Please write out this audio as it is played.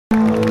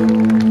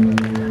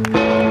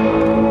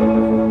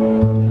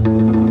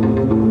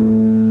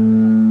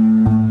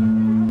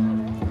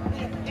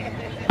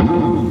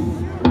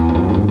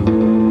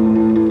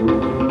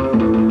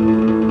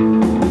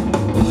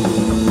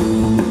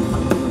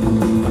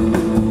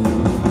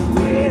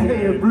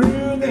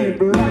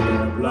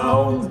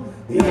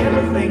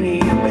everything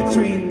in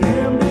between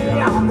them and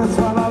beyond. That's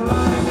what I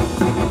like.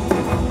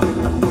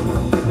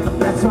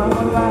 That's what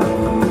I like.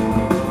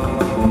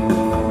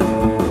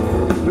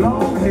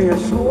 Long hair,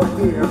 short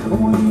hair,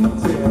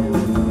 ponytail,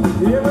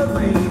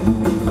 everything.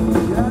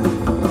 Yeah,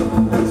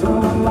 that's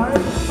what I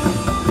like.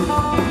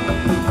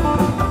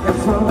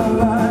 That's what I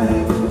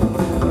like.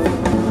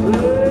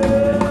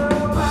 Well,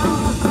 I'm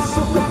just a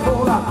sucker for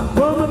that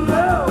woman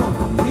love.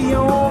 The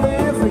only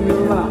thing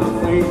that I'm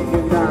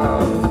thinking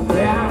of.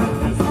 Yeah, I'm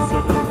just a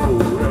sucker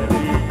for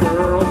any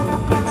girl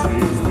that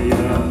takes me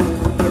up,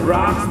 that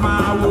rocks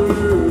my world.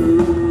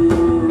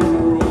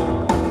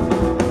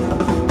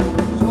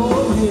 So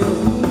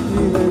here's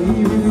the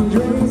evening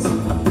drinks.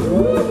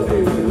 Ooh,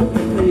 baby, look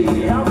at me,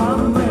 I'm on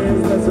the mess.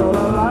 That's all I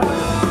like.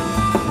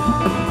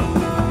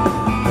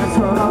 That's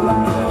what I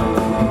like.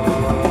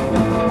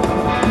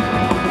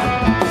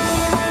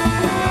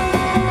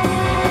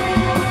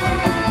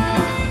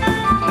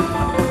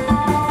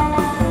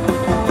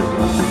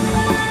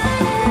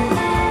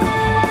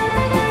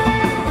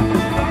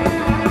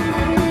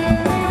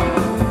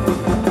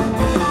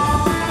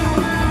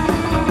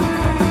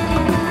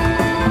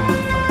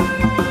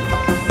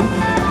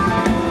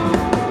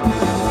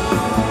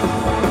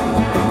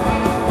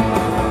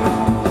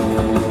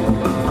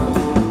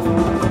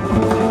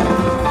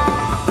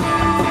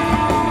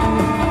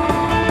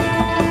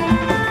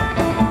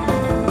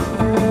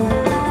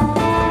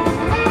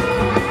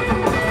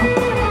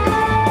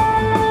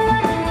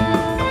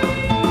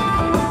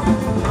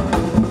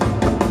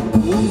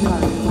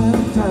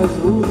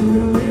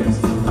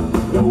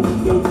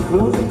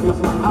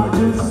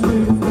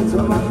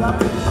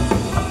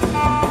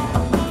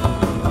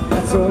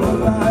 That's all I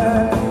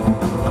like.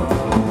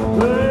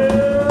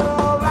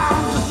 Well,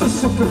 I'm just a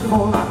sucker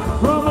for that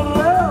woman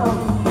love.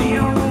 The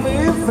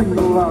only thing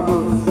that I'm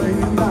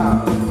thinking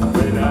about.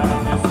 But I'm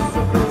just a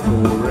sucker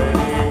for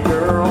any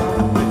girl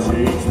that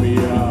shakes me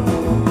up,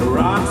 that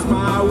rocks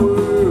my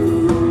world.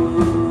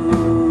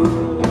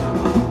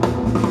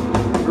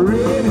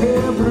 Red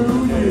hair,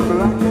 blue hair,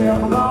 black hair,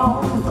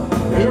 blonde,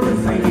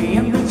 everything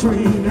in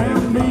between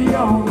and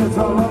beyond. That's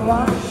all I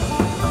like.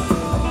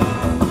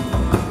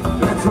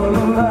 That's all I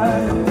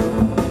like.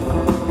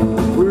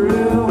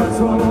 Well, that's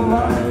all I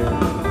like.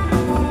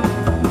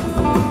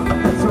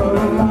 That's all I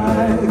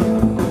like.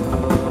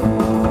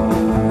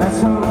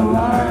 That's all I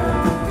like.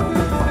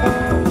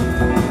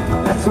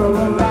 That's all I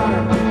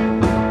like.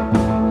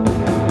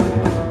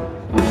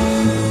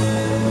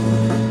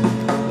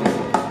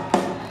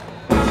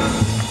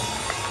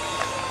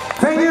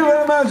 Thank you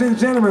very much, ladies and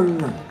gentlemen.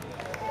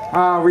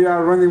 We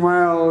are Runnin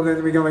Wild,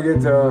 and we're gonna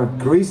get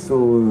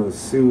Chrystal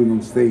soon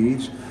on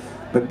stage.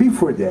 But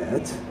before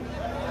that,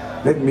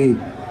 let me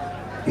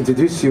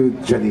introduce you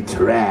Johnny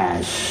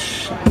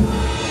Trash.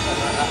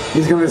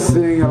 He's gonna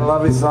sing a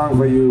lovely song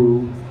for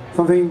you,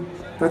 something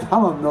that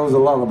Holland knows a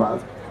lot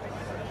about.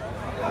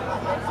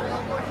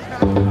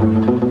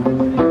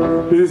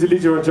 Dit is een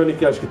liedje van Johnny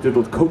Cash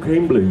getiteld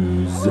Cocaine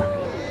Blues.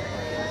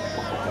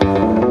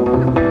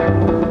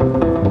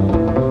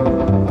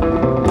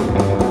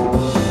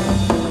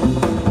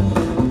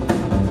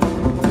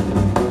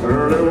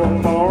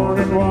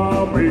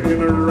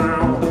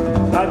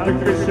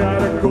 Took a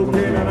shot of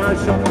cocaine and I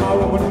shot my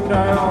woman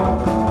down.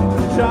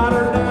 Shot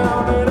her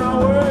down and I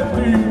went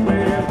to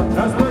bed. I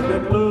stuck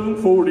that little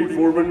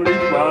 44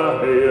 beneath my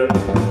head.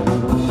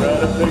 Tried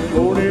to take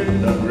 40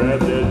 and I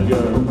grabbed that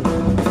gun.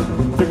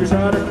 Took a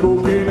shot of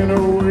cocaine and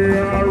away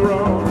I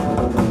run.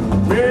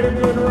 Made a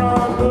good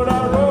run, but I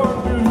run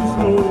too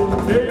slow.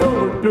 They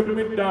overtook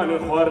me down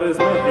in Juarez,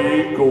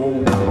 Mexico.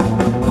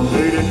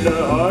 Laid in the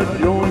hot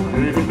joint,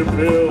 taking the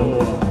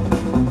pill.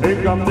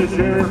 Here comes the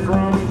sheriff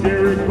from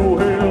Jericho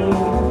Hill.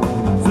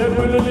 Said,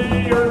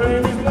 Willie, your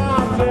name is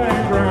not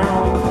Jack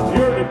Brown.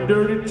 You're the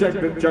dirty check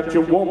that shut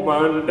your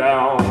woman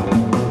down.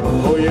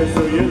 Oh yes,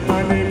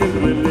 my name is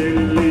Willie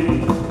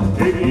Lee.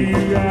 If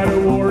you got a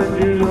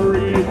warrant, just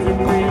read it to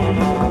me.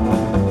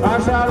 I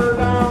shot her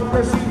down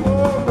cause she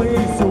wore me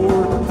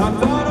sore. I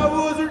thought I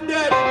was her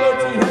daddy, but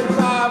she had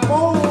 5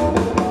 more.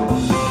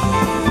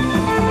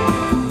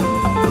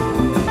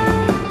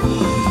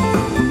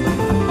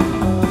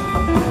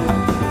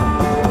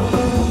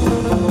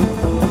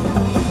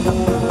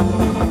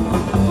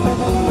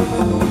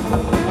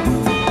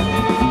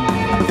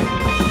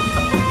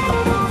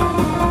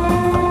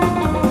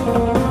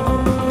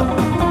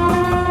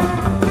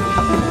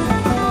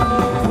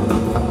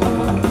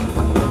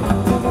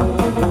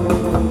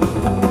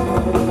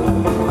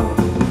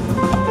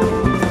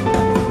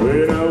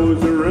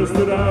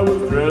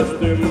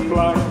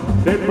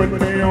 They put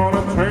me on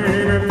a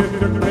train and they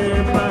took me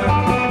back.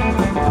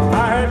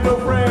 I had no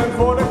friends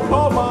for to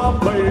call my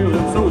bail,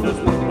 and so just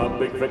put my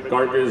big fat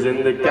carcass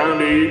in the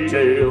county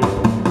jail.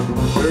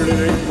 Early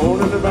next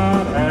morning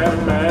about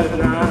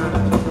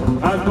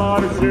 9:30, I saw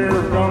the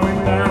sheriff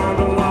coming down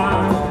the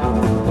line.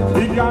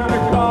 He kinda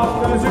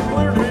coughed as he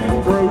cleared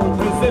his throat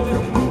and said,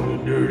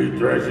 dirty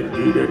trash and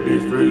eat at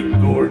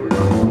district court.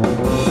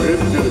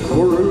 Went to the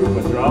courtroom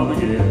and trial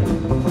began.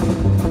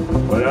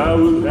 But I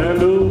was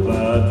handled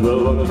by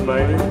 12 honest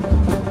men.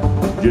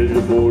 Just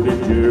before the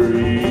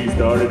jury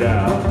started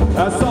out,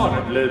 I saw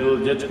that little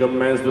judge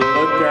commence to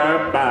look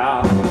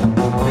about.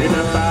 In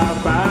about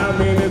 5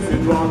 minutes,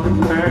 he's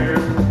walking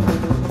past,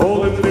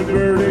 holding the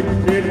verdict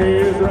in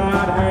his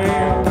right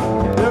hand.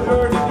 The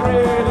verdict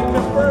read in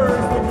the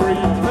first degree,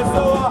 and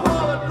so I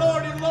hollered,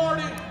 Lordy,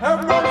 Lordy,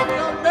 have mercy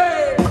on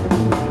me.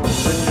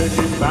 The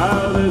judge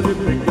smiled as he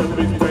picked up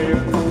his pen.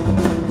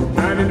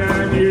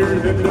 99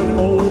 years in the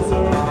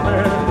wholesome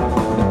pen.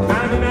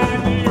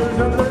 99 years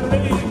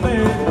underneath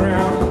that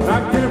ground. I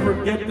can't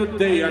forget the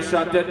day I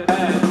shot that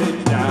bad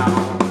bitch down.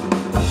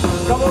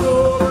 Come on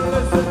over,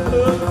 listen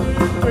to me.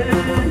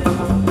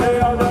 Lay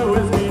on the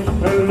whiskey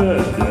and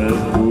let that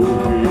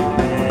movie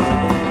be.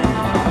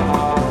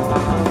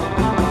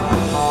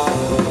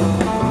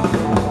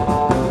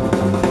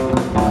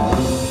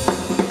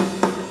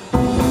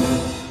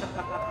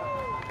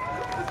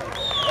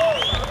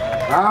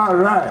 All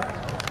right.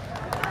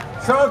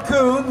 So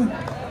cool.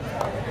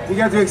 You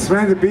got to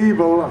explain to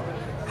people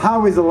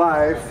how is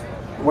life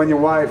when your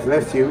wife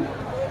left you.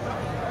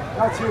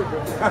 Not you.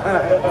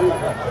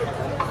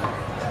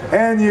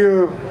 And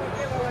you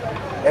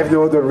have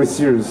no other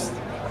resource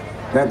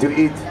than to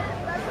eat.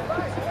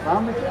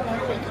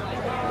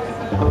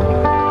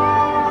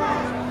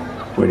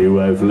 When your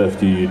wife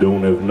left you, you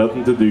don't have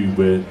nothing to do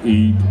but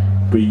eat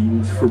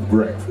beans for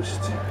breakfast.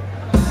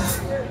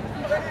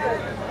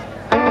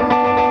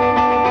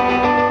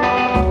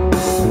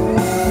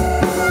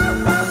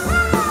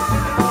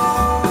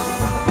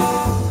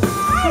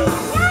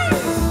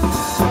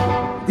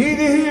 Did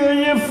you hear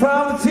you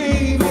from the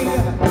TV?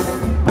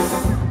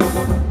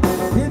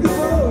 Did you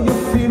know you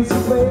feel so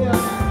bad?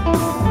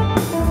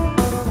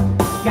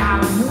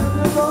 Got a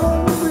million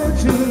on the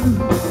riches.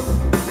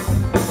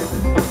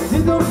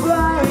 Did you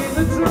fly in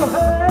the true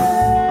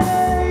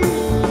hay?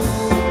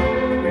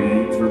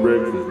 Beans for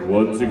breakfast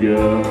once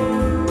again.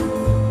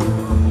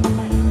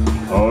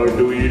 Hard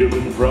to eat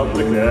them from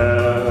the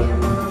can.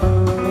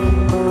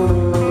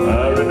 I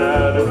ran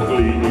out of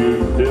clean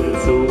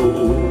utensils.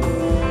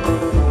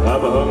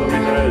 I'm a hungry,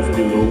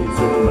 nasty,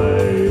 lonesome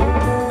man.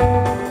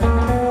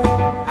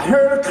 I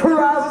heard a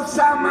cries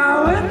outside my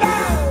window.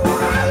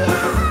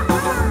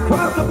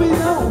 Clouds have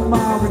been on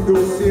my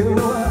windowsill.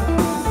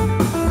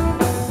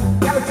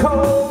 Got a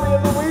cold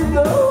with the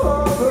window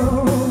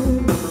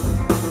open.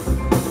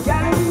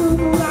 Got a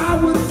moon I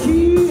would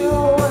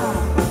kill.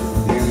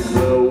 New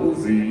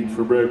clothes, eat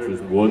for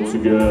breakfast once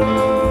again.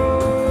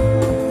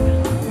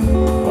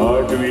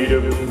 Hard to eat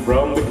them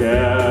from the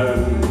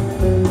can.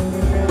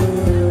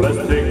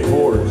 Plastic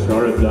forks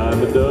are a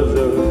dime a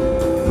dozen.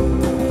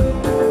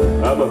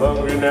 I'm a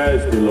hungry,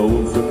 nasty,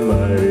 lonesome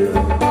man.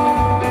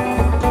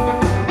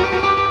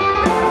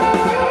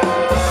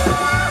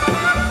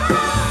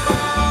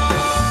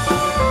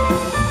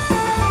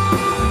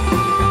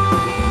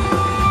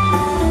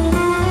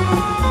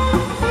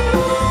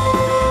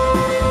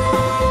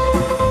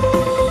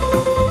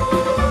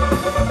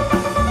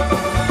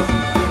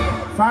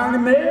 Finally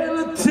made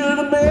it to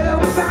the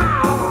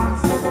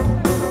mailbox.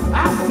 I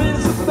feel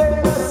so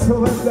bad,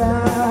 so I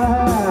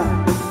die.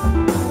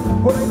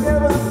 But I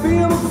never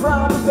feel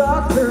from the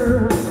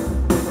doctor.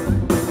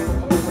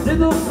 Did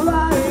no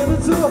fly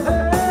into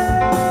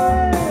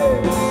hay.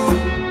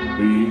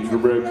 Beans for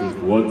breakfast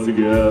once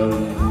again.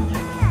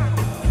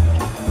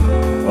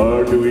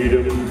 Hard to eat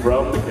them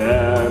from the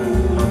can.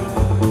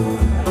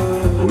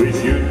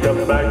 Wish you'd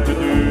come back to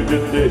do the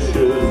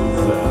dishes.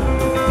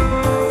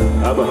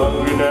 I'm a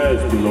hungry,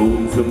 nasty,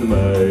 lonesome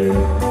man.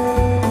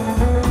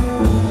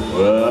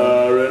 Well,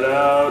 I ran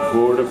out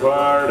for the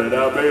fire that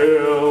I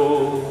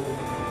built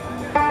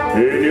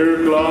in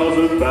your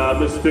closet by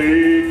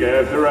mistake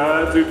after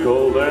I took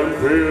all them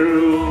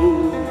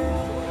pills.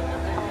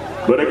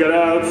 But I got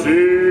out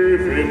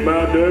safe in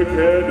my duck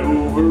head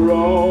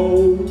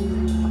overall.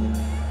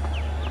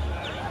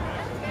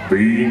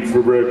 Beans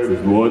for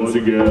breakfast once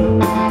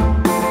again.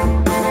 I'm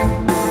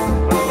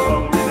a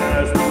hungry,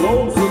 nasty,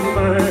 lonesome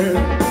man.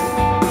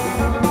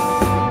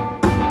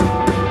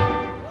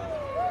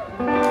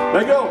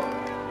 Let go.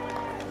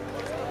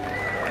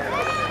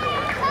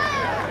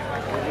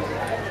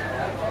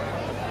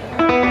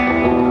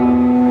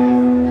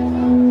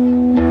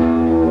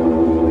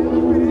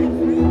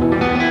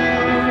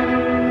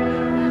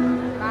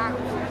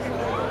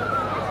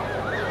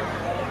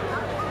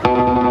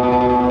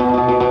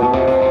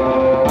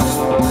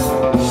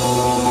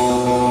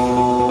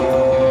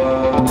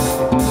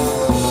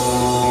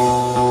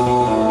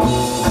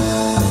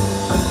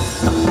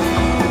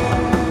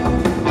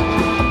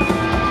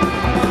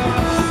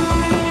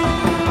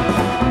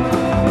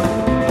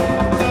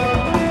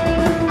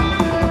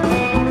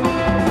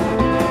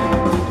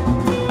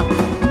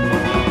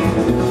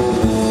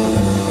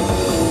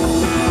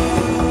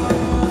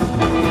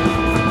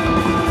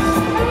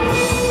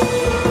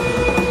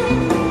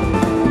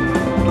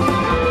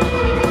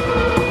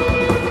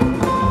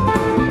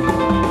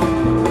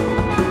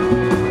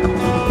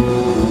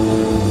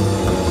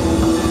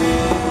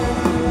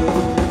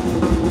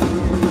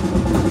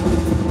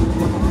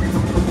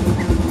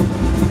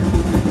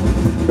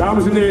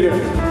 Dames en heren,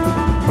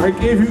 Mag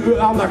ik even uw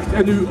aandacht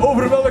en uw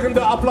overweldigende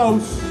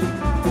applaus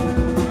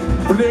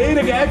voor de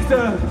enige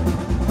echte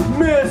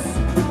Miss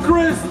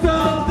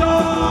Chrystal.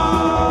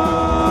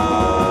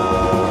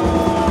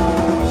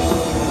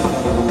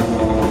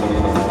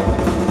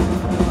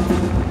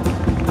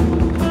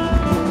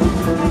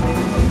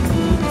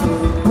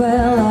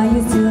 Well, I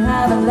used to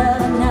have a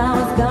love, now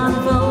it's gone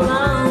for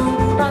long.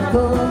 My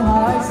cold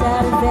heart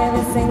shatters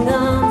every single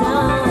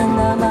dawn, and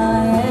on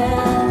my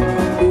head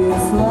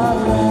is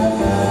swallowed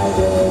by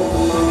the.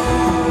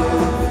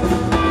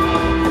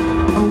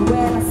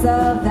 When I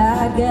saw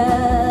that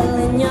girl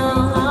in your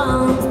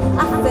arms,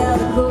 I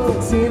felt a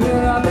cold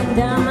shiver up and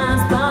down my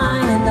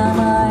spine, and on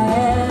my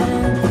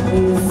head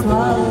is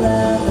swallowed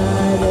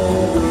by the.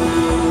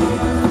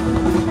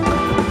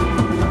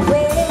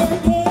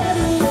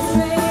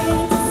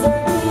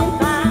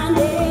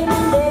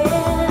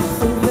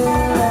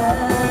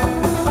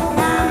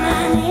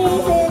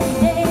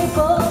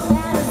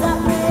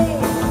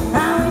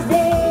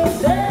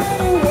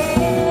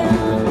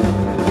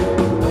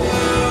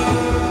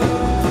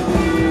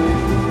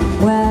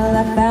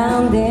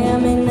 Found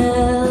him in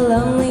a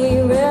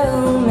lonely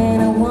room,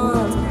 and I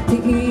want to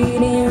eat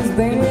his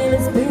brain with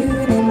a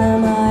spoon, and now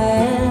my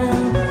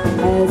hand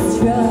has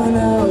thrown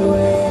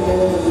away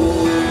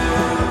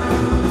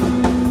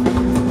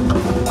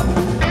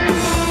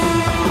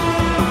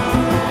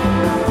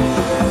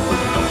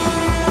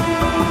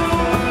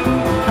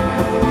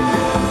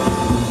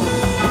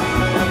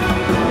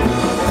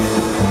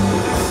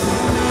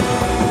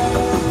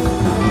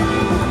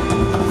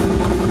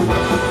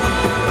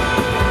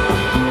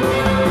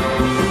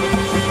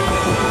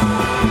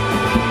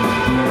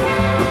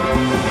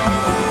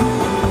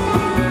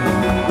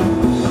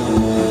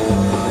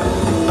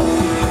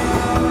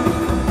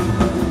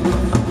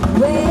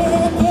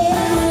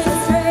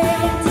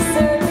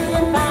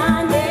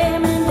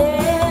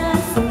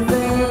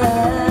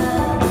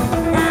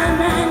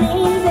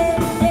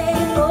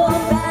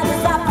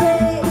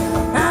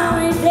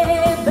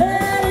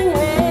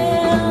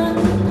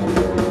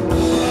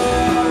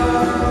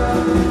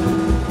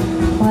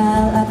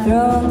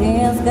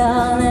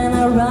gone and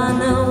I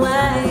run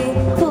away,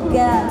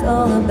 forgot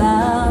all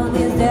about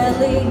this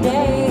deadly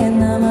day, and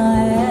now my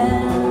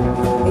head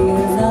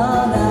is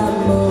all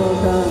that more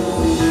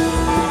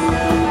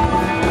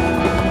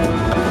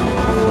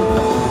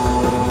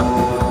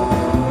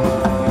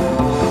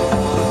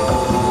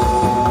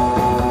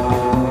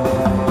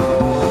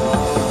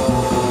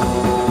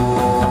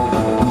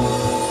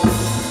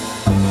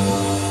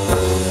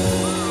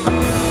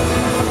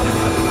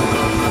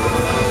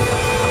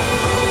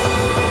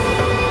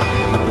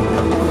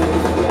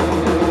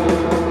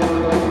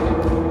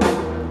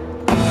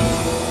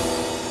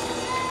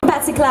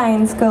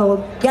Klein's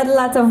called Got a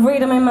Lot of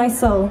Rhythm in My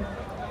Soul.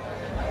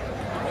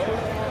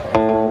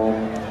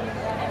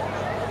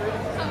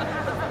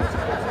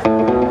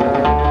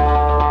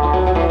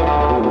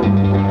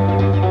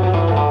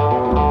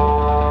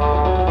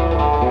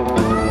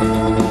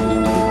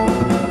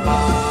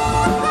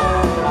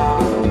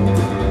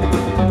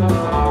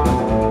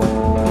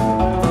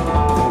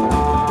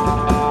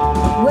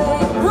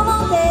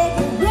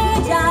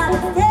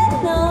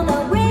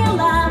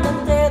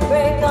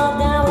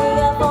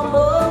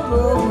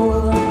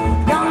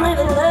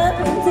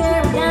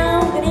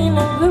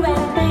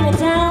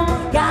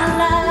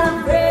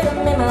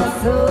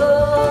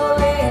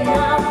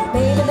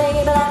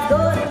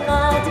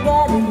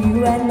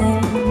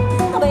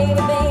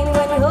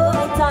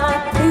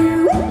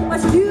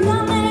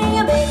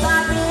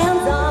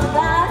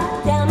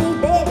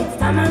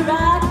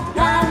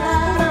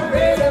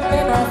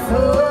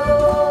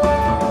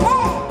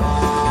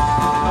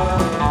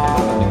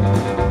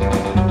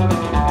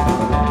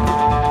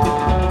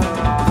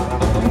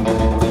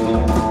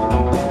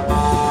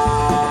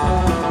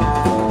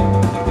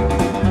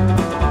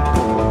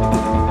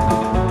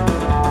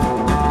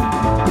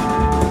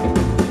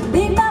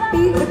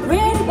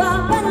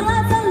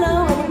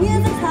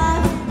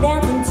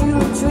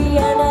 Tree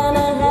and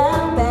a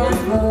half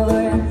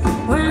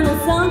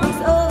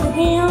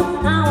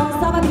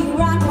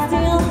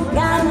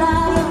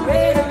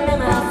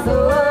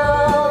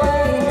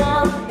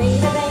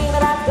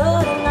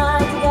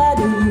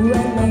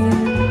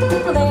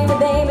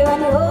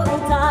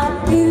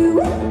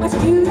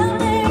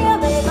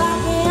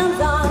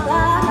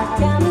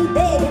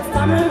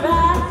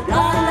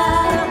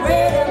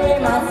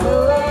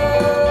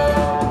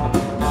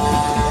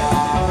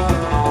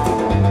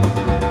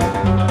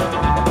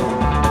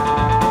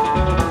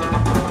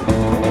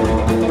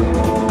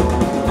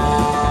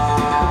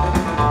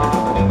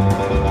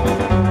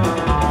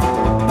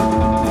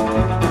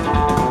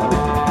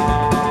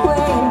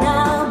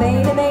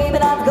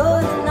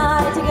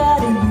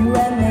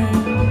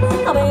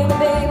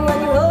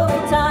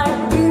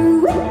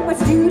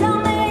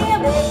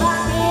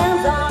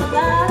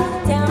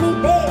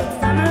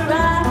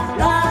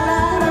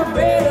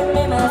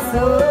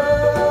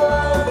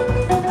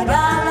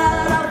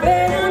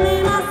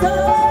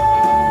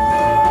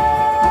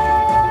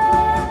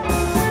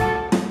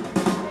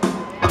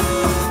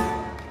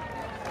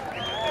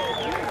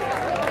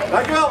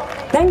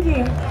Dank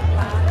u.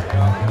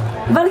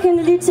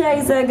 Volgende liedje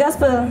is een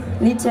gospel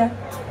liedje.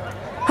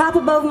 Up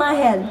Above My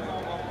Head.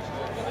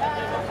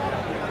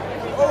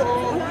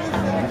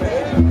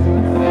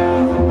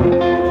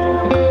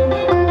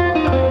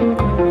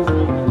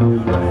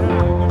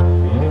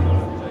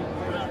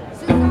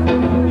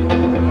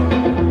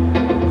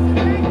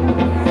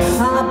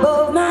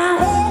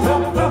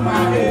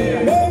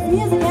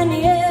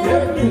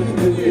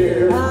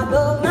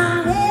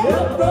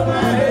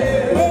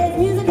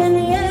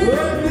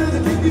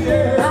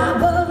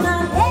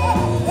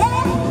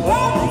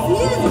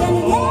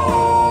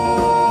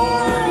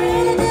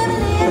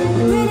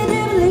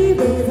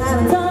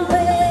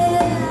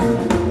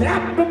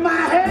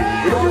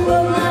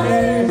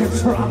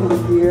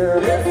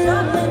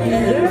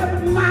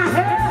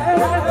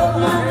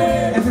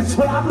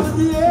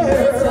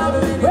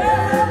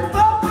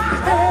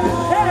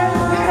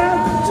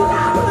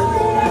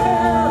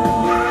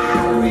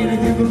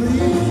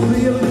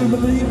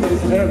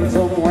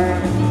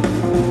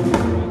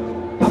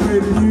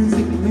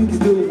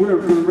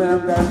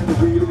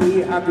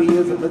 Happy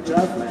as a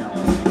job now.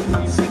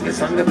 Sing a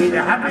song to be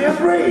the happy and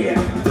free.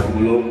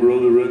 Come along,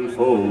 brother, and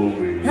follow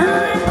me. I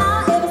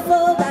ever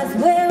fall, that's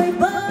where we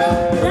born.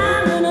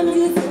 I'm gonna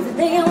music since the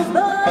day I was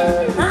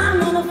born. I'm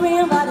not a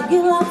friend, but I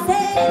give up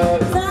say.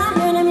 I'm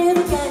gonna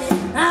music and it's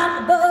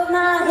up above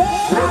my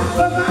head. Up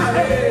above my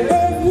head.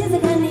 There's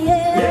music in the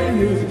air. There's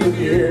music in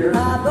the air.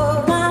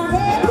 Above my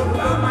head.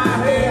 Above my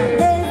head.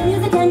 There's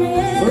music in the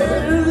air.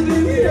 There's music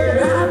in the air.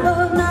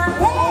 Above my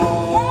head.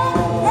 There's music in the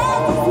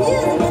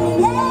air.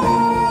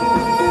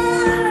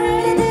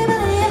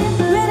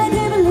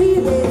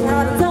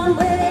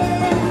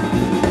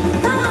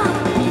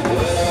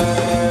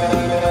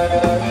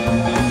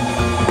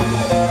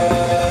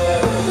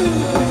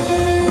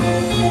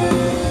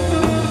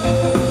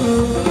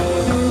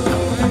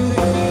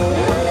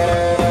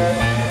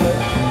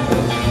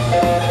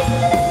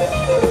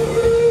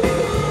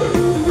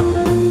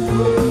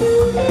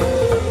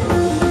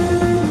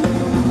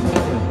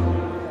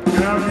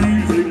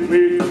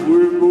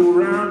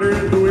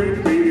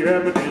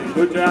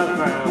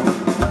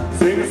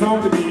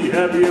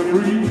 Happy and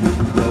free.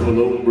 Come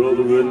along,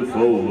 brother, and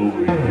follow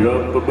me.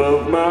 Up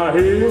above my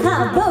head.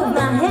 Above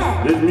my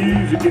head. There's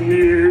music in the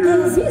air.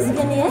 There's music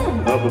in the air.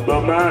 Up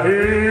above my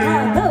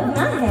head. Above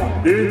my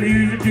head. There's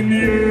music in the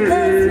air.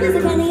 There's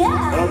music in the air.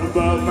 Up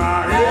above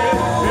my head.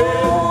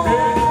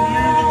 There's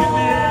music in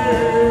the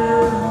air.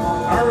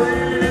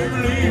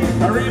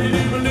 I really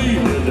do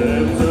believe that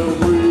that's some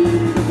way.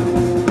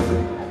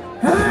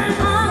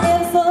 I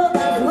am so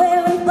that's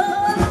where we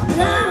born.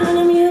 And I'm in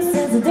the music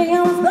since the day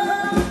I was born.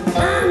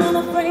 I'm not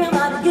afraid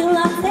about the good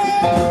luck day.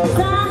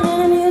 I'm in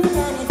the music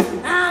and it's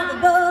out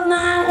above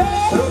my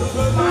head.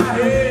 Above my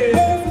head.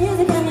 There's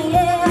music in the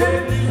air.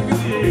 There's music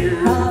in the air.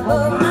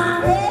 Above my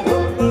head.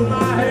 Above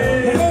my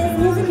head. There's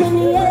music in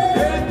the air.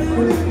 There's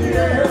music in the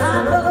air.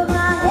 Above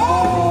my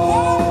head.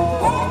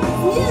 There's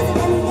music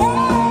in the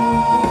air.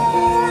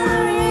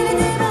 I really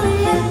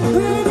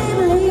do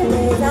believe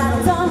there's out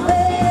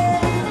somewhere.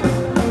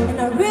 And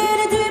I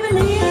really do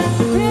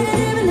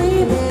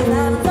believe there's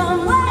out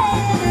somewhere.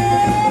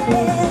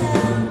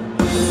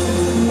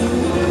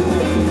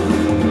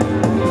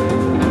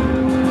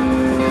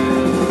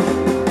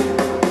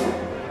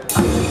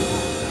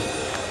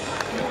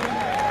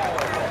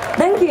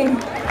 Thank you.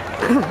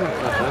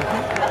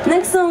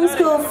 Next song is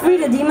called Free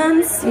the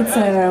Demons. It's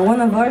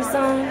one of our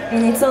songs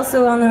and it's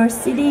also on our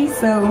CD.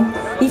 So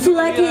if you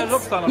like it,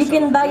 you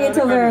can buy it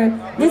over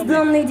this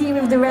blonde lady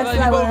with the red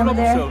flower over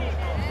there.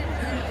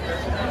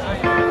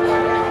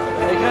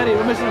 Ik ga niet,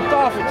 we missen een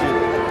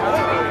tafeltje.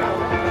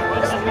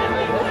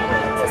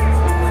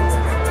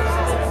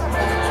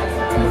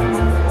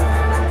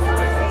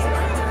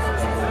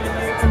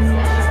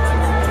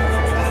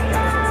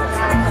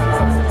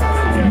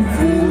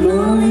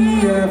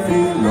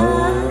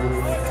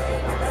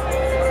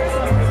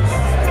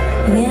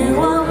 And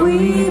what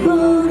we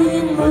both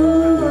in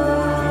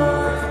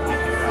love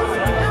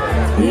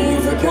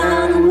is a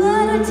kind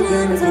word, a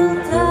gentle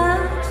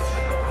touch.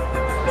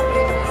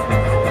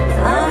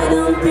 I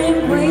don't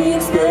think we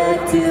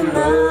expect too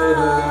much.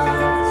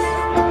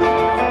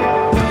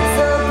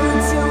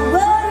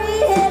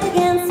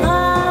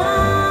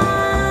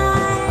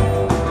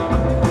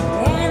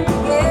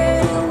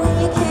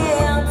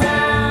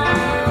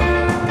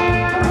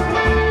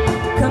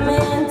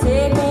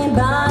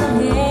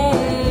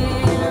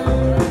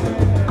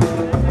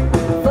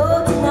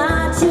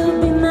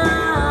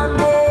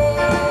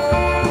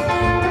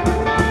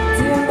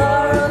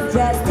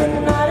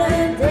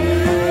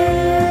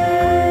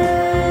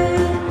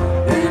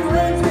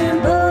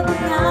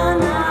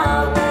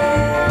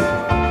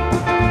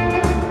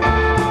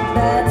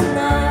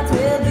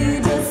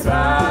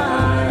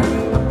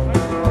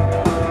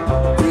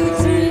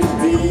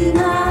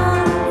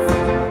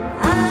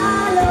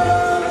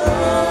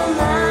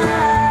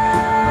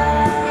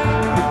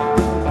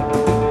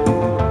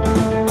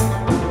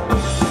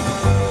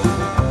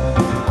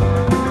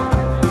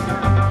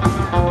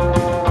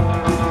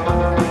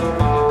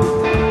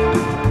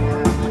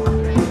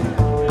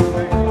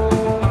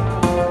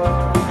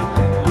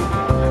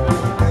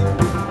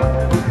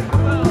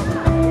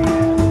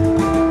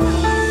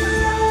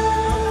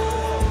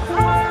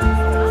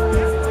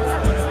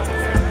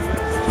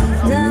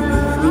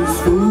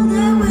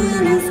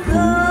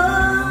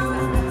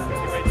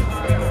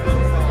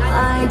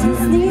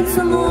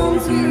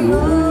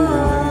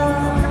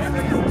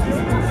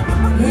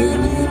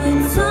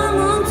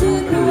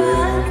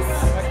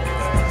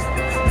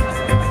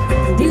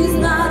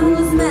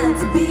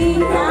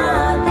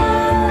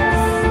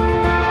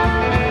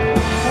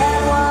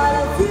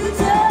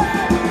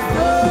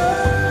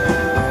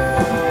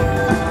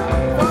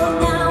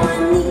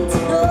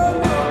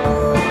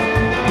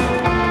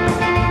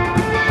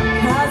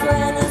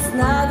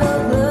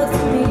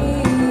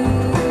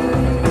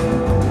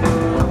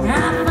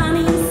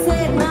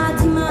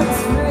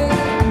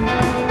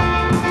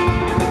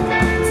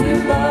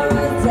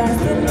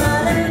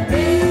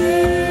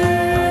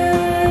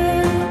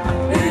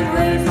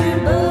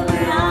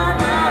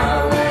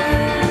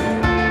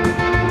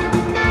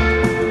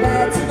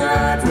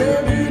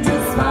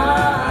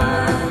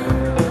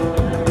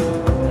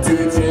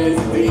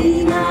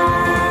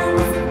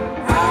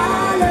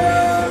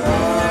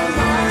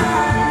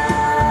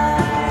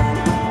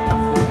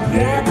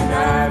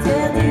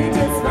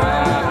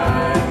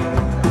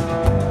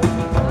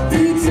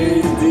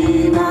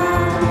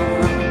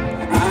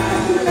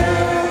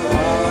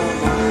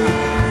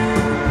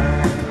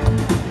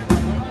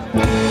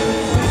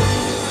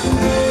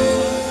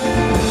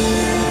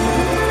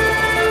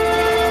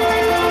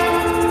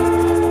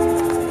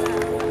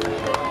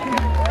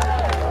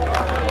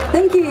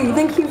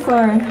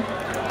 for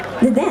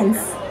the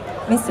dance,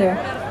 mister.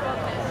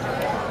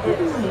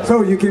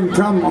 So you can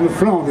come on the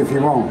front if you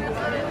want.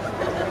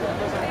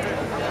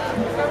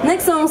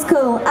 Next song's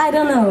called I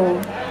Don't Know.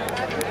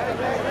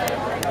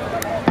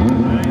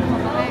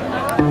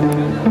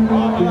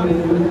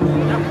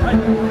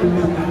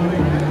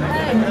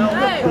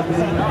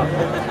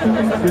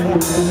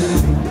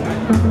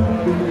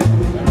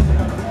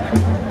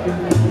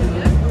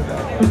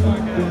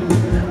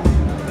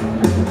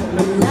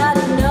 I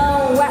don't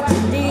know what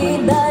you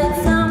did, but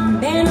it's something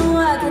been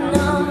working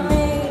on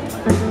me.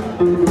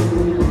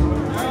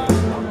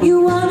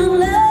 You want a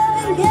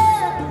loving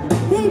girl,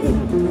 baby,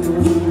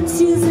 you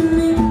choosing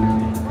me.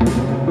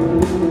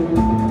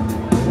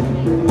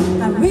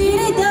 I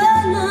really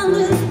don't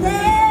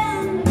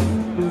understand.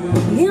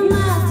 You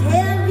must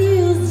have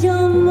used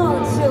your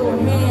motor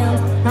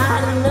hands.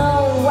 I don't know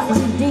what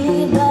you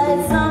did, but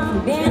it's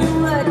something been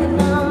working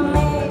on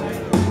me.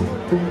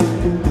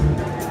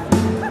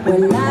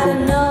 Well, I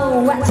don't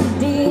know what you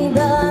did,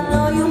 but I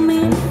know you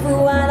made a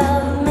fool out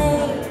of me.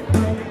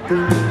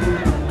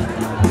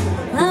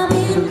 I've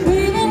been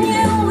craving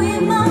you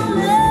with my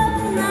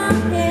love, not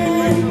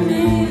getting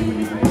me.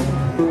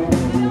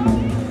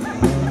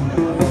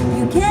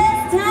 You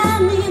cast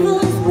an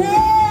evil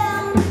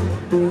spell,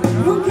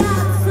 who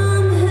got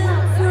some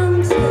help from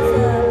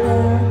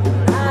Jesus.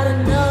 I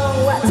don't know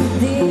what you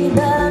did,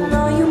 but I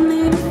know you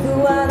made a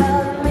fool out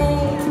of me.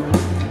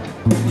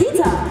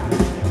 Guitar.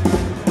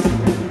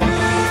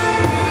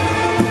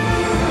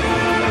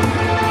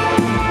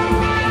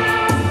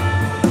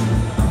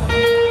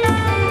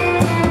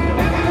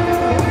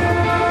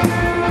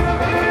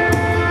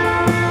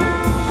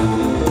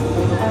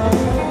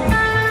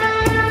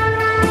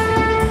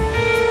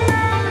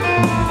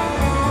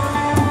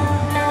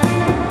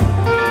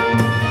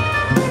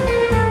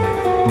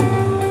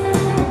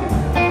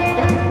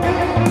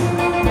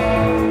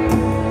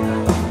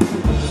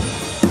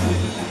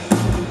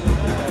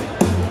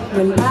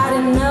 Well, I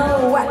don't know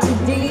what you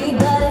did,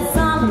 but it's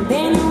something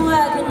been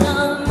working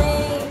on me.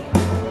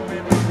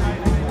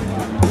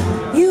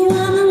 You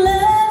want a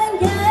loving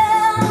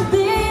girl,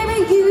 baby,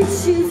 you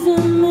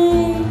choosing me.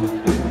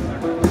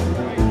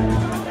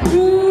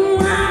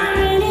 I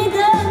really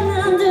don't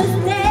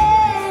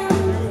understand.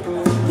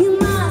 You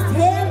must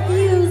have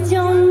used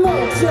your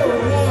motor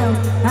hands.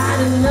 I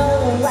don't know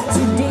what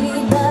you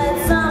did, but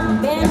it's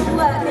something been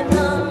working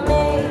on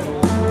me.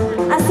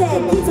 I said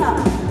guitar.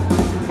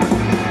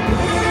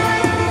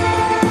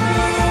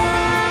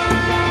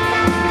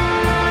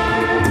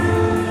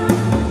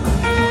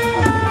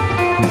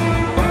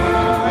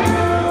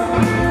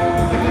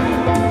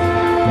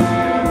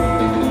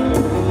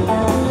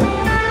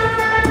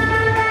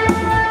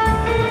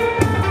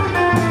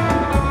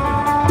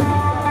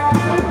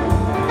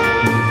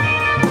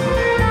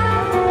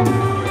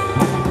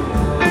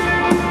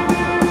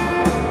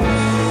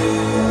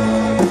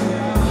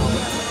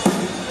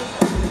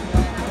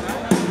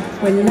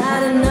 Well, I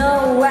don't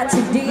know what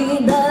you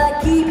did, but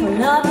I keep on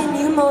loving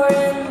you more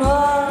and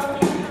more.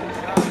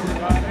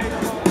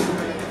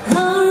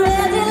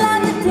 Already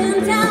love you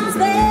 10 times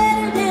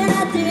better than I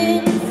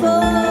did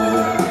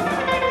before.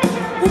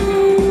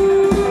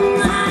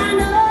 I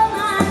know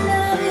my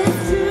love is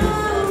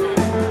true.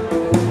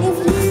 If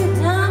you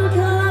don't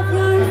call up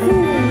your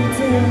food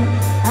too.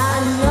 I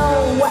don't know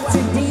what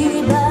you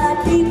did, but I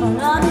keep on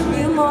loving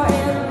you more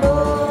and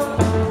more.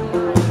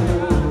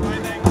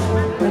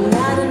 Well,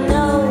 I don't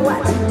know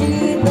what you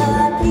did, but I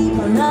keep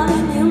on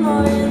loving you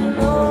more and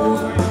more.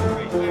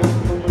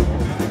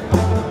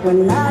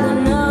 Well, I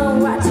don't know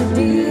what you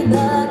did, but I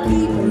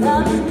keep on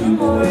loving you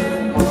more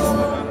and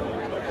more.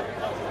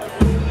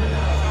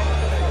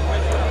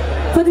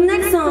 For the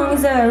next song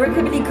is a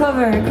rockabilly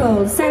cover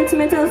called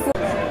Sentimental Fool.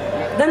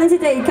 Don't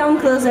hesitate, come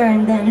closer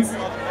and dance.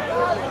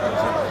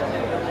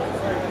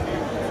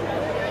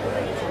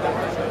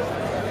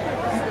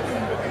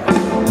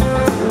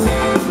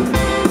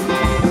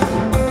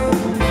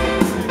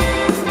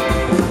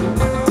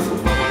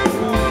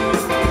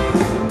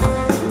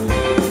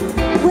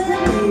 Well,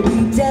 baby,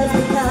 just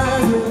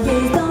because we're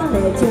kids, don't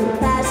let your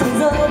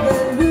passions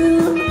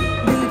overrule.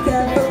 Be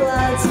careful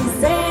what you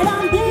say,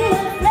 don't be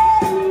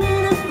afraid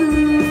and a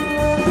fool.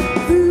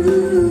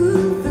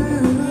 Fool,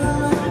 fool.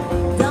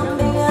 Don't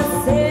be a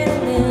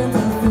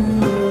sentimental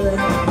fool.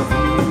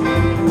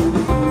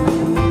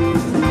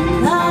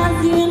 'Cause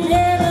you'll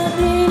never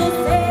be the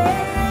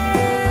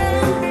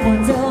same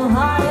once your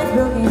heart is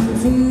broken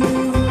too.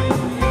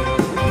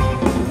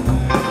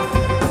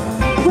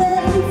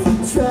 Well, if you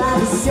try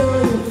to show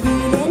your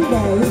feeling,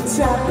 that we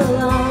trap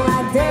along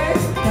like dirt.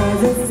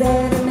 'Cause a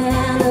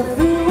sentimental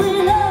fool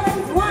will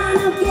always wind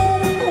up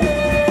getting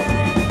hurt.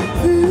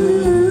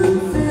 Fool,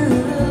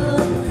 fool,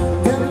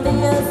 don't be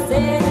a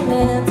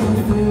sentimental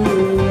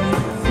fool.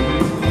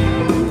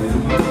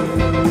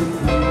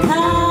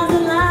 'Cause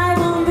life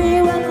won't be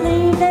worth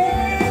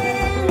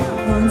living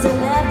once you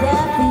let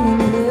that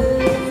feeling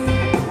loose.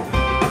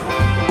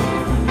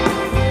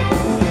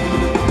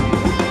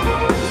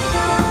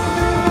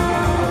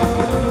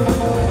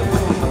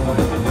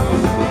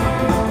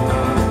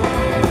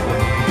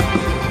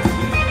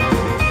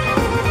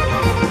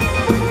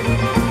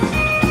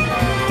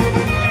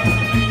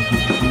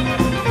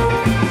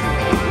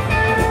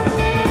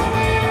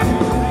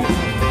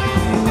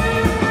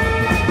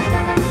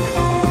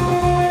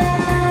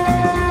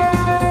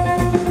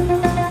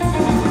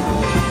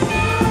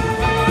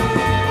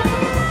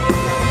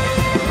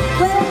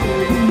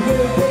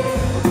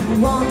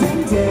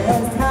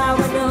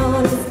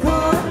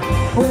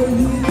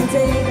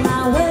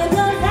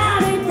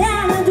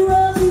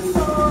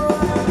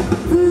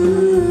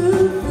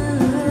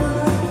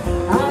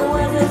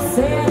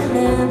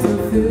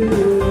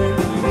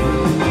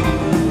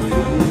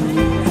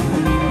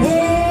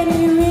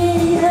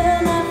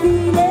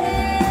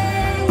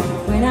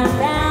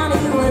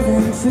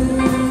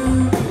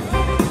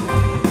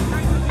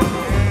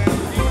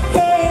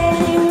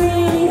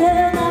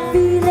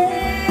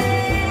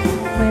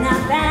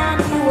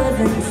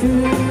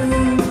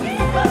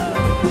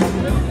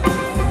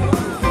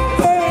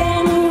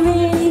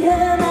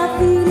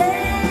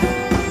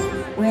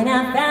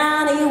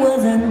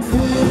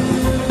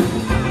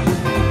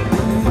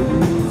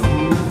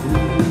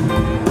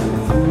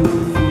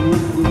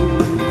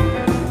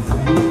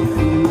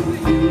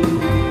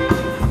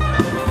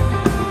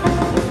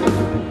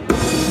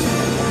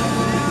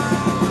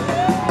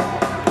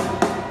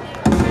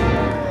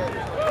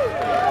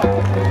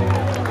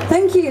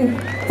 you.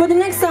 For the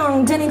next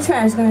song, Jenny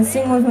Trash is gonna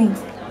sing with me.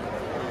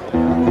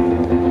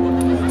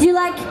 Do you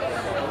like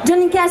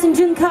Johnny Cash and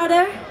June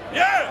Carter?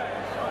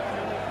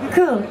 Yeah!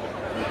 Cool.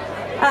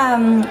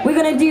 We're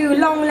gonna do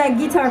Long Leg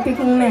Guitar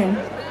Picking Man.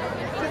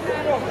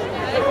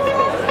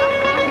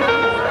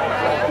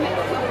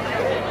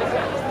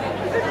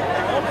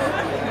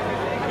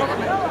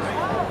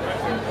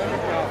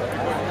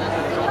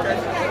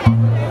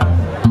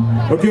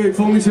 Oké, ik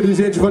volg niet eens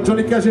eentje van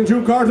Johnny Cash en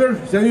June Carter.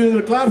 Zijn jullie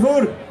er klaar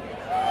voor?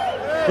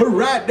 We're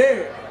right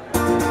there.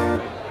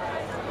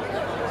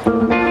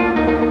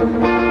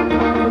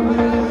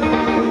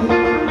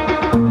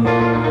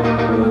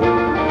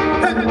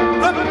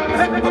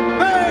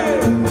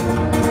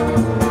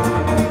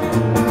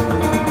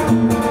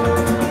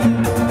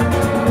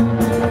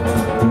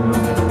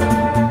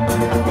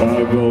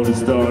 I'm gonna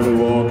start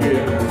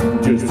walking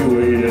just to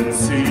wait and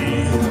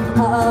see.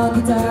 Oh,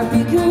 guitar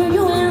picker,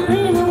 you ain't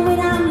leaving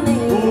without me.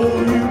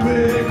 Oh, you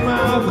big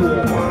mouth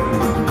woman.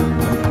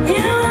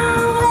 You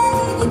long leg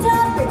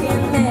guitar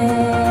picking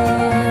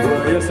man.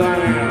 Well, yes, I am.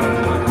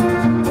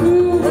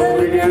 But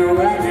We can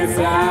work this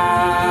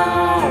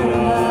out. Oh,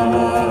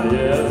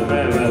 yes,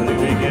 man, I think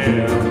we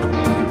can.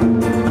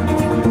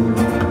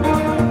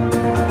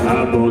 I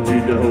bought you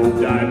the whole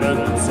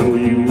diamond, so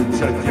you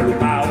shut your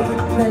mouth.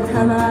 But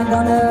how am I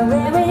gonna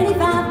wear it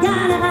if I've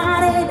gotta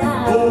hide it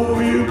now? Oh,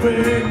 you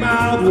big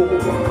mouth woman.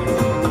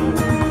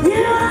 You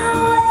long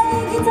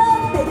leg guitar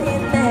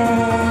picking man.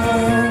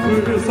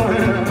 Well, yes, I am.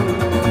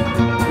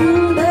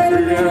 But We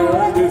can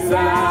work this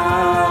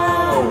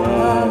out.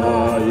 Oh,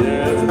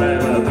 yes, man,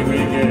 I think we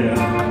can.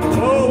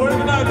 Oh,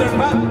 working out there,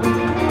 Pat.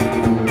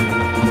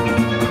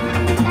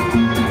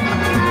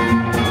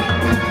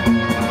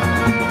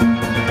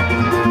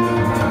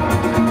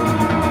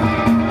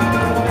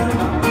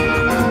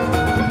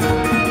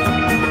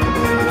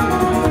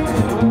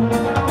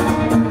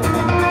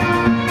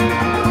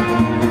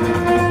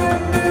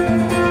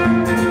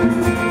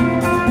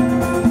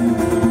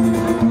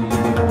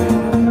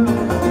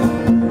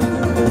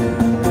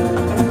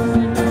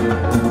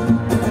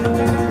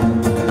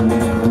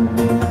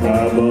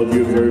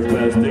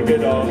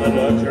 Ticket on the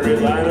luxury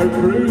liner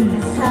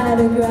cruise. had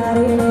a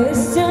great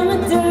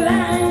stomach to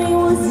line, it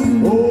was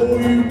you. Oh,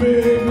 you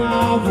big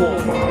mouth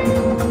woman.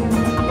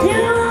 You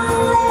long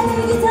leg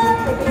guitar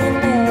picking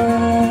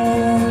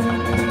man.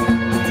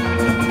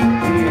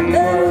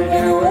 But we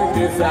can work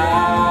this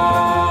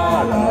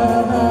out.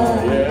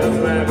 Yes,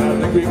 man, I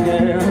think we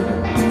can.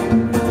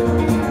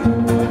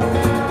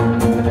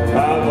 I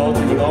bought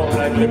you a long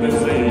black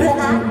limousine. But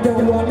I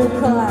don't want a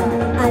car,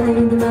 I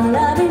need my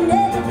love in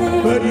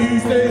everything. But you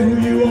stay who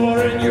you are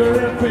and you're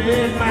a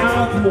big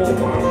mouth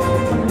woman.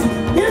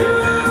 You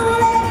long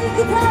leg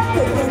guitar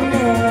picking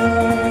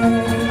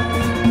man.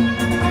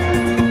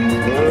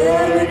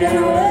 Well, we can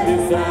work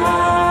this out.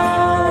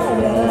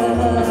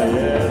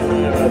 Yes,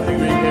 man, I think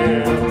we can.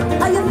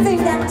 Oh, you think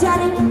that,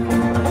 Johnny?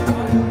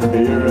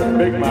 You're a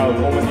big mouth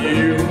woman,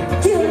 you.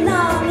 You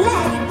long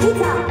leg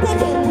guitar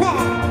picking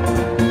man.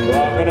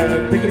 Well, I'm gonna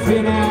pick it for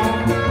you now.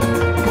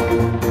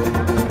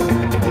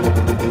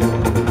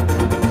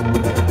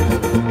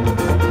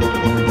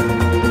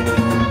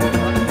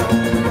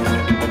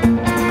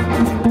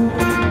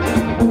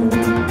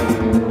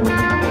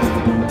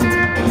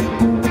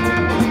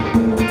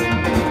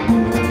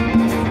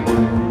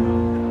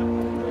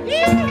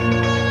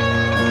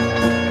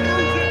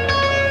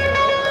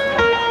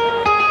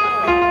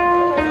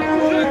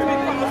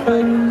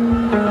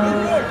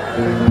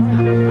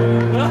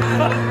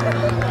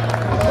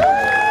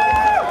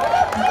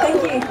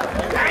 Thank you.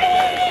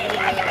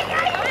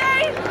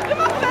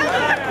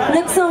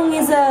 Next song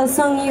is a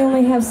song you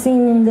may have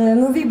seen in the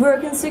movie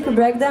Broken Secret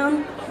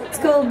Breakdown. It's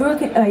called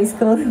it's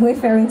called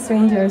Wayfaring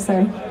Stranger,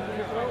 sorry.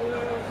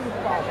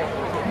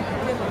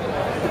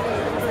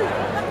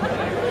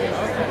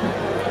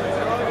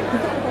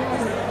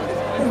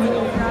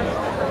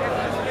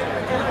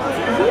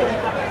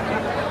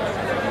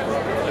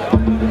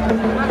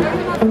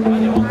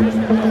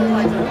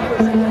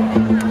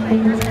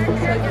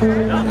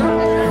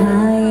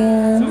 I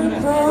am a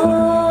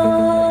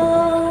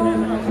poor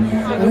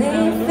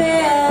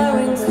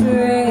wayfaring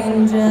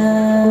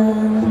stranger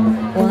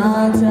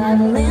while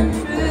traveling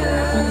through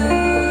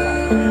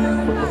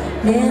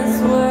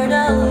this world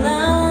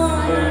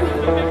alone.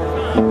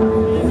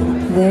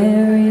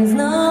 There is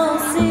no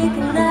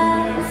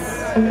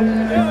sickness,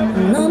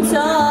 no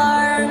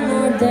charm,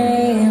 no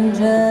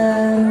danger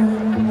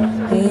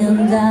in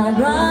that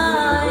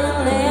bright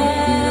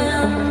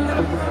land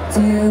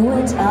to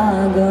which I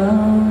go.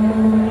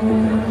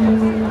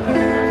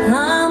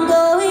 I'm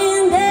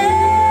going there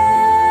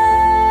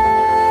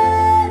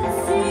to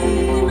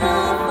see my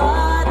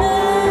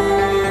father.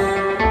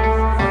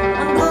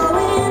 I'm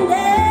going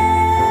there,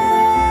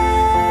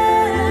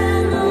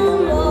 no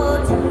more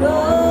to go.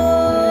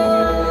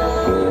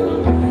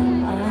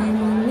 I'm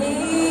only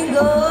going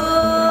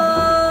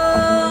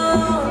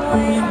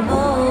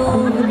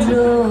over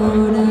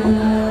Jordan.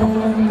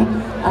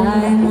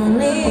 I'm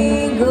only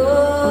going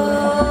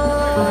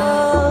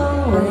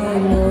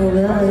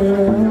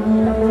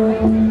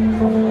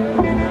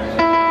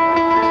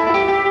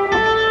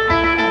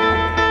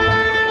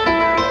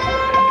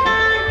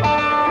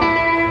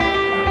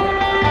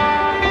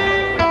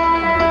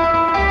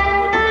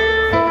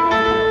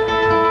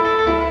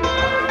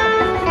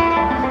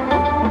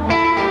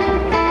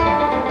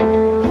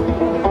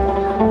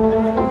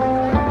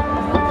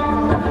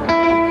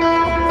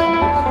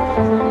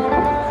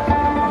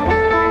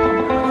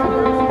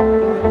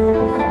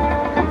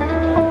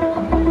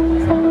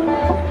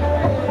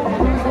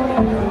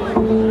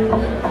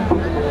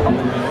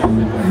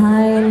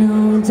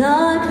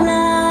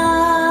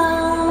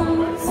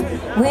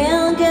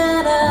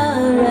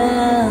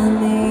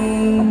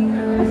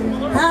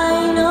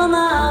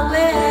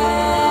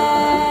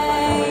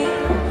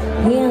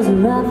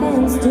life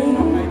and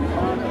steam.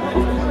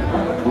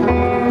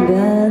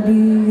 The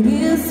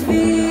beauty's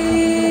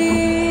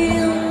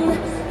field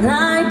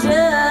like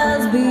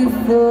just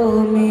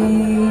before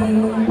me,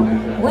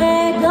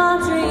 where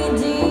God's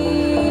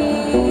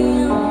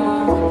redeemed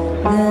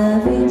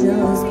the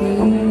vigil's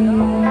king.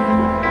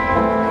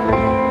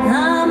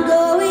 I'm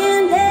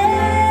going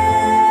there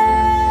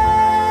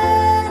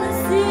to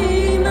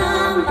see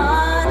my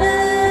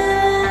mother.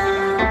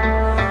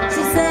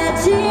 She said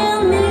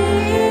she'll meet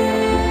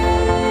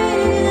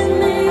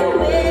me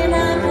when I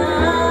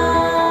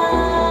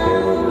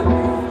come.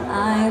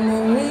 I'm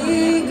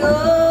only going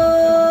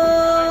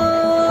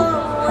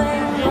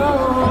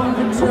home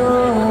to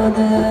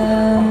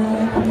Jordan.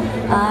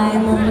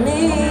 I'm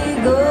only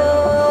going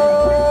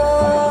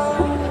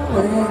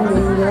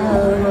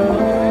alone.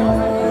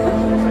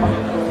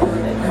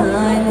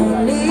 I'm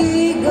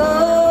only going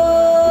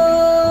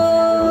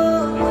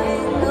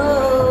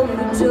home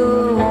to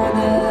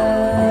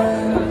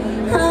Jordan.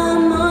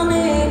 I'm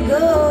only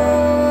going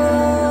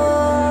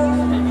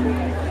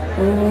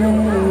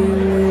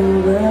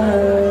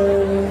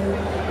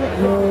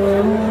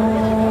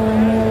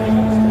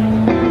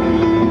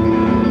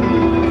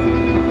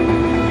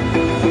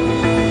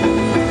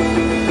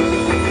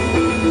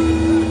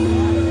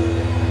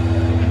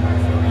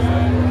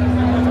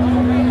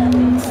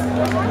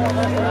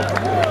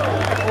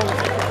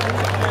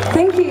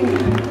Thank you.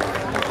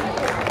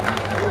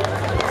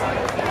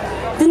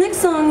 The next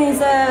song is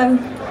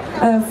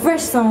a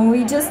fresh song.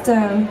 We just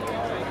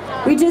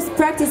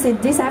practiced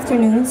it this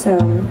afternoon, so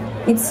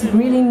it's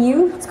really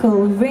new. It's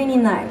called Rainy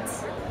Night.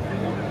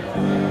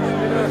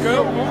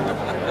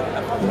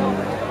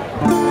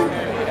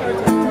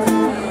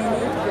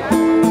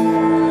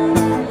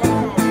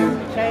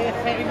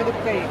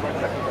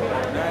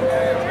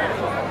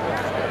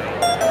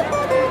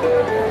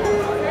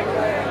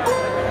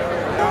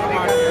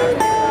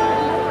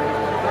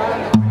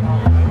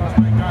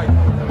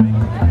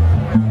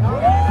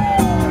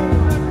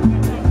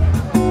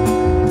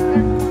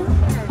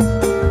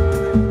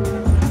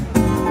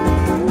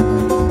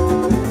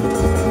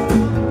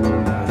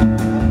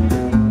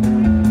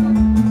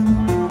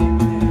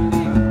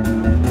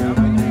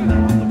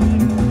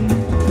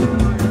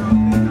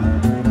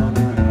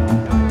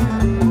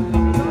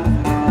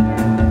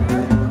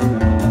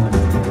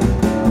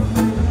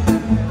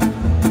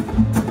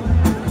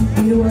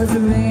 It was a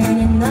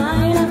rainy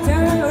night after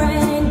a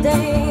rainy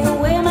day,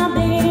 where my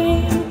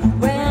baby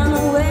ran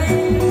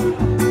away.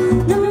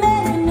 The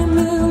man in the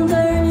moon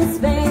turned his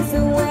face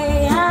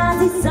away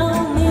as he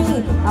saw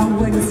me. I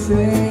went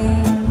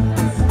astray.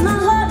 My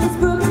heart is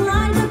broken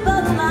like the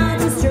bottle I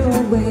just threw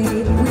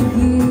away. With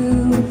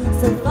you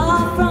so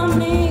far from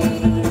me,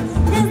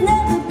 there's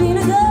never been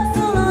a girl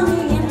so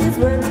lonely in this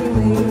world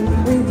away.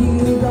 With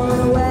you gone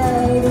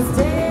away to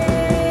stay.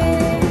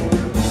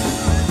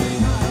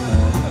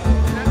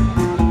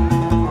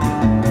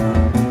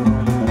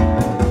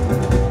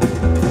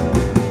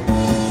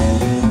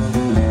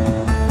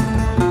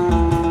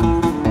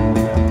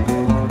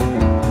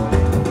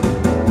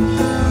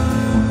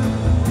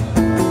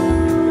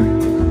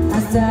 I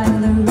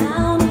started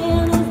around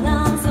in this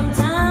lonesome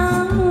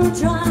town,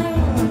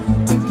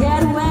 trying to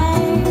get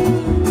away.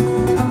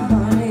 My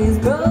heart is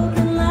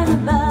broken like a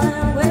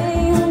bottle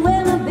waiting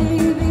where my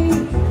baby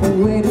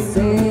away to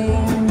stay.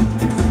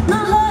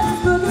 My heart is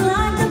broken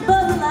like the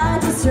bottle I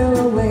just threw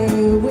away.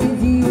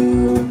 With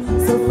you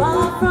so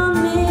far from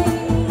me,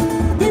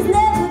 there's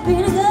never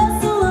been a girl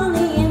so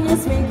lonely in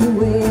this Milky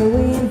Way.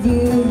 With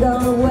you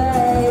gone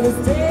away to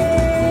stay.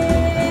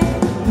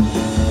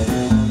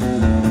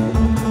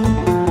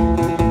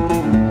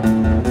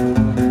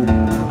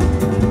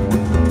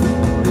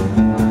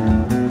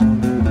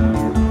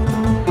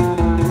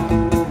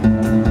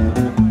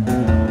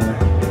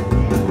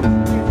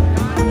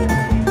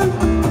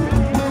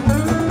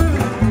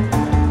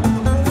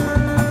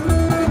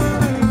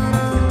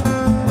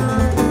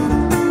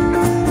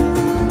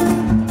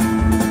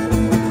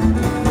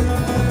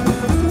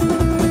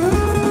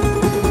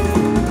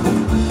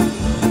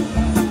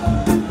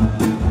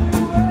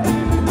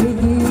 With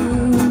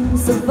you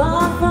so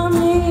far from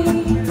me,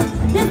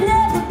 there's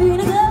never been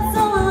a girl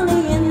so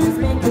lonely in this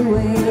Milky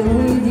Way.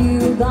 With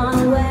you gone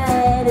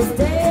away to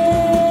stay.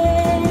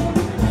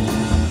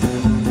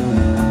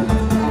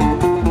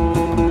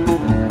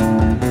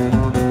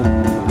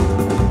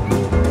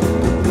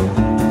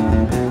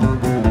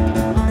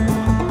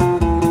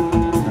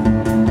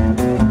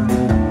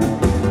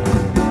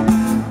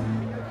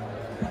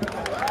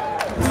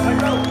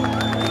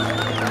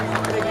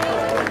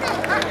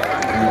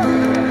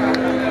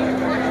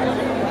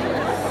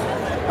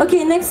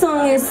 Okay, next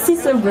song is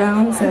Sister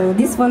Brown, so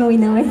this one we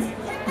know it.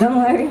 Don't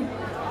worry.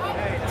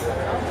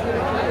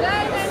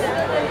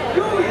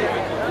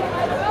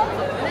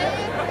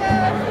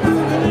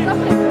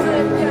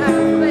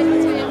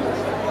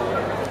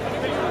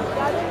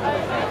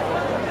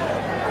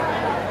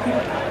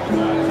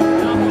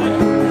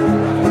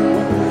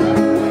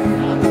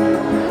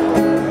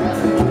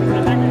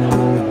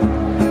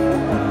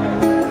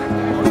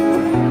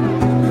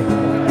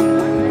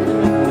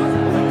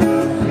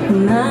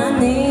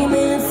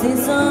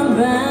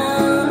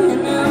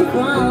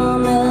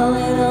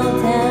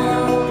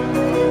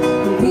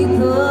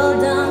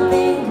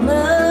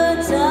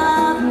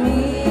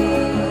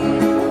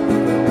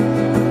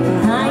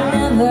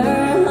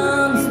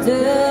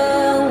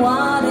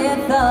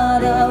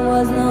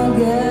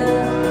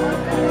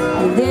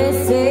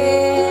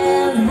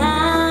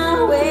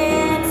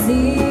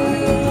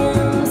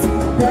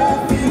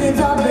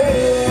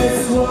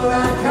 swore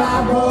I'd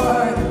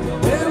cowboy.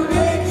 It'll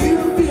make you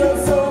feel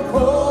so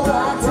cold. I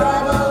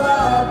travel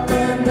up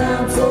and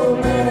down so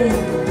many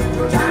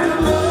kind of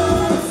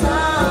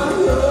lonesome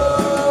roads.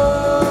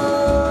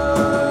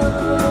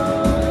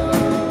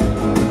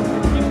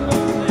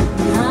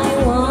 I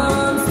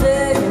once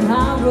took a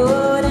high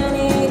road and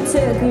he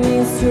took me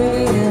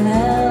straight to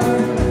hell.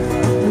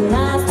 The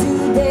last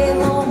 2 days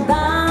went by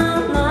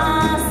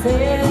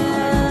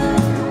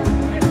myself,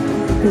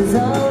 'cause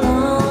all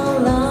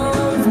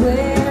alone's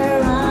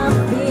where I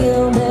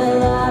feel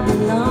that I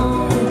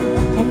belong.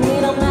 And it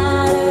don't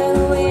matter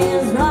who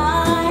is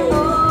right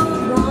or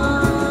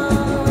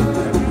wrong.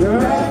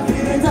 That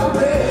feeling's a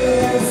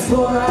bit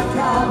for a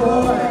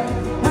cowboy.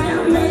 When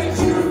it makes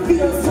you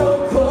feel so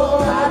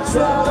cold, I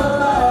travel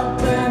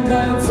up and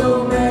down so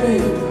many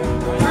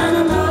kind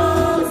of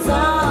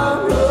lonesome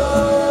roads.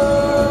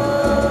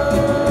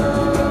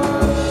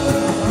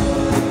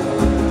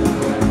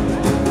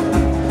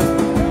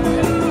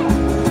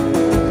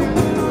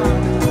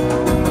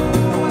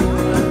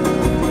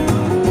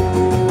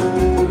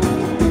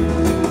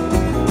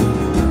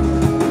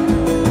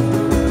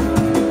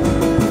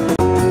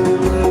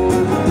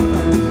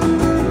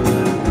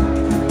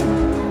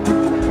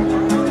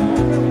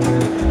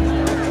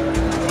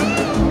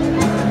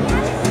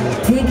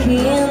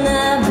 Picking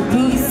up the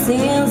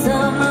pieces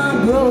of my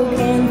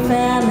broken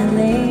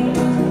family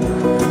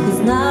is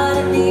not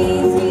an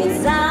easy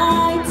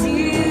sight to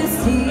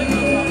see.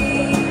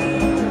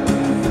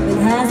 But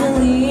as it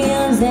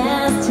leaves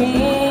as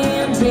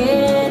change,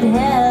 it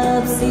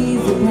helps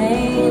ease the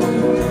pain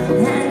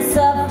and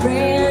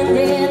suffering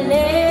it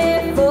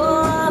left for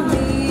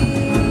me.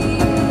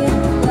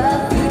 The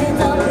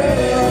feeling's of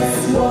this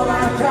for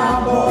my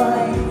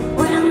cowboy.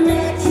 When it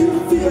makes you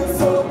feel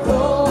so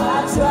cold, I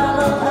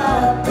travel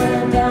up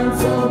and down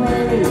so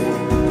many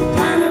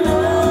kind of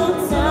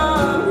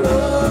lonesome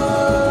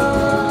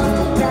roads.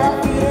 The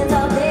feeling's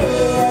of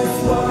this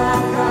for my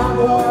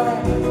cowboy.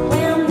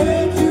 When it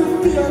makes you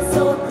feel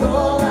so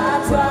cold, I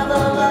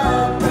travel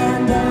up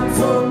and down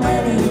so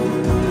many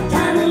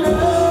kind of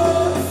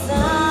lonesome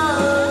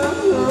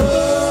roads.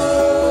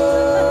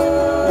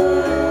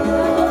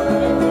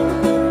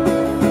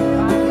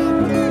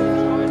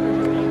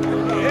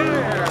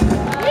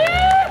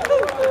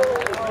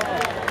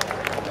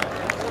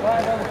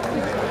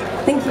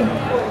 Thank you.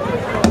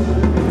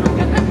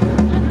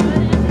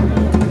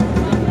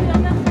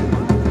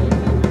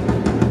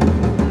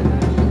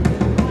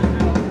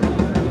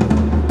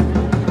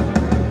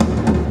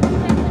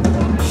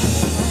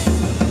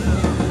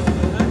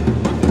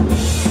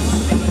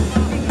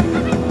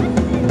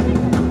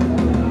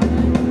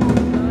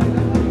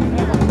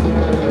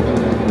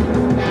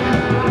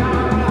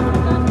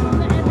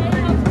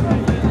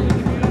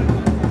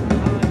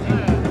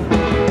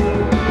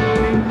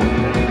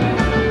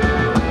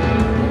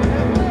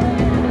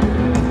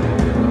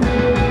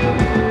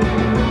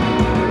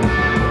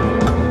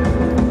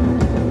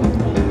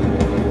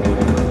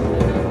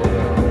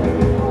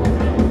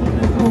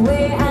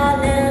 Where I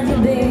love you,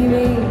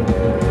 baby,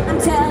 I'm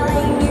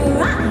telling you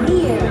right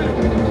here.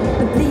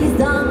 But please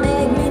don't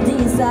make me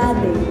decide,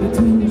 baby,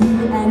 between you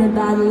and a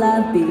bottle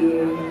of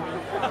beer.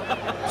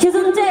 'Cause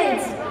on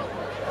dates,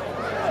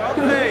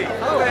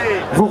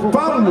 Voor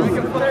Paul.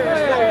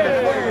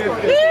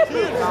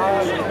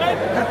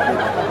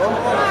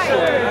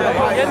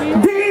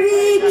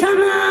 baby,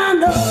 come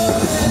on over.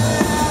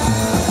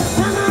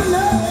 Come on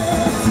over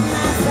to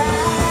my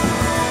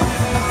side.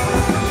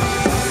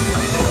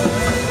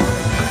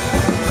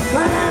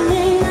 What I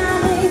mean,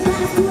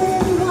 that's where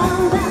you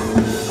want that.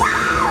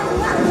 Wow,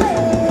 I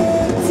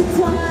wait to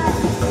try.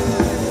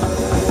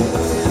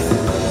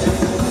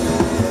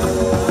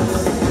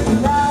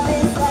 Love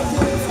is like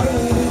this,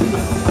 baby,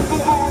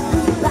 and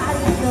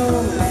everybody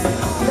knows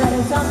that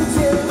it's up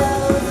to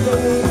love,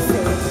 baby.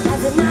 As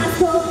the night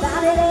goes by,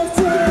 it is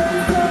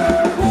true.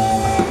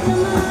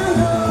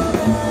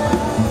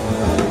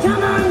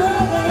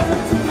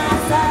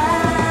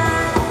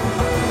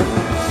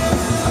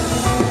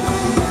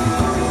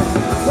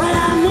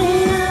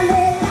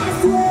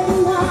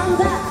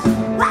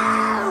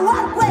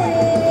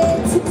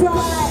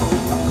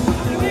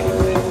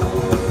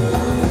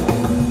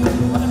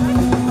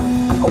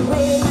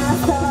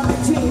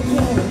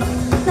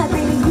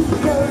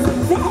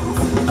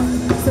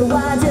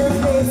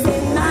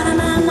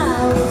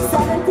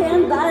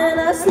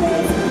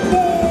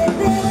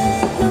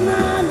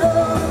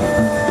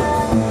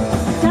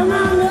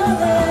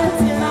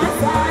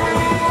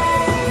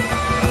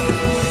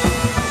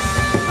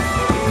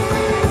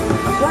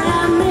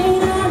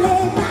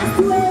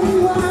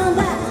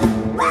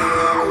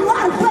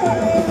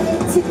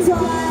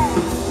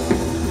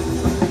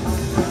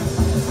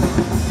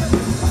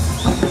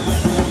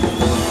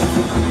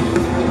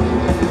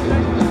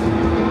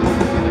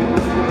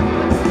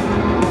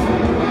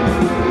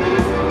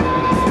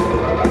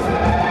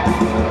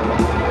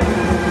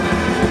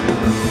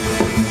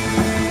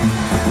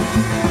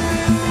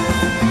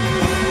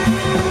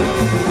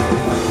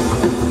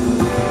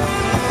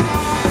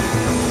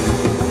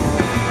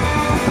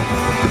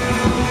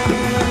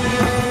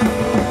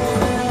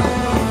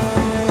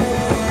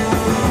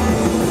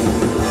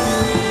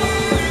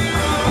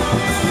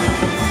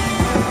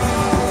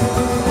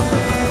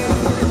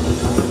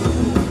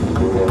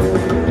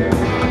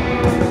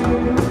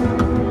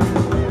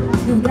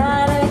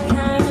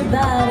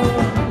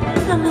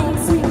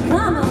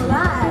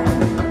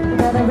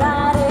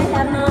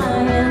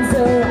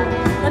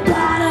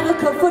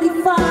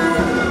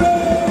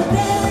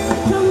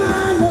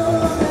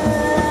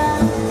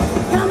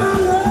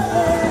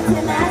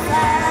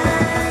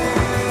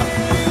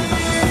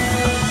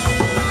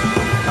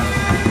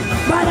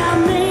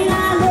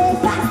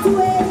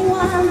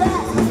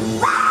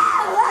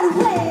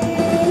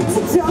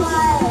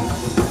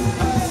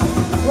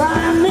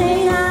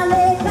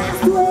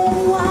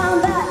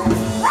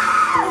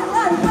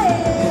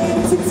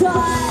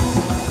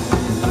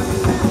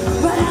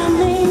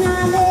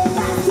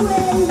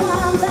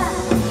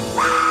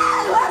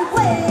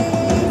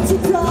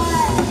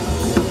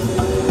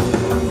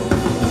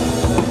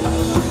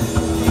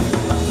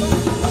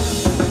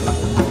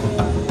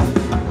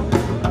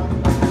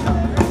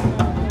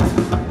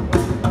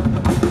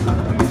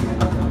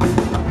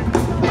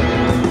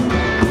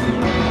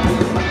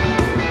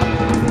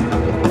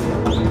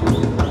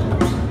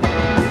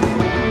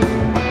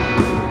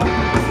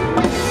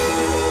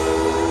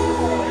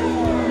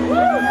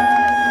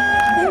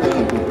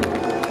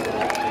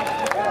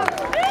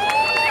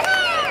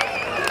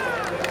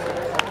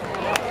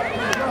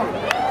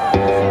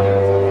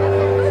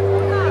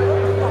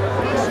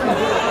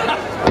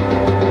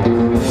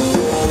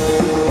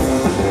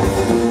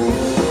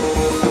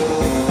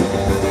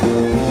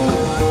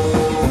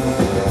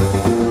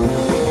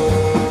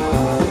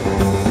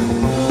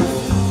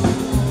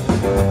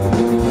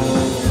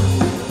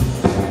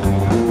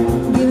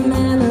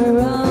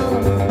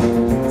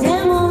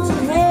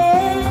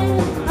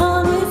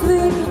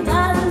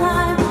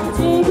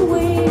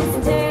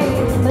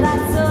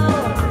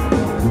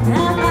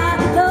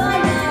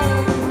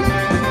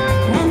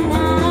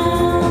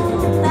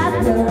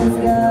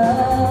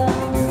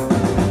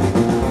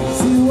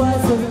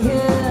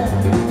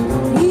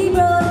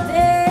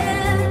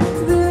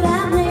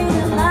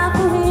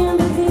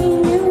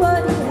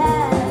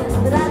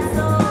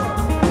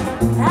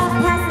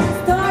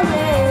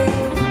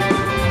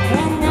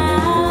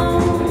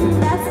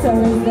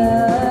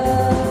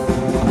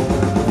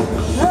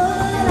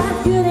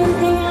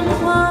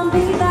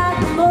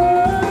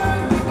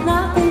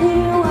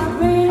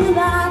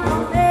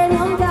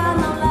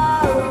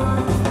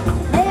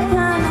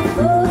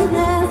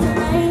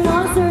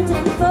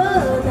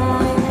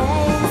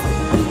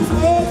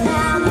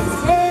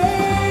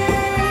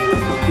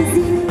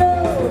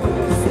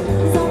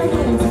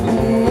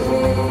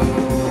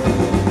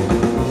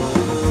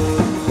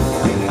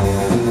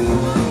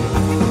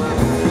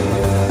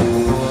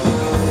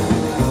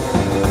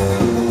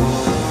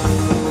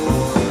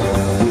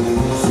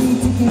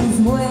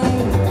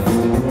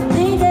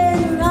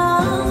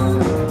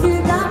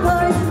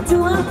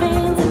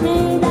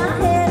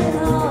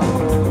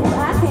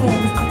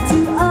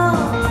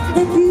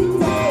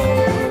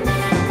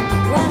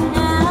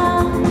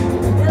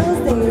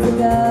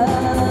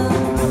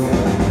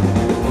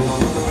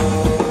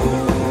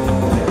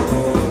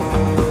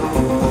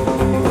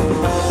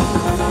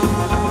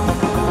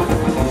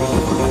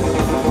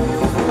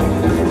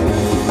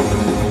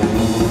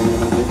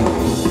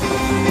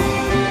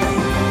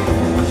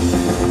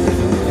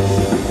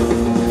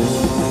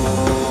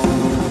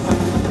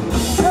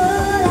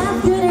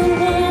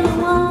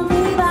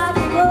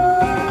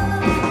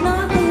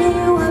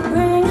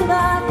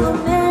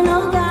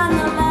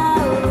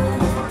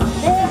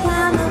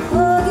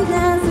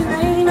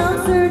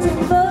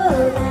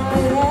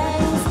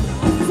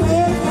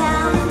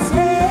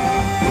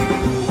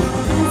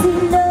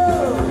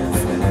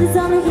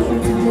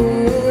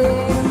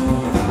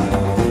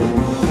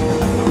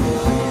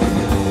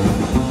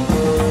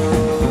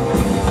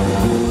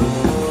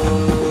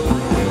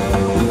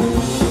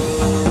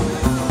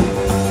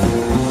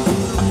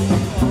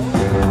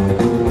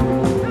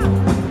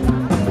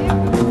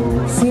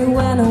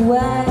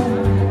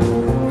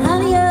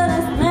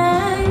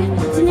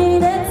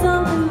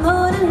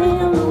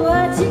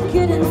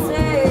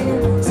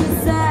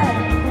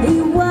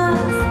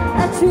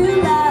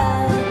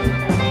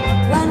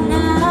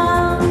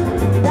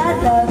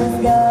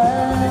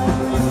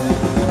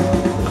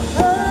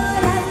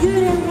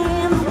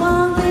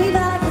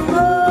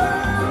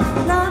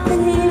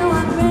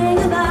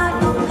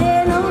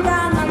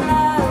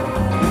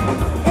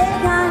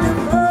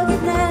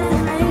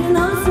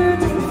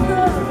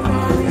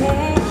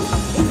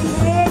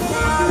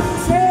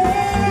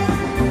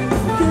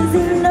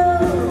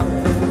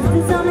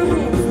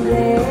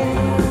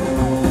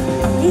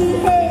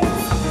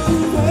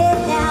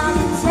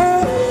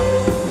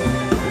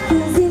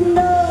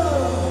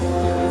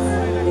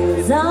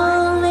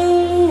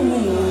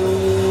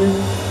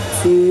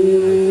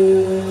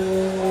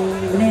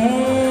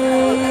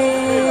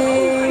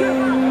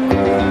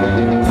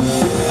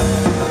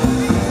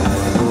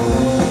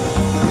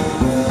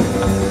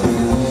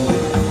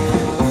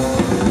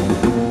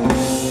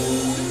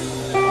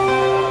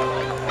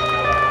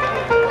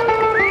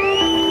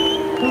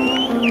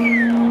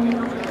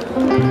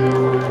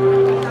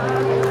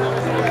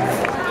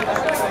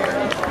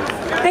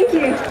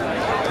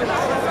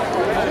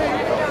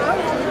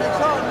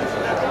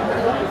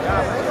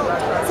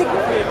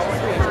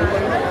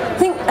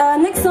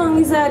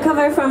 is a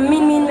cover from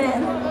Min Min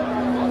Man.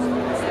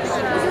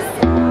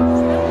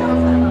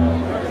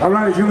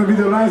 Alright, it's gonna be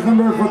the last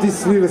number for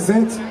this little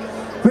set.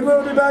 We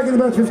will be back in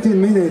about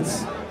 15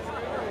 minutes.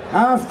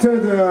 After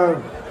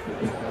the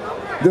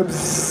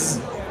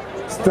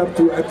stop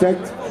to attack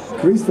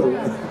Chrystal.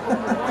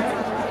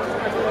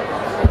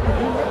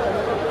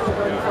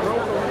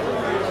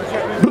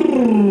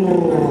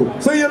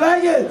 So you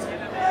like it?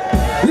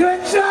 You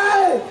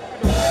enjoy it?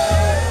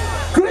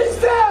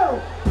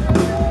 Chrystal!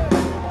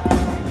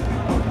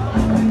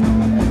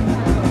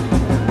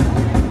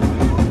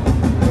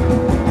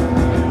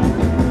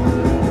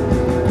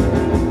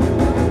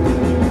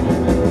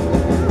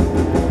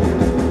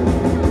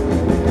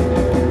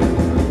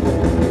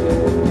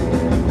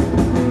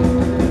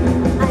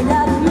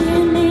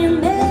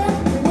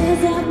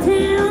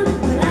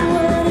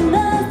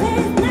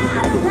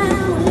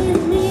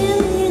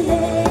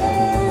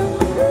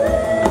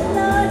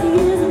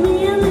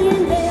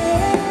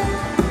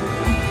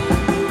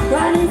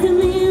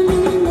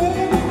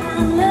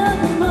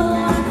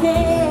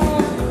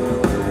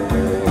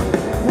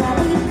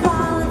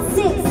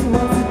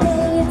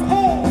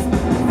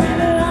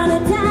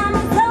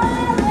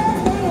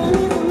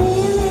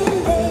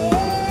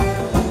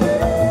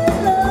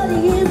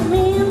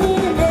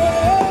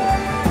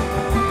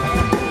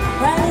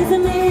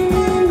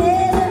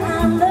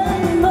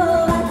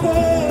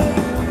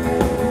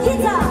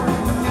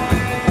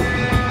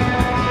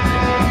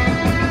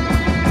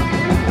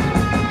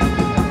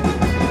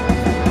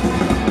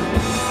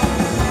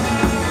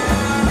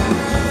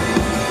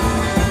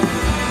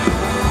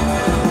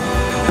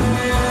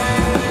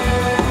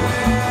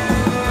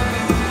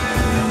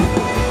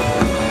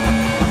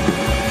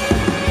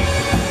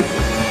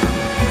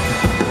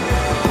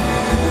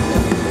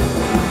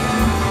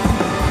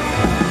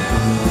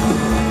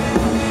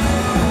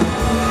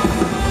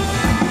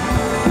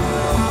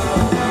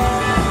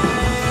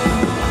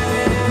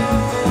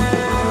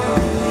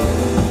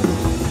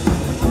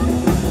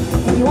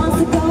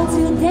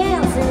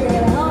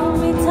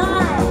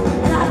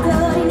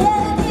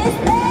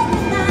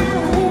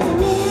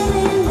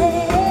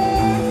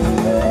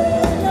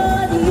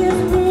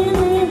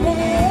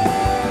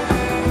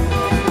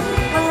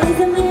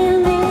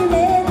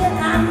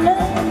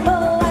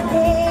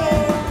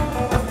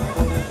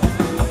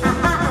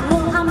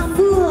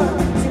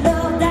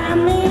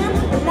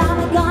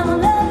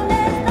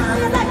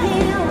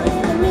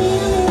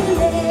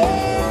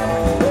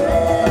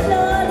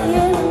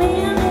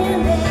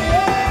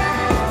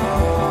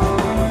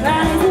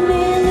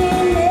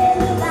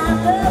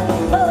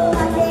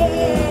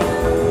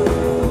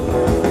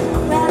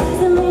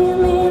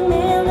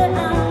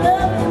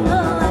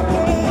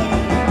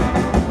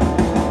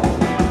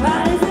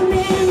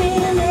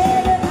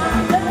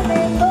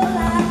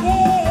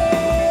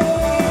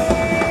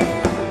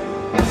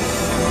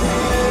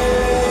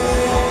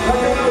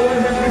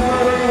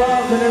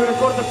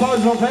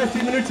 Van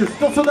 15 minuutjes.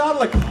 Tot zo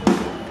dadelijk.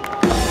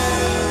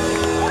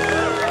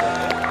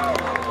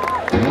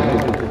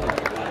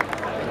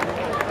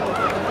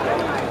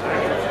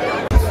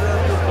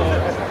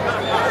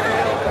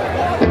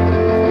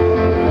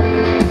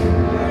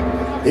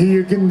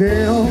 You can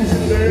dance,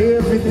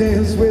 if you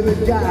dance with a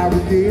guy who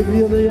gave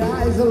you the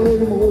eyes a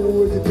little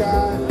more to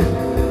die.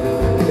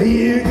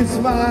 You can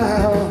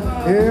smile,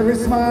 every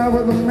smile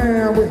with a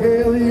man will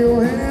held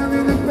your hand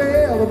in the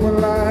veil of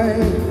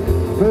life.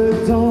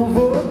 But don't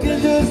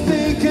forget just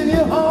taking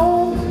you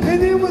home,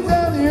 and it was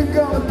how you're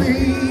gonna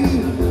be.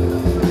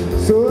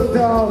 So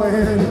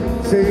darling,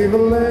 save a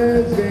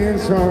last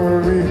dance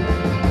for me.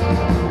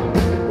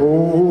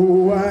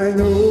 Oh, I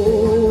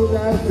know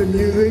that the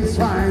music's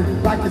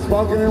fine, like it's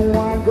walking in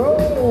wine, go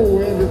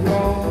every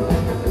fall.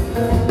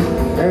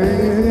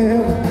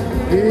 And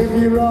if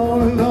you're all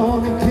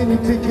alone, and can you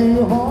take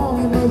you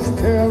home, you must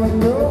tell her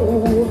no.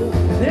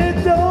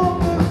 And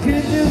don't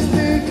forget just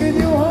taking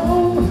you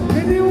home,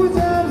 and it was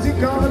times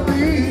you're gonna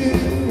be.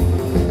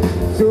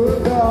 So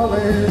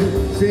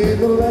darling, save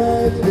the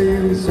last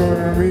dance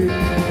for me.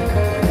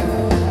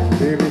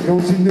 Baby,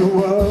 don't you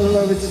know I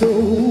love it so?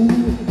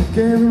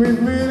 Can we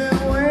feel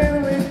it when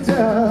we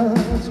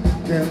touch?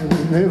 Can we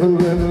never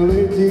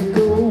let you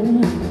go?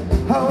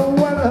 Oh,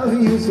 I love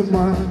you so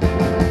much.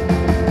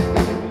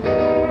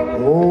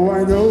 Oh,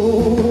 I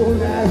know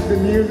that the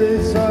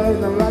music's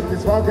fun, and like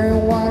it's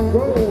walking wine,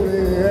 go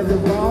every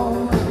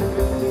wrong.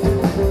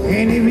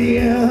 And if he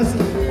asks,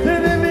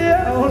 then if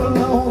you're all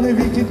alone, if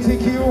he can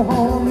take you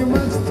home, you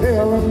must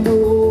tell him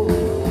no.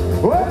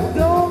 Well,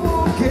 don't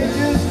forget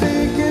just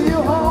taking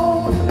you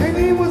home, and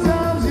he was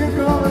arms you're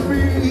gonna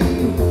be.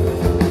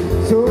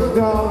 So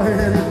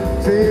darling,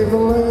 save the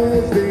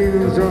last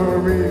dance for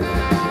me.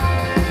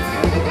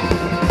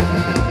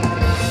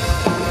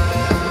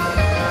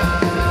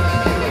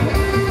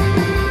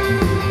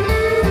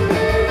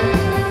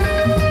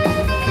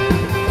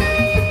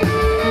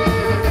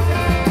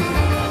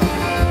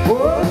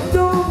 Oh,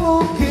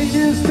 don't forget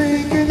just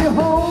taking you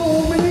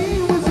home, and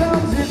he was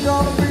arms you're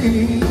gonna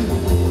be.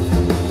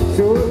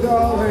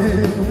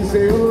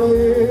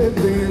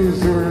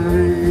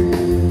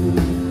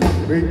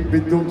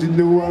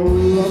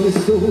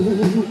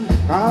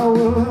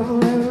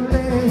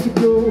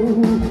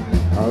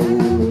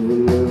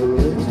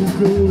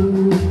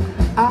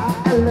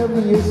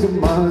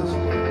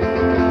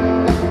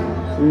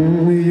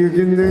 You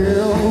can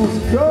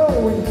dance,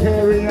 go and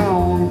carry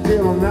on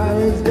till the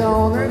night is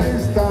gone and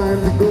it's time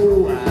to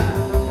go.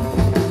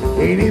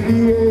 And if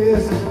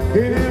yes,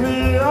 and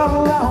if you're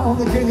all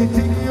alone, can you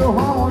take you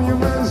home? You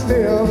must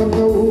tell them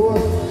no.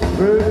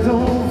 But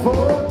don't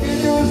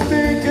forget your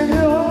stick and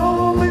your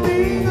home and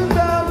in the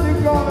time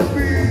you're gonna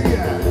be.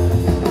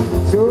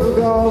 So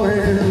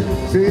darling,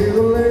 say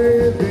the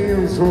last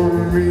dance for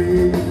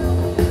me.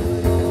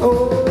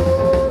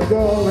 Oh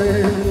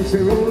darling,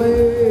 say the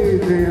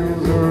last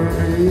dance for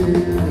me.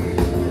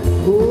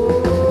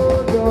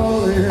 Oh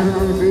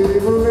darling, say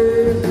the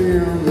last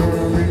dance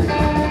for me.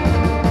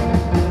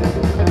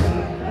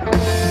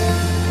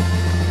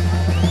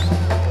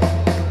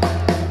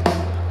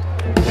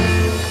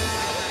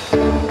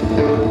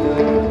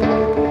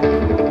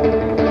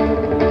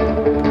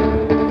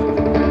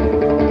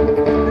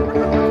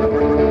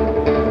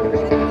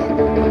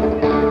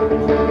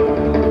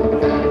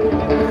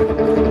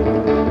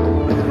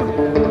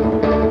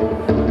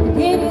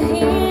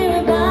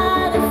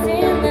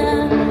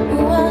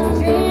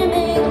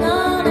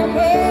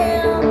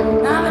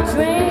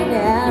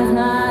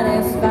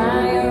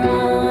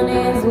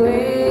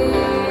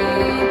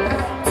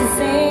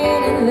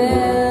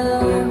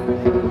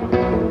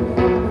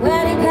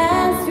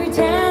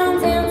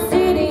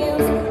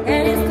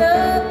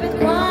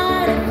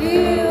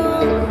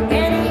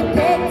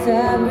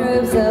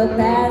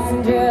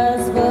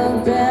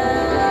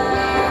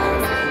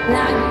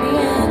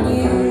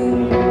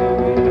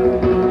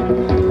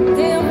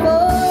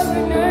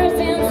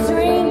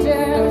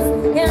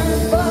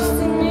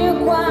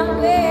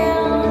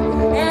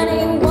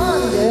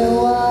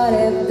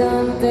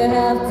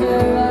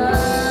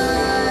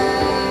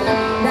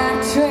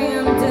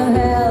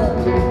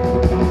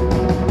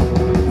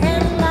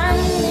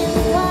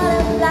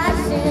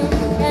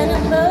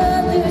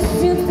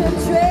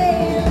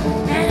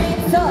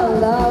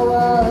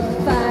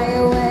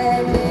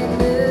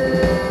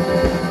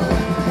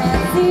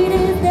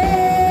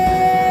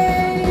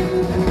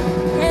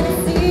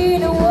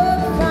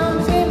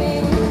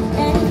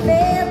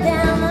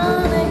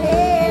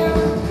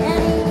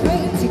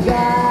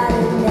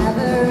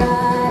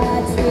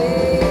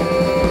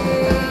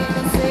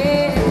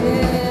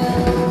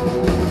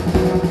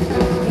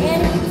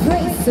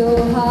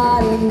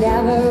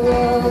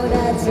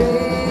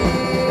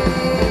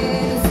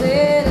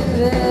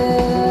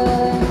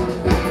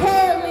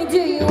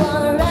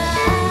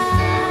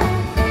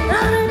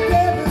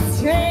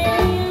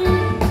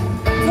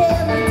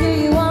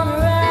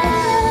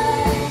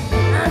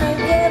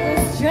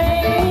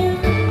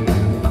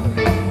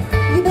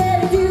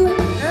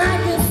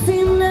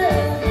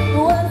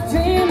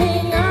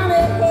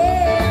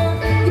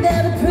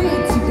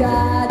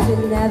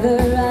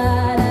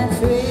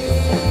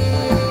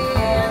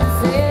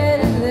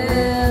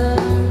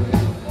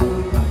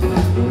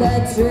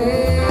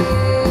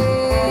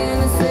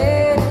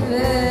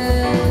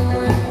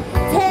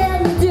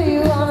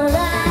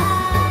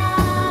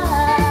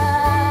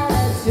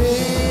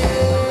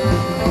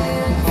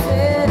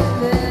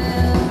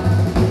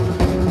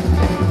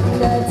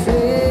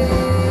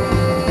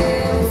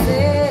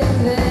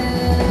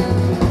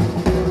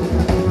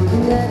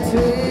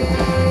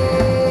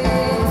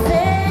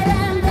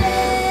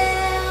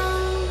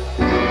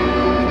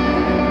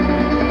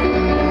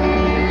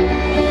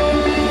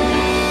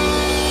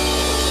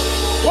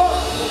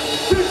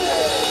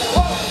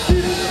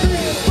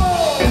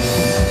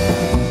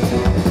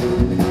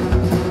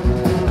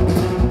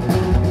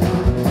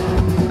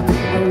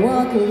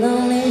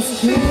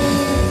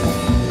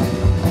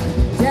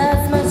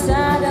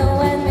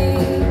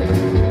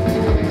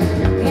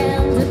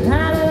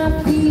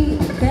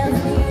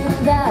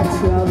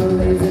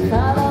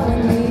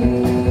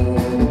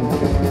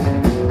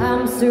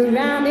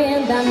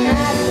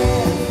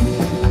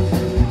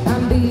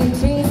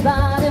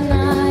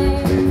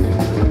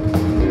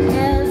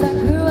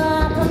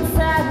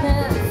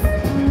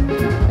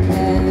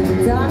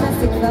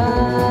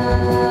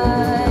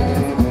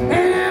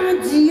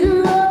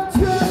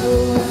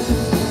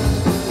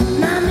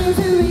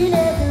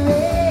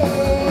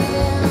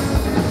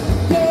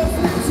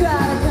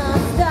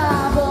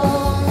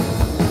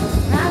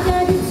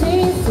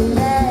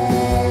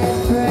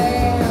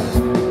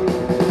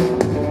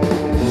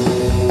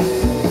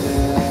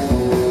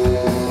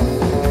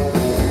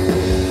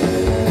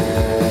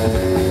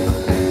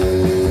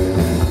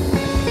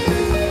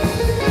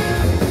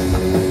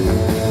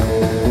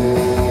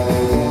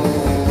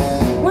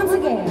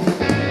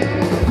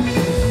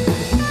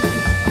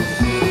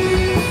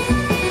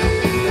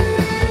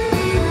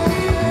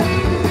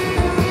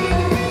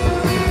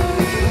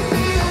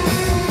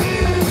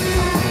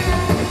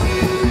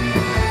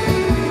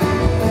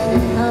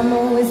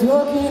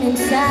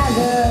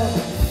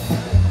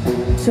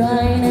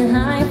 Trying to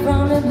hide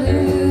from the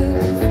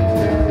blues,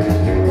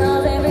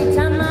 'cause every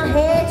time my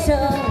head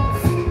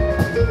shows,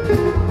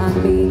 I'm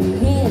being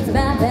hit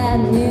by bad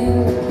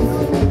news.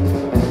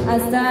 I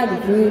started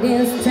through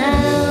this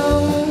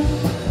town,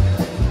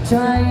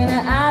 trying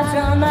to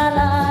outrun my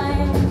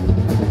life.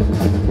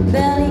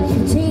 Belly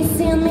keep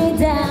chasing me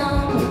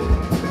down.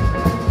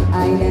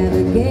 I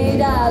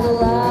navigate out the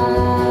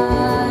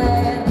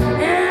light.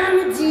 I'm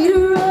a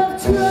teeter of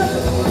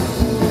trouble.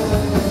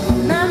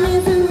 My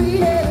misery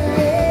never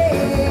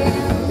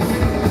ends.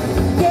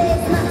 Yes,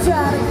 my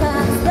trouble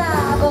can't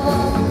stop.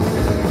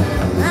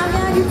 I've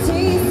got your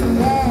taste in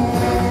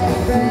that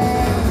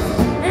breath.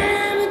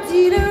 I'm a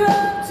teeter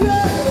of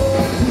trouble.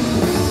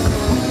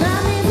 My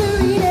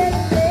misery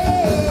never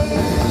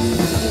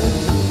ends.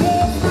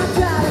 Yes, my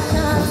trouble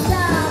can't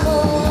stop.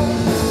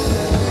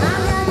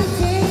 I've got your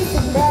taste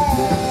in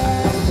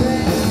that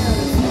breath.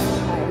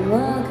 I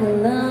walk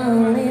along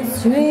this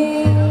street.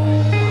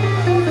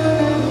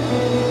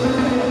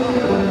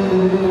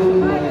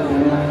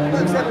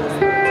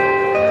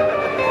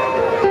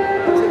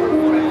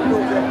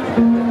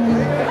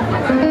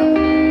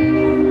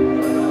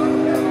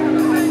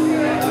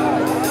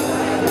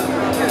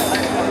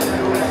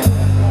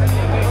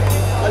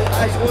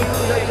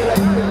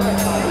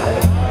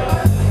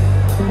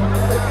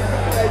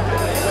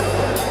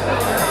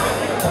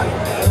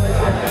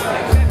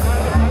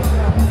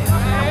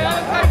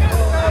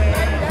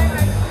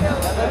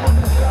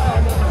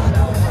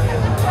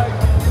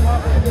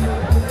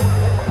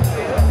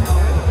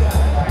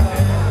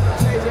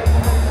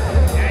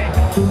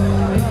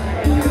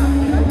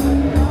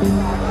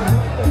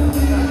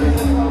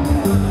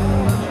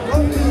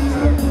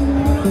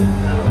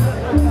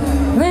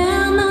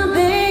 Well, my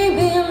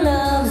baby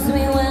loves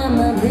me, well,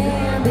 my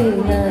baby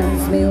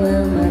loves me,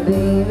 well, my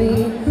baby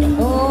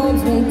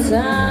holds me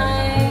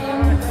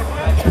tight.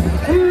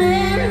 And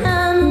then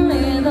I'm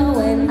with her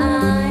when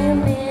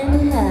I'm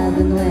in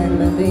heaven, when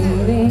my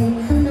baby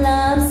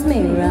loves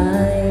me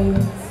right.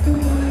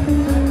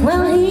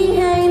 Well, he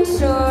ain't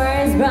sure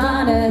his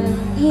brother,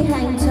 he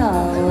ain't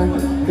tall,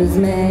 'cause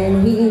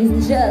man,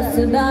 he's just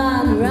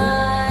about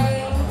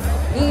right.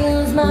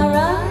 He's my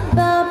rock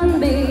bottom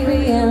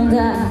baby, and I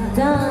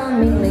don't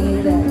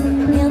believe that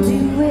he'll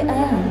do it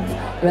out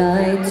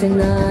right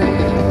tonight.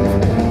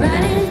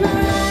 Right is my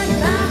rock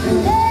bottom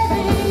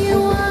baby, you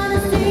wanna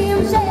see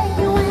him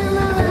shaking when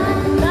my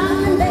rock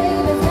bottom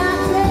baby's got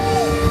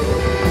trade.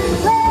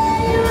 Well,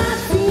 you want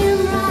to see him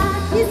rock,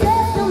 he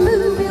says don't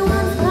move in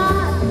one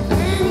spot,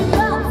 and he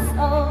bumps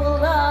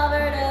all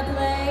over the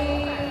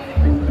place.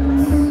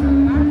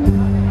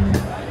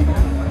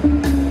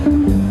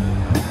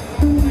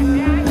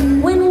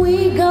 When we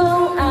go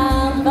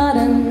out for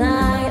the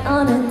night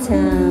on the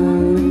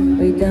town,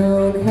 we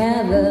don't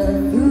have a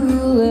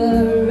fool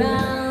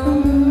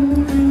around.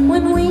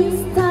 When we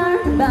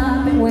start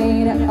bopping,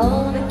 wait till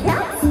all the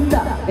cats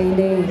stop and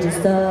they just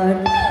start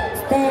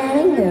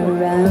standing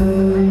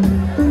around.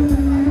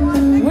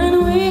 When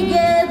we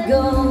get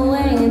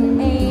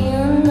going,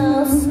 ain't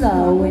no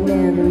slowing,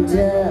 and we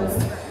just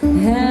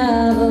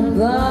have a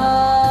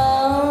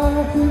ball.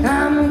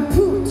 I'm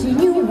putting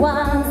you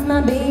once,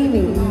 my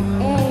baby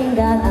ain't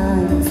got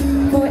eyes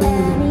for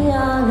any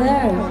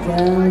other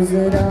girls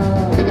at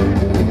all.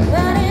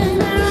 That is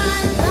my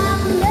right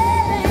bottom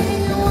baby,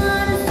 you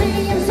wanna see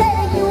him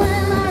shaking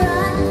when my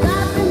right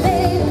bottom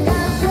baby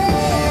got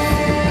trade.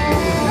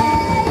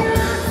 Hey, you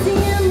wanna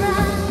see him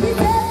rock, he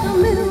says don't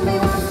move in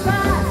one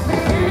spot,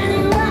 and he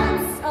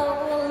rocks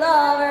all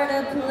over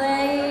the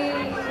place.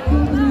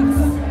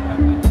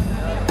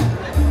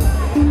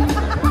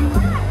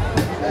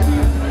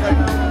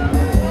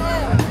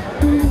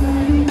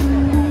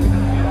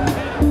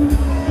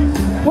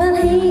 Well,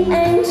 he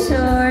ain't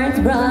short,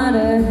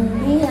 brother,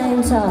 he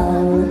ain't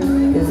tall,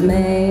 'cause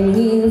man,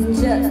 he's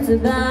just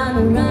about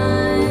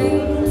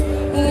right.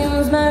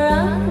 He's my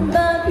rock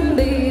bottom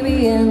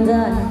baby, and I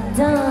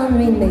don't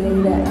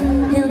believe that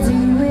he'll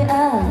do it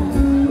out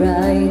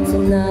right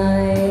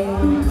tonight.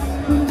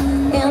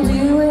 He'll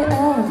do it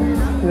out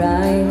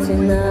right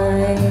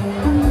tonight.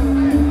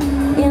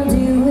 He'll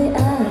do it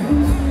out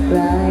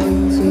right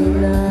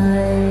tonight.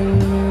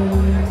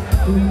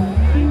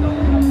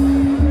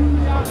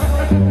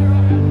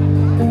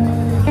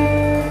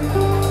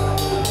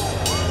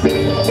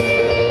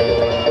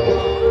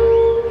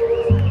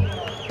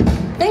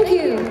 Thank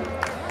you.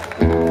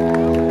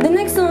 The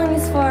next song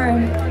is for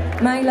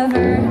my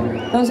lover,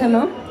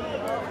 Benjamin.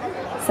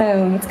 So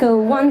it's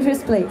called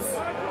Wondrous Place.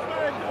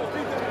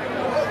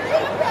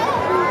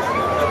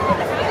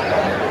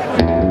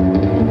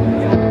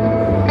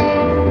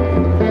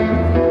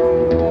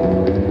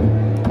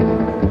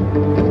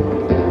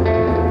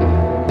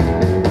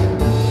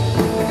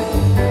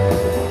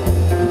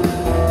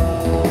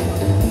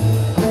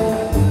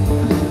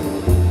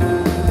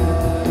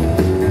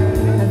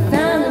 I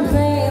found a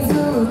place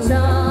to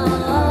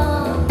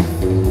talk,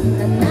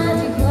 a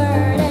magic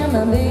word in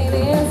my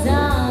baby's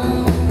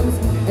arms.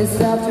 It's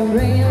soft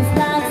embrace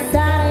like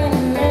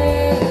Saturday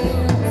night.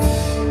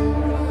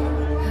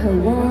 A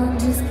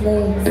wondrous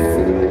place, a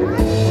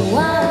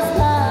wild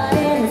spot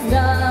in the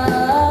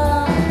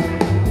star,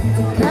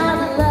 to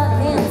cuddle up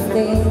and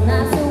stay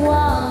nice and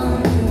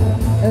warm,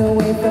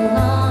 away from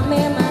home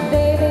in my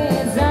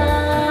baby's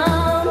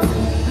arms.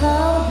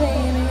 Oh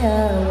baby, a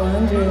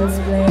wondrous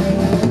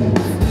place.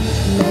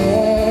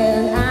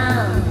 Man,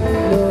 I'm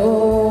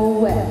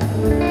nowhere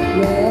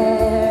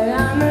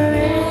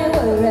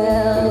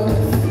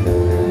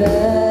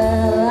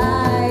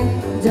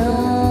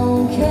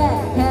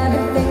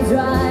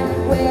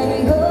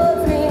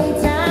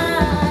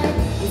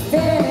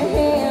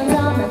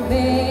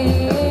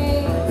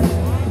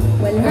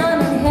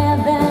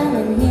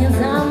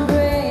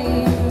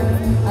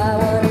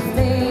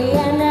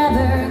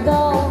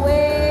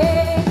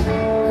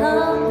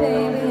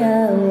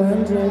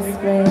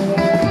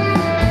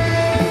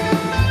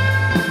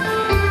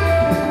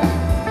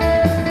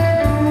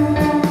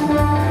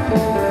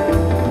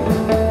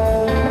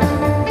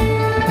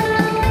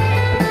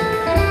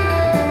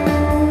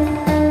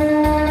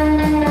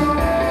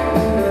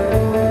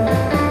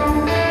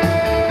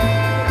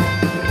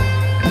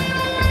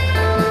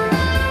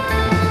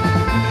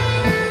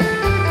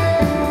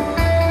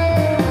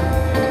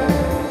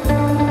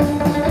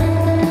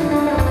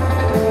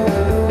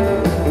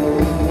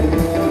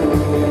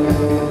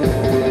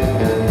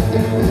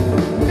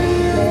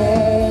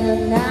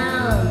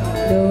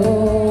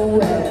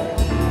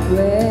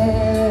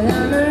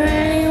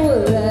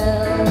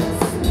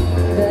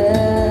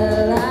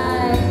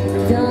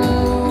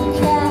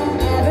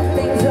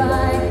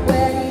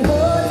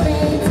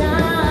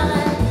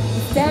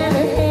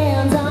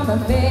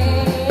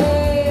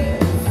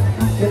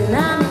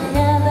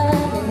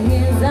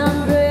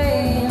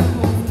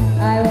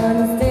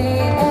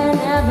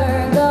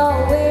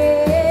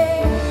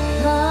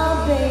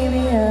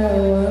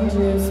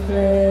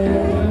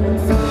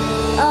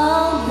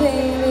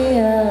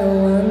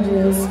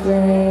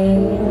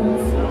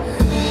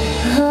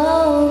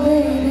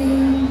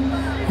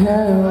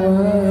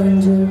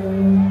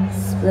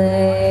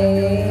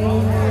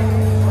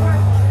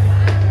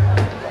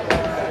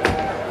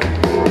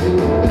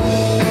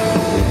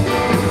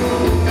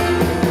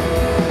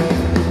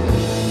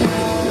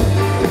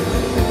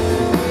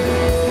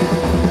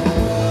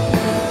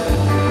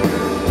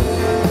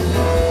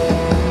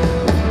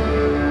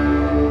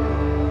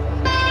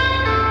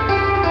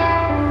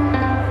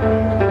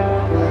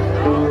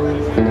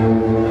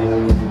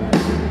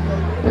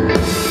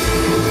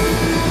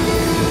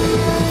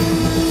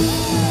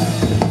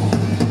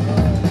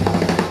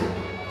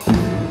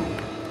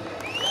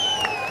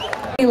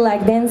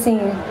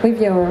dancing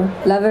with your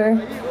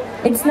lover.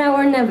 It's now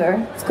or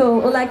never. It's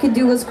called All I Could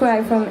Do Was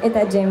Cry from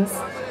Etta James.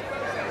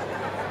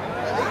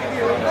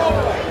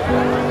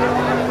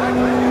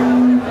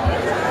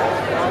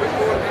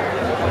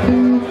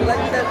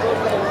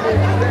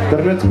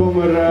 Daarnet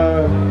kwam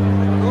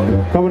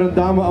er een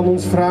dame aan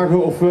ons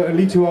vragen of we een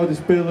liedje wouden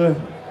spelen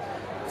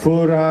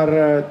voor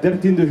haar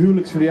 13e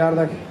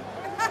huwelijksverjaardag.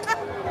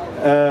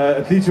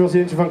 Het liedje was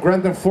eentje van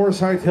Grant &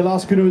 Forsyth,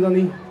 helaas kunnen we dat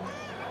niet.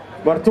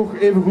 Maar toch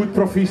even goed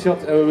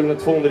proficiat en we willen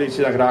het volgende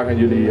liedje dan graag aan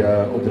jullie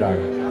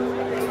opdragen.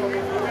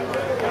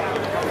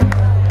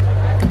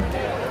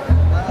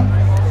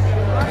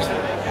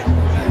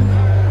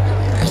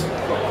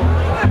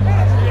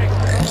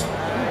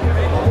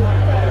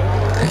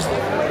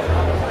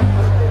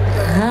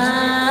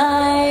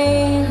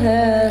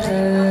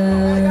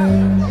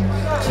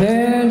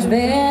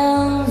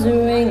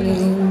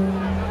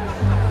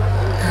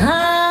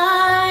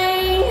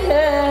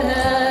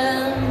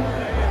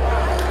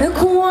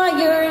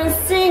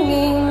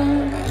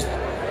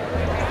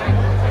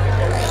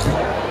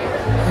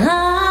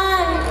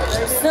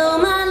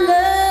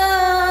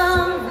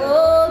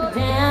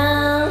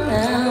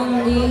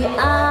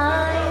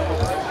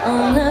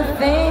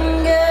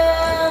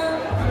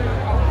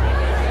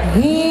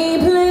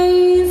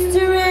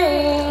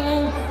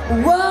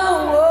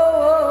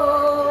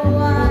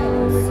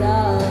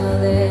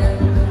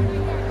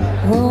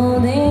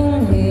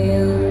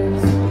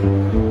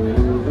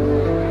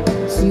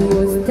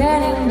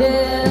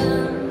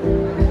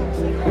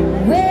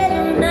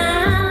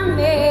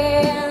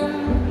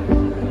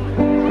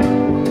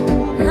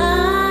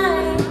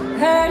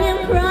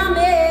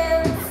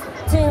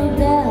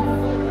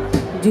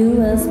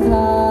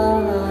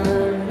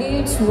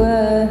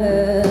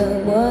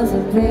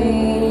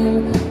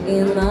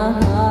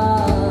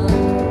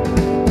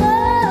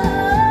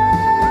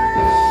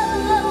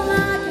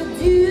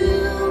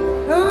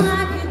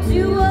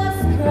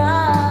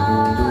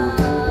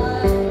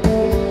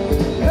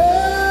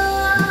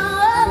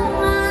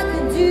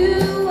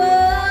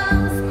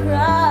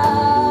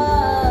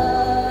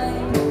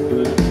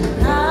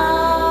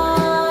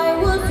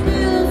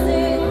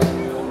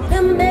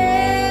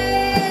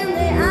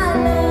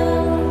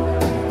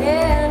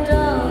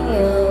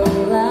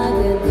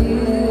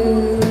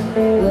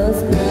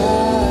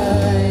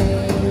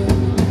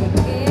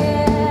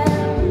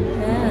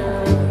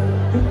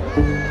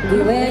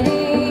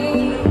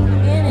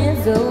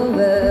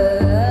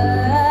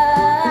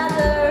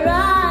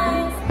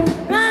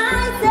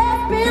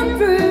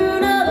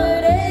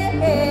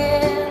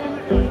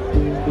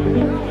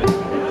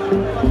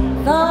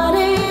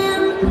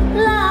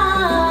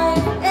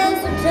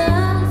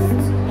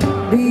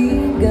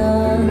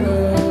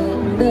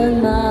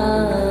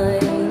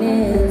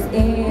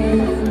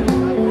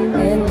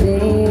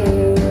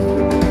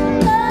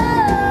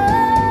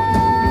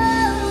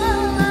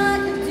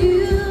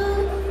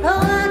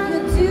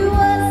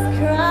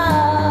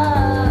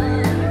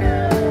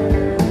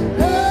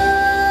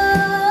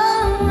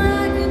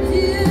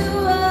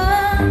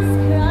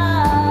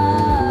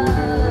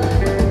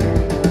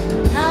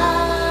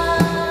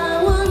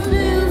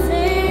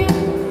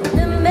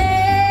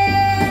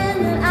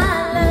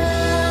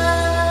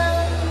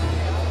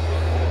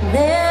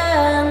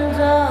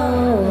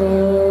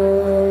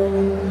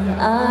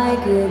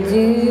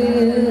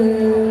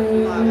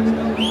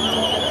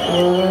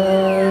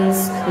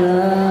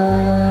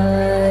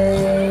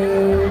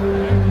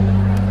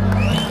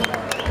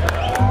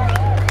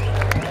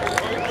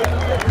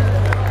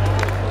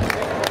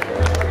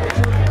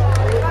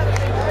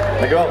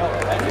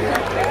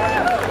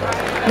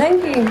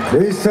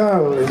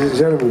 Chrystal, ladies and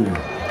gentlemen.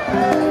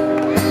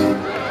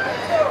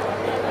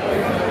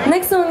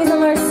 Next song is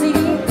on our CD.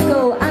 It's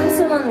called I'm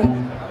So Lonely.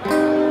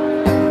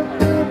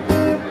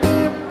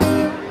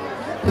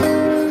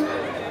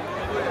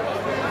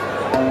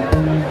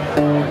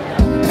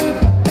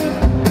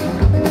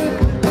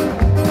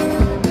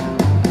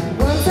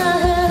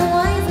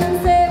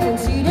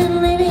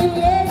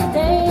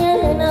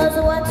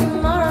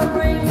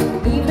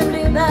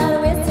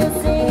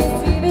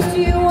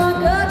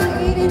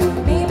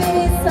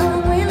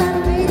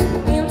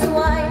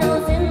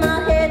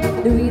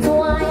 The reason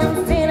why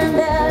I'm standing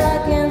there, I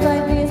can't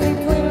find peace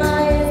between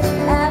my ears.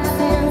 I've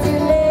seen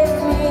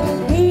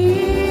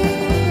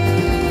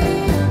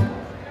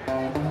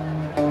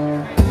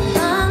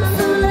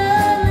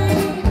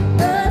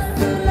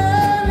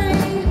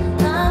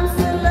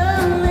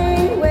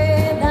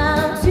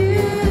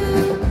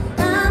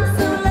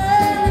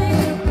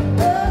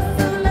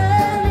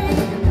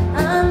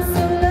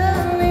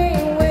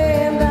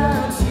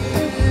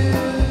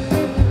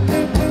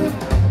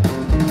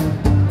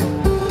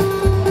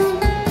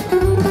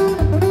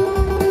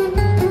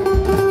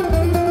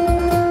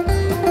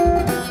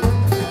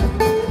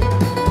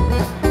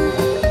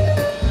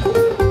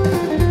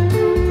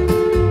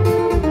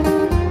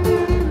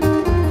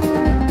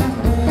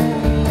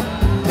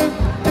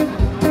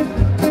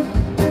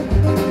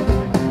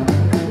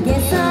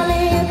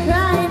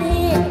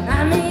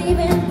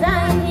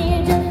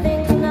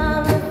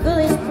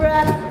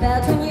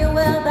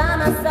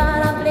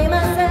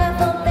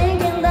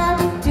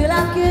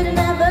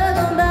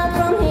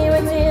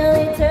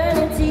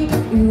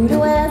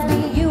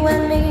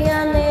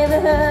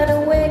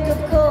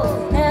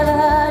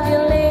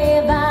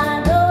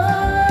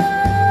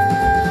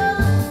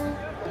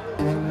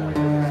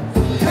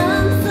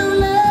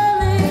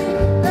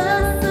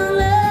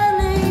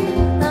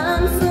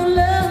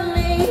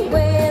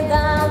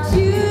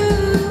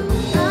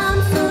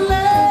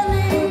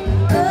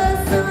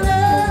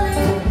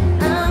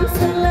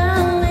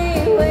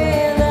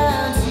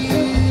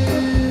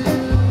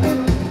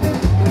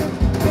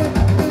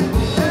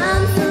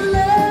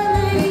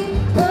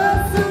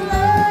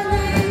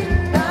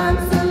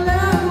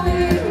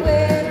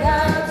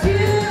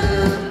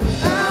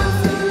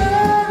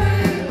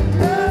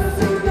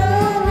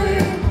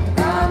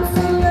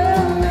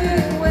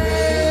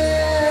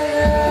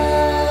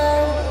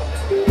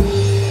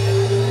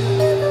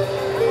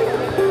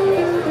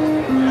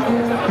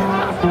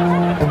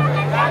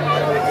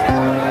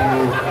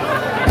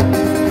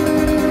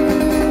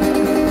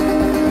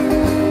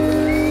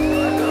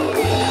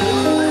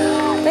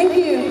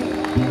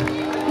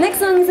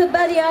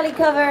Buddy Holly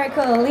cover I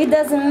call It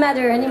Doesn't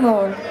Matter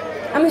Anymore.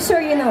 I'm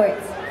sure you know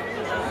it.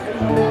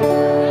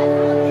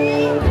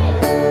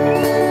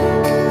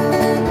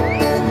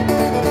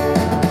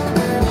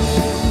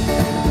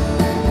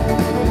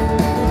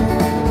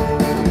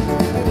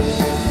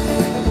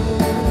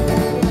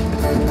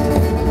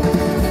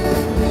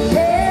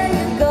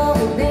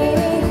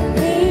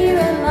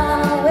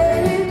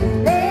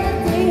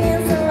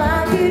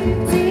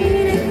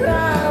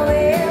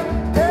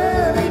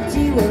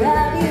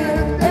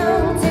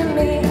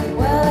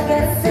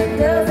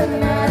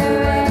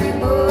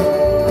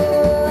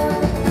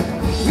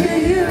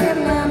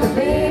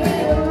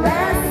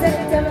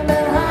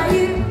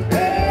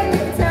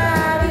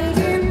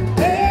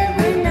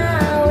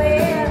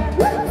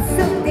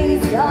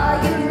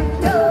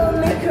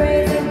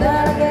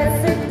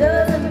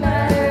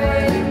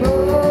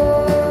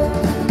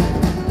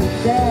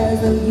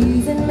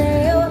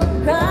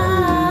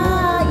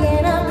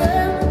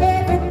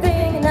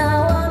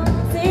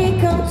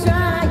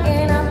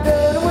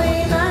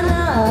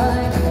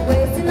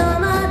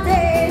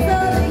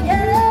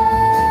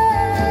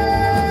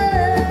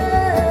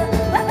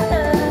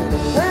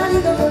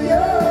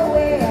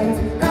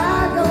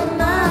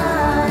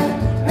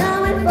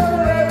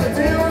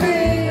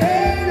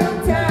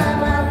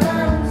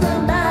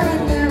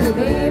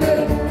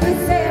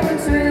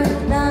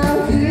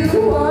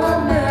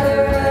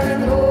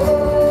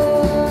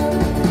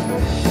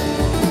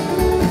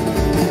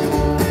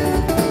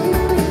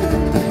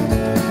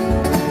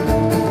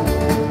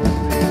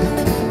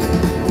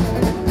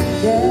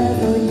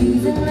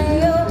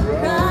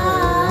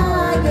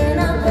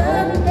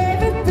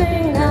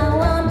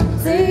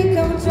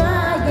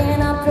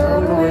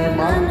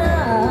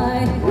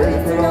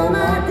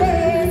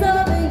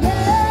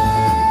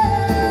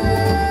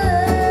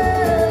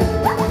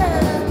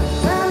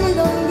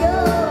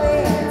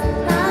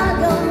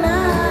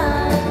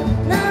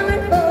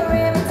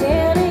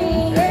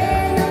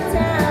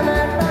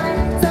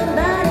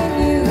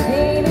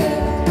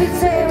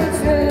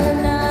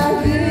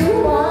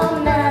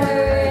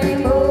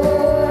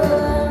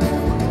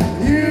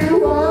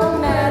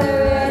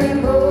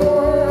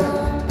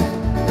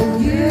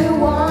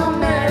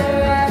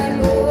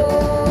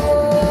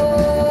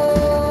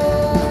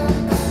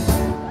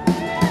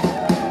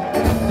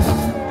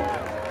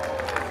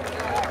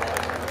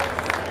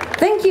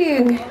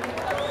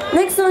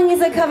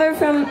 Cover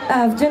from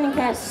Johnny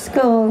Cash's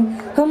called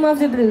Home of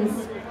the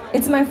Blues.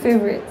 It's my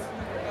favorite.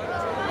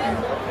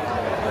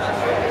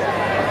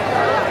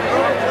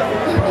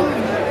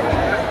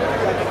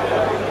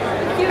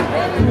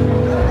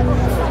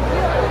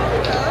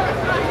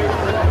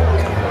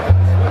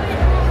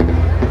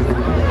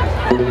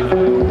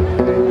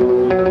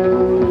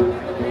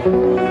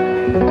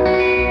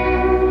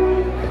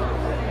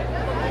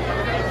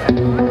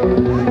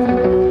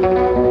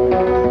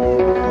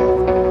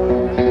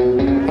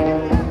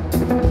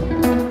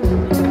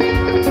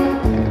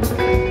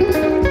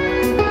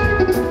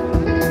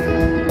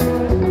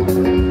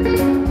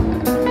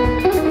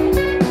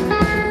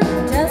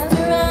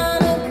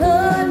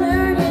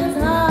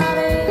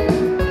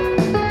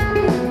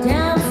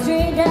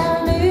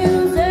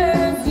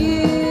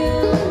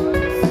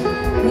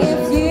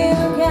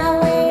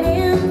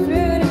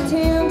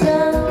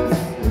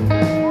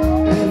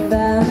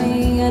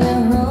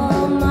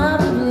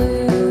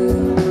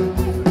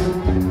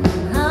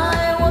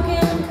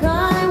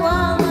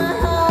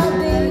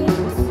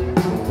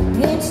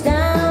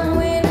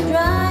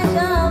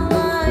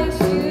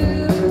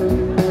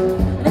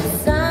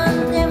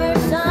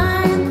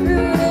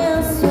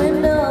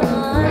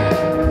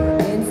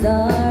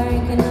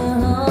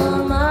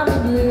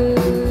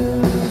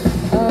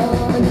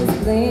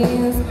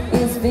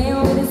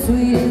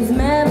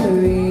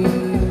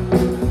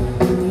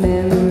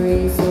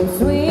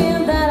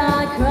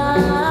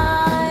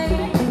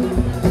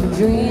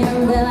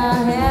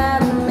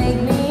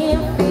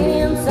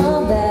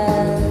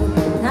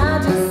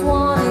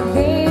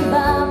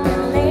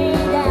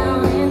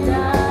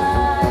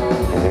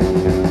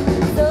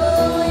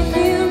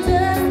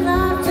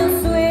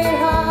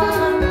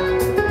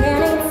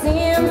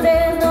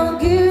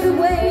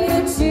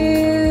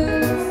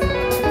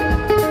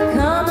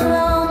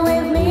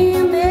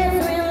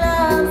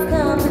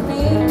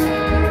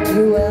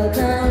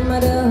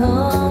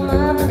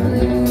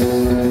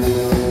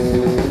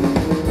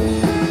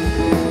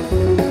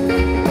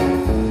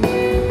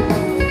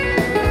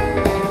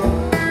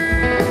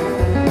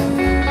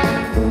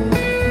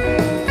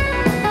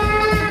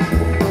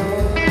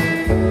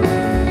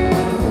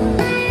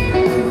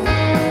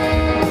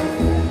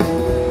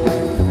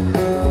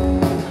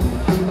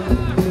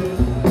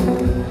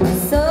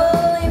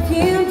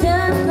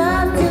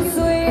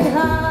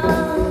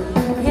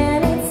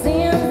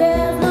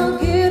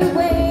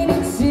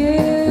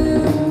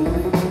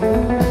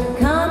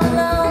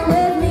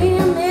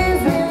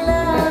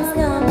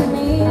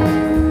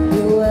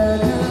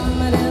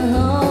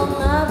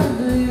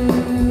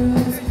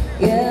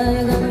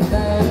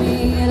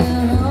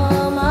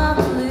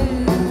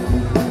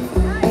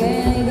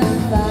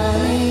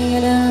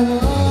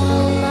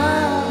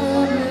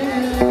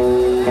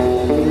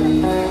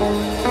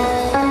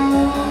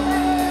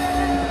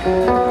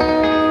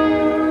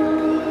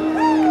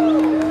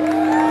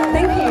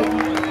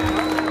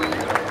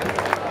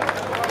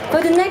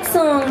 For the next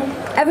song,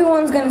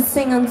 everyone's gonna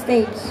sing on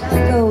stage.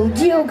 So,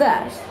 Gio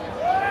Gosh.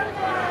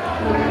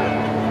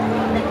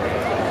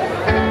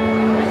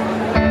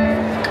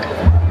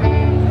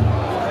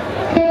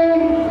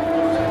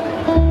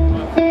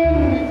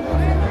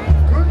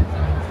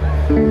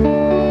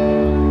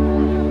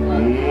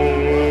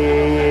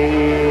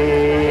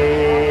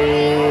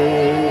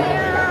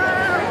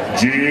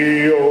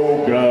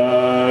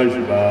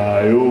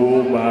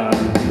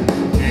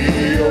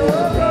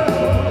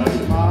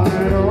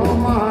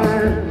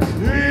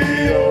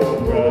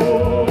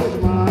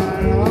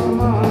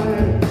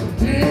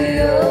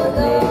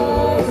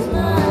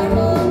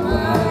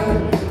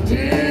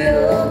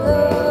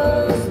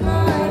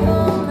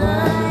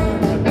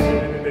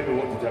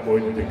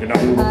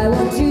 I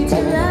want you to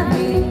love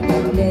me.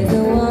 There's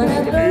no one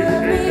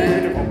above me.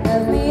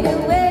 Love me the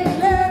way you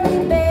love me,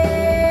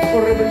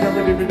 babe.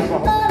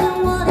 All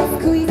I want is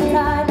squeeze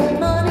tight,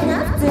 morning,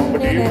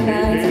 afternoon, and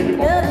night.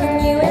 Loving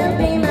you will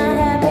be my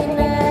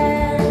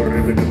happiness.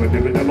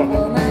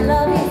 Oh, my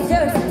love is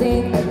yours to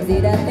take. See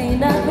that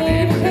thing up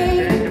in the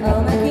pink.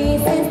 All my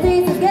kisses,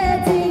 please to get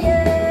to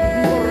you.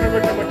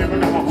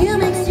 You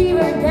make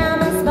shiver down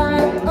my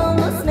spine,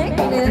 almost make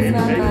me lose my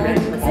mind.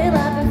 Still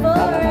I've been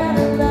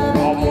forever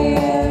loving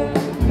you.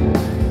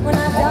 When I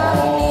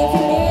darling, if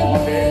you need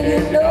me, you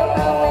know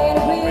how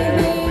to with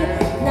me.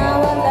 Now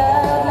our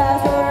love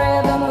lasts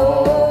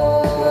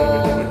forevermore.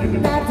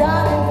 Now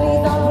darling,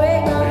 please don't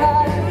break my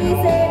heart. Please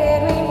say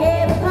that we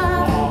never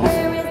part.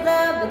 There is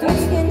love that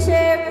we can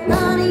share.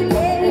 Honey,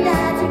 tell me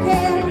that you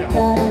care.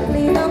 Darling,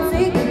 please don't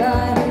say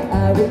goodbye. I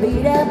will be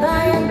there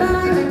by and by.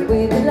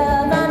 With the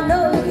love I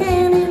know you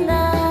can't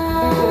deny.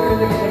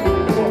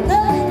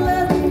 Loving,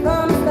 loving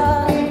from the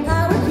start. I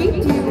will keep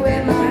you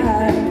in my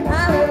heart. I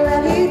will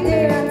love you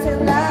dear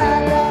until I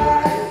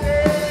die.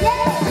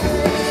 Yeah!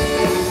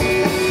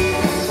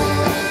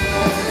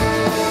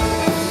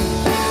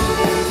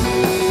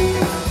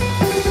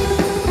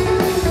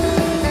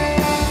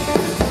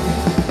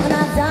 When I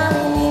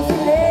darling, if you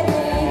let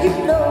me, you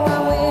know I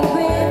went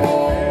with me.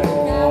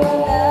 Now our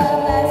love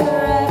lasts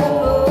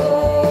forevermore.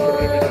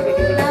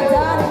 Now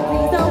darling,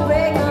 please don't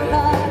break my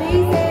heart.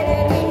 Please say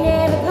that we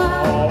never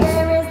part.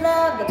 There is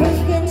love that we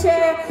can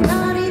share.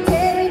 Honey,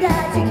 tell me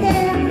that you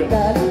care.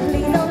 Darling,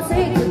 please don't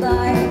say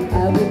goodbye.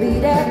 I will be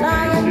there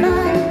by and by.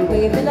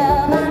 With the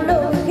love I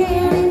know you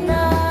can't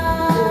deny.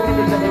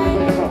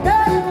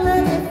 Darling,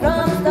 love you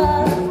from the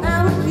start. I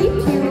will keep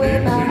you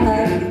in my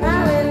heart. I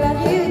will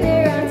love you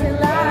dear until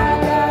I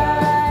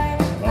die.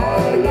 I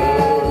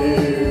love you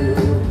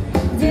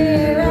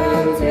dear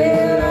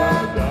until I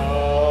die.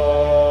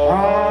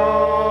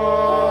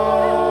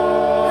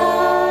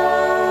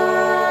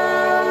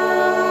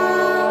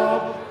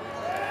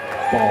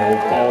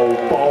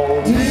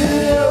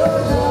 Gio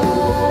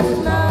Gosh,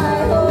 my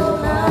oh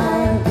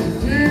my.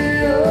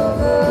 Gio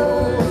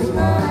Gosh,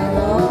 my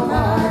oh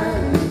my.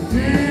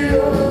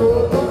 Gio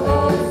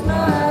Gosh,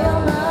 my oh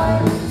my.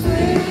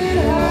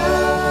 Sweetheart.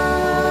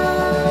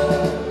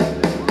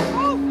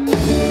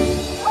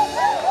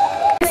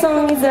 This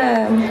song is a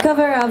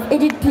cover of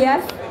Edith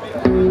Piaf.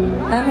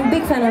 I'm a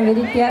big fan of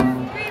Edith Piaf.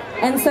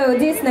 And so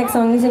this next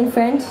song is in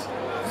French.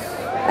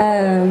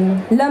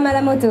 L'homme à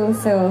la moto.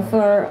 So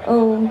for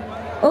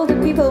all the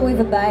people with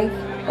a bike,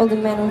 all the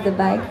men with a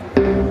bike.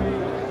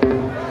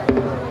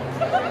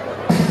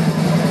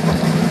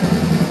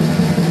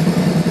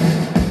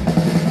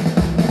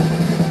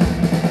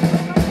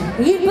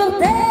 Il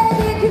portait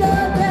des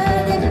culottes,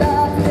 des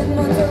bottes de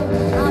moto,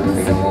 un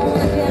blouson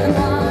de pierre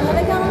noire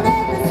avec un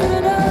aigle sur le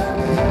dos.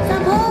 Sa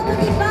moto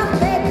qui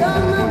partait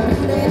comme un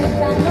boulet de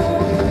canon,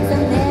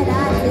 semait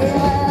la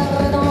terreur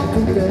dans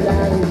toute la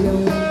région.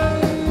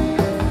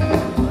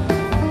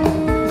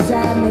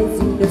 Jamais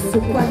il ne se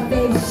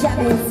coiffait,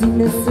 jamais il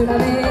ne se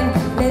lavait.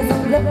 Les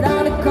ongles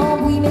pleins de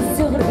cambouis, mais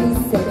sur le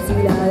biceps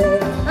il avait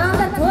un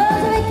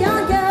tatouage avec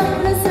un cœur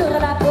bleu sur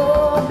la peau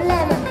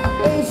blême.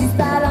 Et juste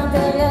à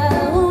l'intérieur,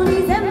 on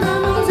disait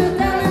maman je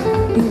t'aime.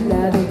 Il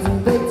avait une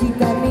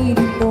petite amie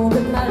du nom de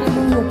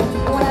Marie-Lou.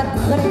 On la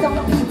prenait en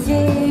pitié,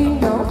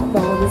 une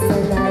enfant de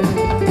son âge.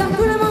 Car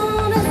tout le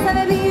monde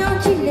savait bien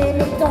qu'il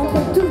aimait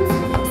entre toutes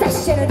sa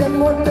chaîne de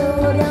moto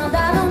bien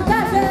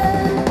davantage.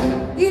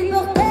 Il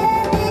portait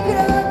des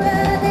culottes,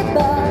 des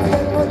bottes de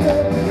moto,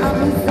 un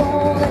blouson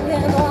de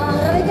pierre noire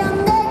avec un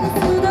aigle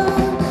sous le dos.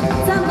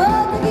 Sa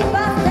moto qui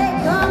partait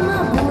comme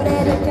un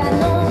boulet de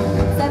canon,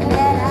 ça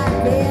met la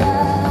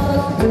terreur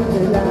dans toute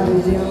la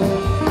région.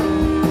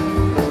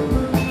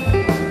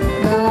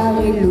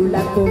 Marie-Lou,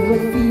 la pauvre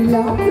fille,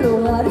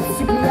 l'implora, le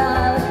supplia.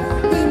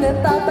 Dis ne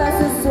pars pas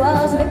ce soir,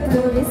 je vais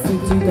pleurer si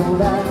tu t'en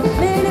vas.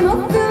 Mais les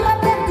mots furent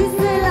perdus,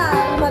 ses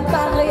larmes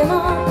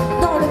pareillement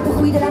dans le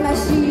bruit de la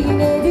machine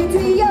et du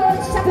tuyau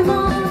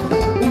d'échappement.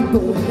 Il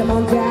bondit comme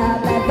un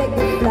diable avec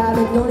des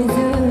flammes dans les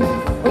yeux.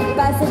 Au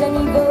passage à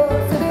niveau,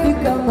 ce fut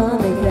comme un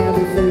éclair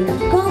de feu.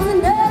 Quand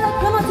une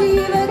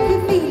locomotive qui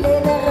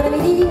filait vers le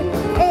midi,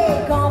 et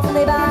quand on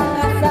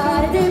débarrassa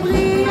les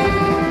débris,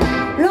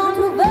 l'on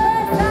trouvait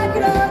sa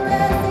culotte,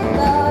 ses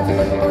bottes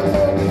de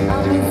moto,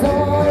 un blouson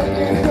de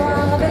pierre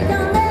noire avec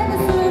un aigle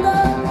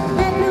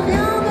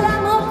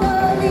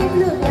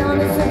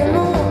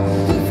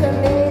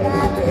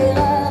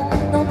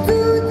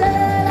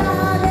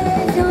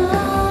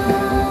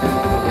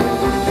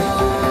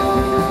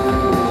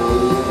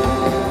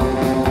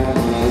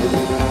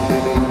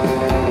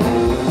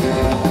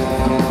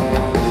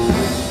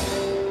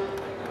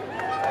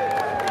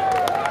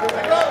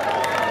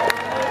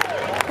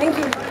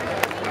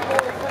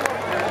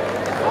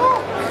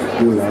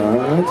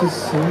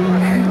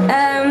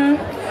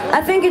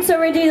I think it's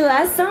already the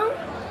last song.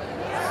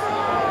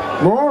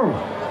 More?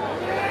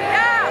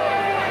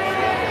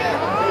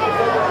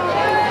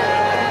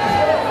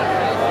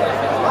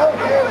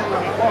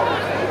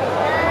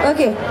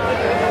 Okay.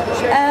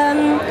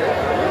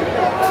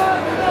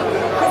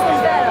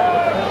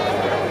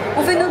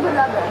 On fait No Good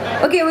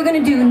Lover. Okay, we're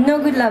gonna do No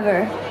Good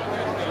Lover.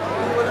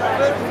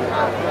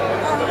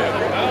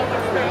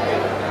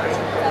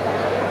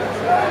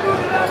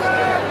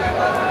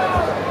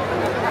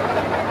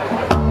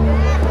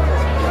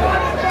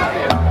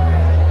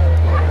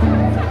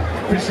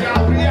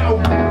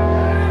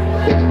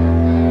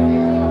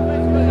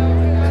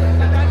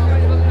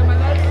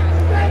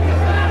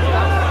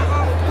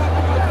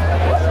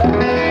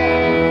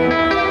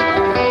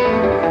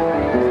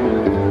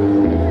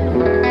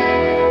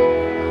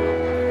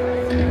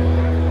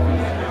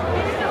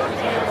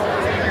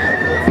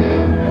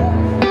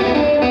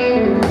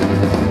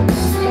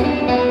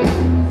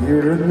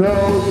 You're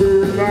no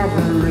good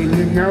lover and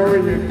you know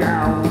you're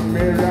down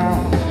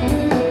below.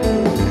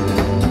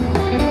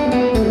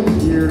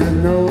 You're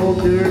no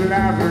good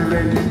lover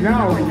and you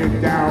know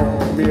you're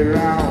down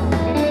below.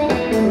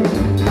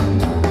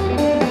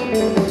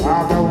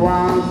 All the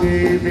one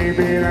day,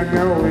 baby, I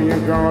know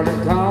you're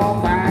gonna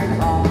come back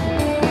home.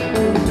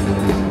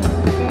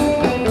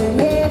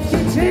 If you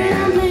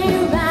treat me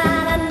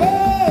right, I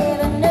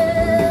never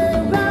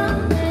know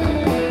wrong.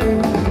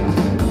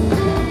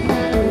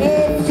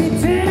 If you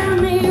treat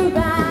me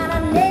right, I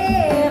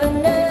never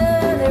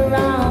know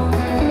wrong.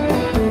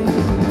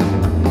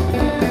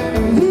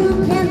 You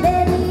can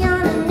bet me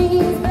on the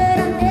knees, but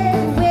I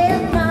never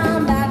will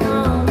come back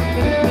home.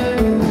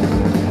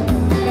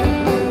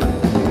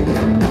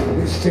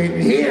 You're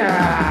sitting here,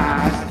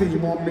 still you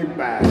want me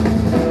back.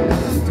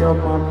 Still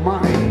my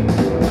money,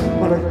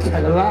 but I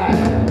can't lie.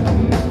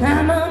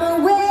 I'm on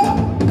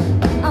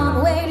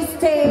the way to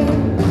stay.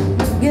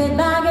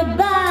 Goodbye,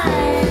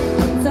 goodbye.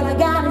 So I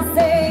gotta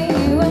say,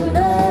 you are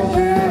no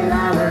good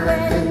lover,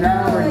 and you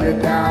know you're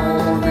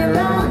down me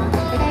wrong.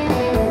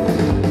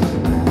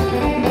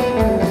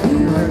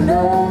 You are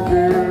no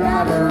good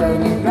lover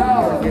and you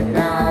know you're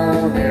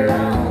down me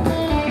wrong.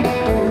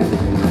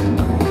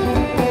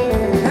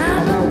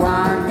 I'm the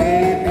One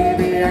day,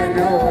 baby, I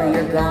know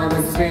you're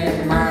gonna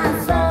sing my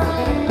song.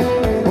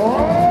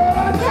 Oh,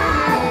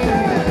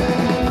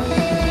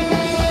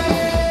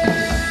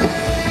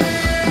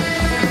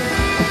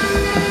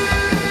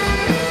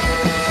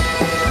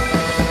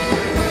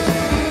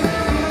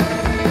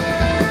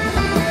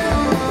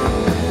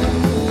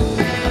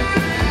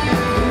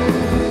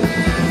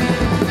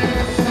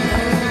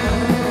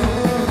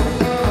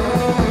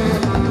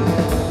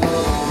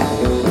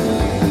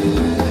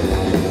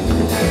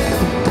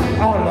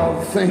 all of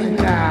the things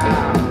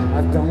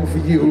I've done for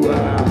you,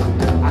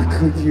 how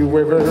could you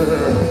ever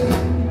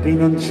be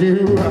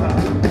untrue?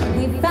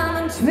 If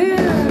I'm untrue,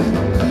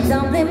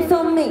 something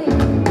for me.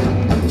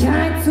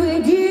 Can't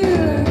with you,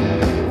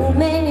 who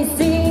made me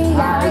see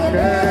how I you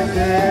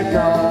better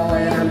go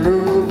and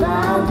move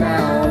on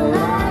down the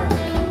line.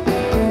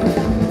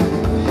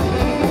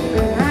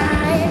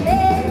 I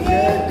beg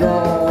you,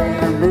 Go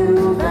and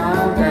move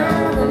on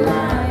down the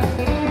line.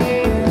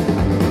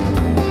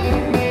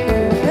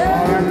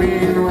 All I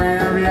mean,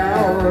 where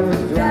yours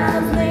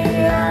drives me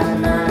out of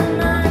my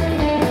mind.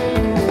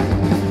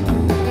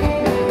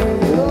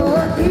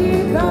 oh,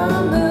 keep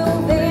on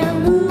moving,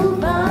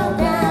 move on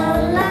down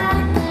the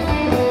line.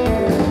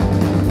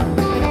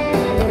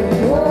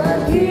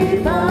 Oh,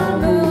 keep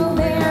on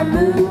moving,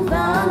 move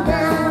on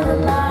down the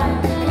line.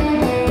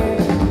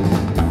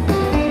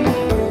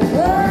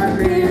 All I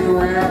mean,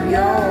 where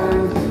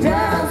yours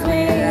Drives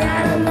me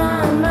out of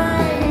my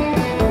mind.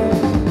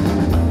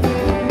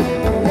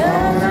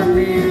 all I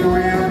mean,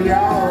 where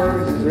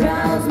yours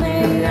Drives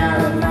me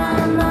out of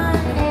my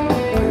mind.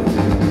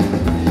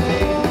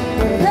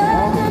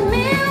 Look at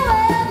me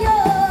with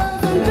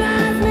yours and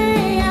drives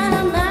me out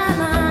of my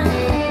mind.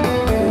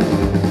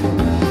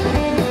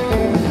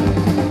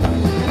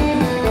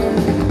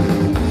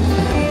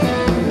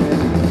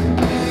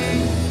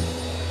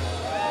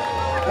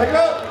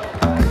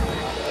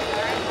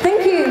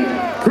 Thank you.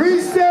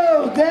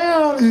 Chrystal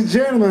down, ladies and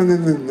gentlemen,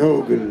 and the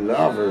no good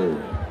lover.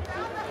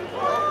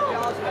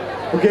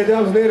 Oké,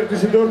 dames en heren,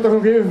 tussendoor toch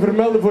nog even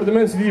vermelden voor de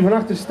mensen die van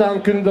achter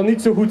staan, kunnen dat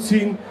niet zo goed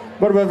zien.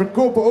 Maar wij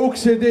verkopen ook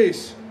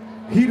cd's.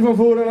 Hier van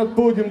voren aan het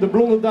podium de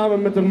blonde dame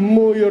met een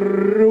mooie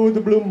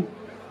rode bloem.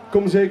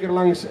 Kom zeker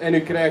langs en u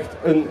krijgt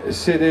een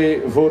cd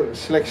voor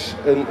slechts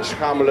een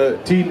schamele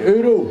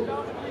 €10.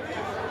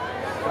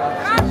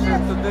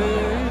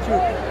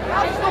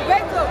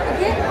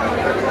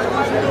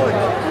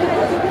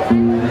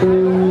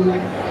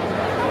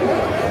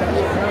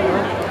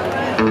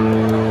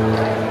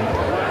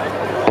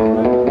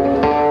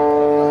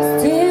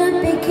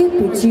 Still pick you,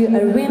 but you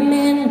a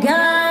women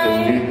guy.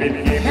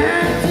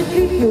 Have to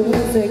keep you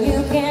so you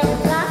can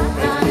fly.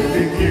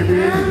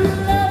 I'm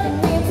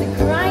loving it's a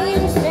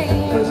crying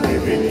shame.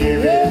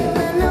 Yeah,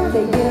 I know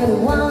that you're the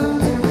one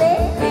to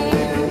blame.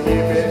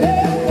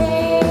 Yeah,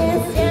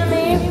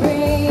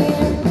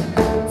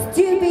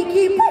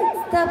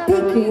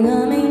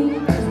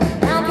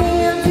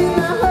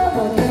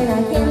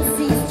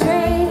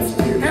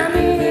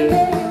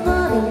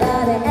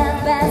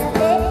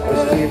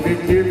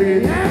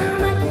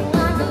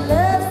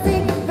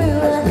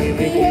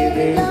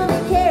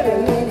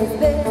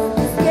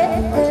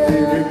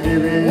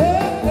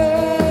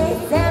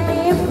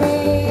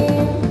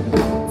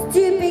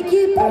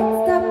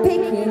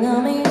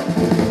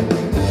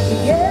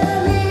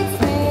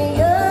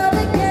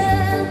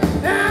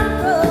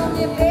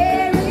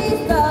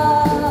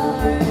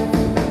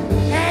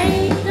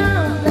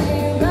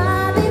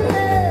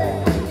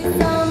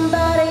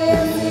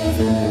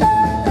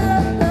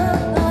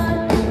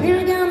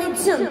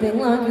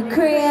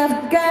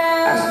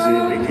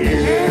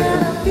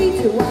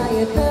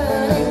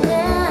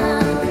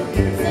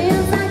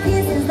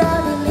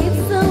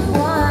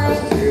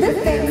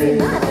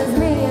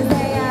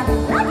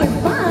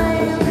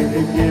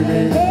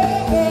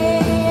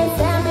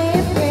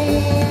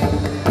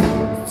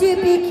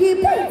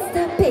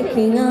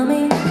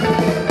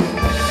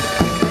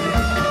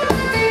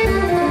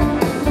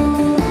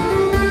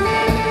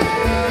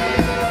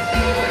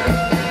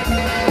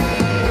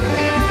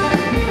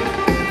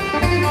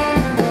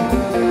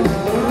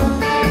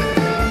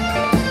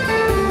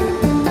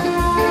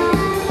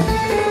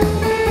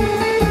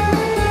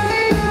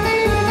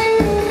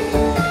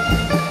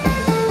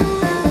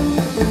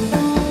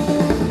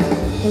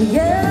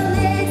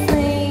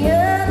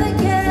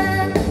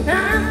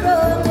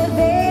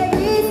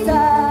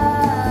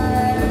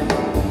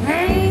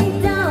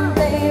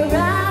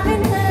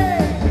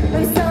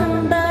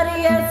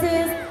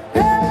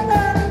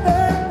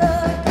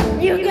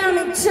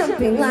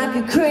 jumping like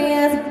a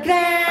crazy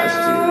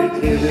clown.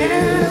 And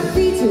I don't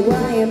feature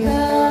while you're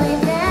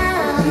falling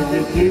down.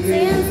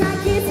 Since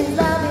I kiss his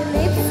lovely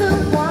lips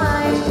of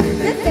wine,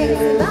 the thing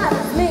that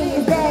bothers me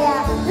is they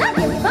are like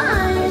you're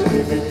fine.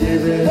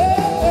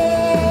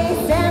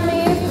 Hey, set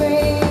me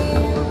free.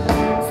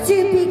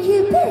 Stupid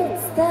Cupid,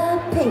 stop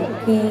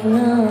picking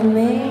on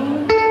me.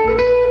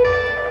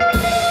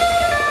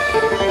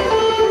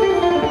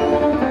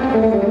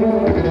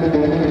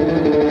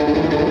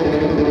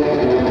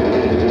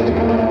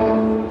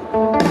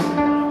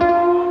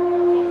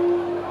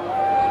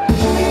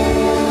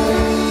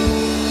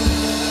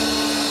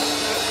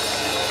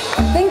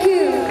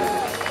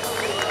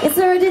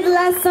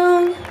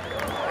 Song.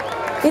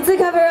 It's a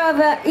cover of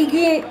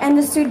Iggy and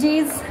the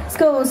Stooges. It's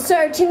called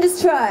Search and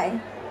Destroy.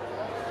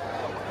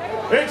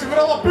 Eentje voor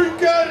alle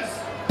punkers!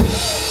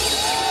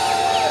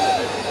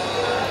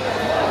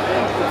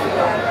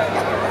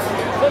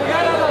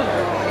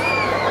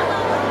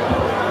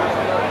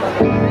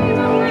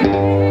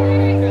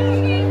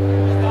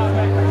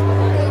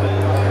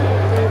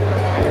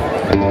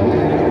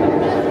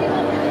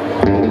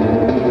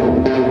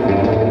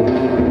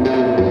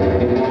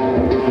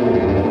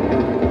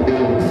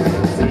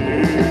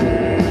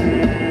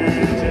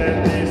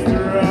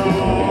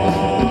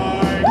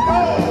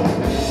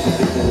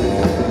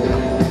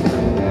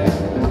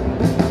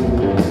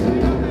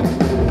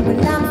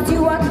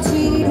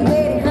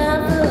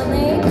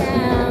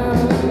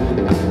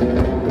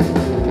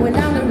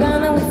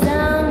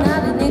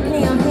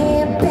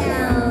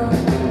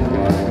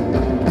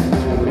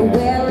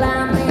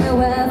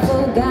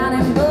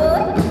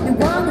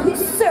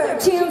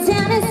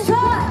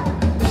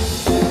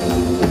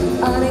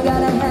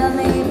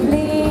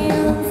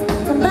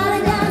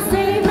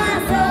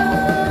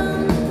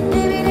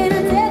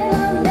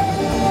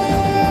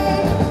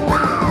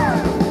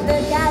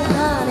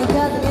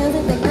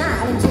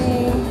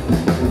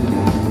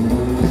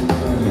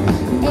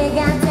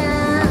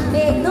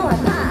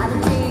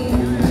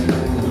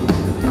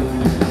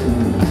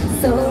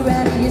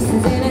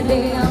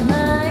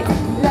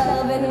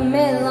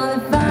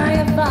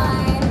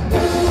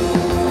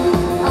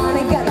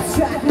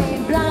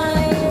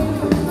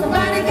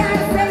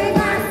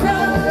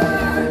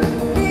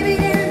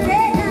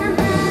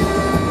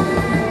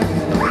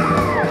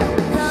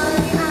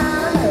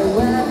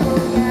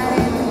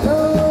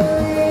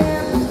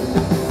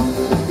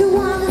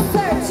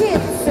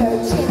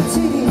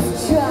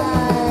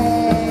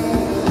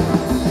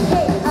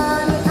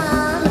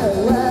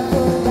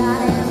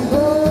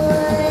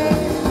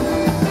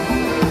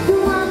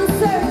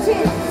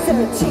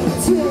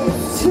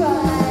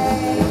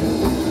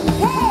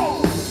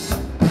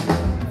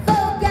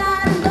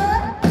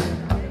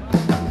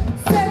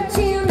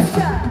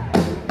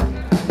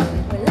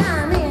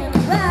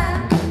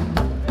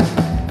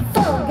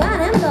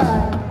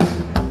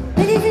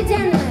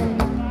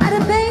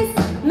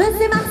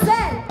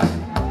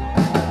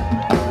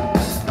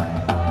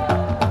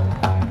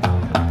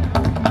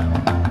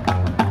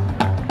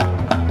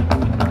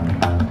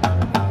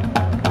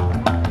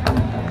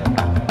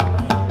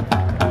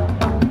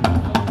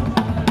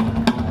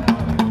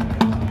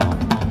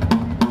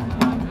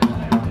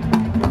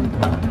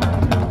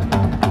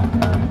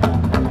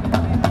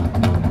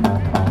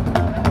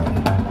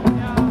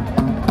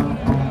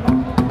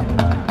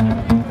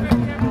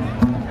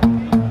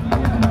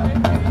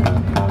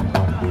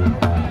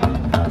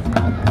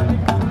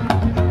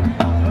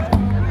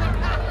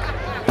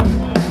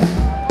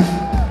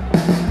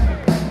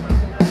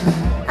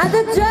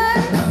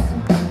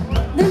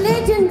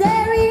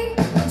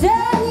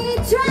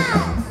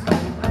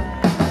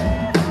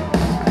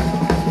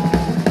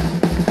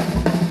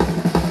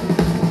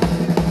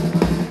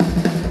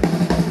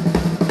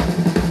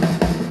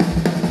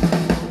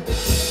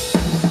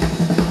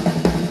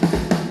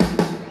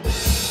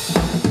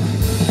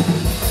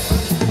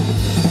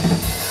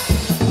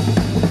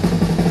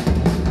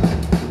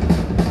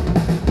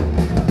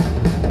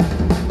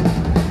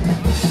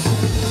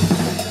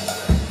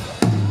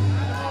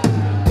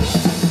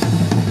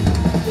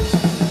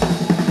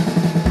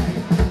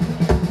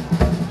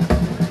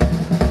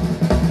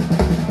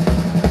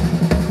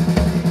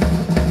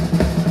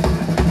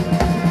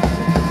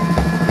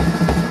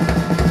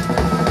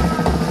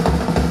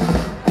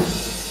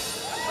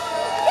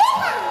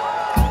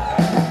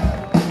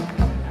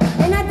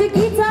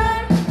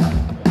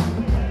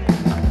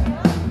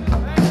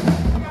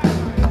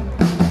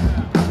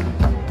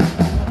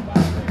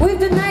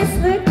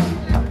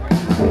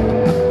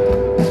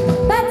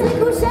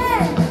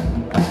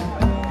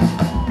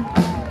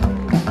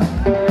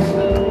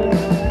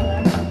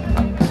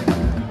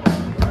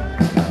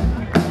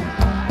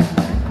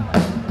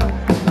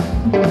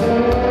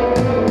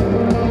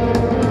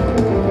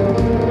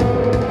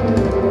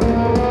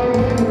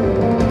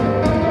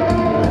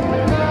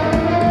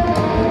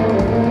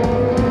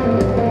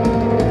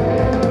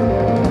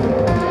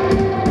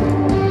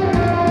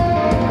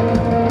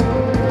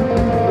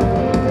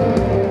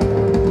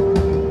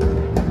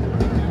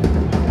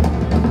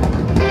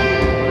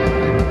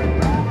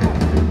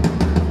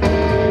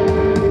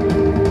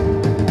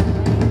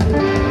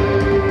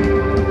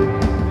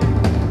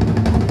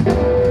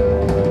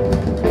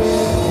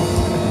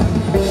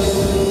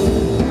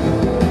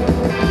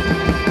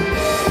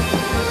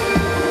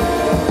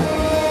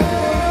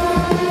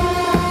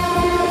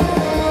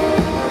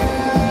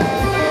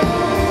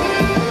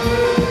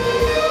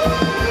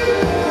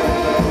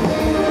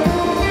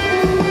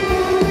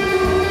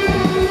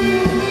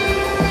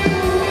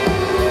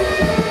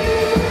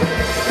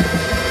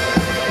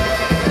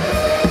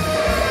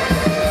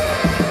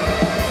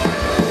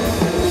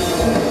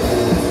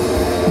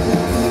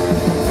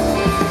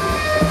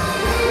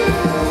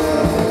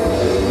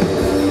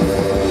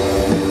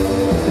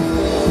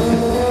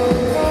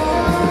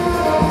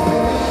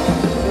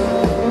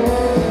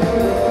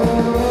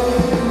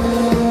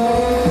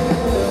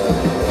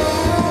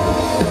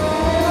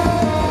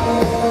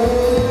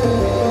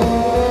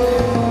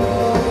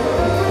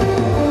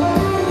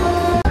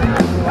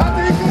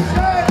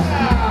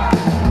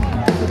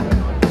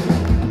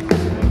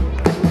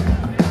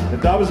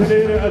 en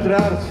heren,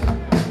 uiteraard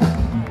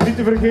niet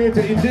te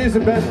vergeten in deze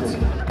band.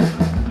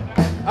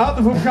 Aan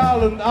de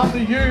vocalen, aan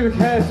de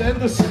jeugdigheid en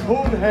de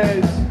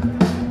schoonheid.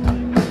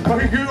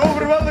 Mag ik u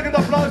overweldigend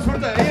applaus voor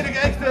de enige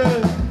echte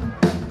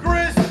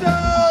Chrystal!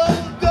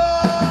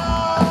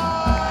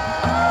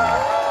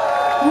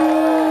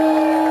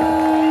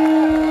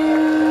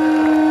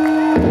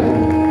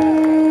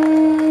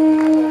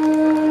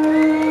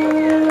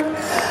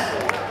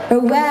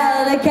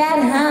 Well, the cat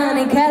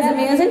honey, cause of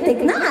music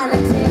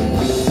technology.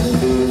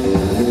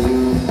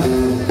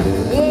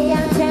 Yeah,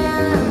 I'm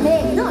trying to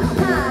make no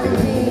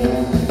apology.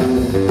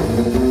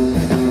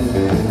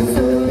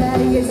 So that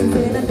yes, it's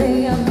in a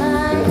day of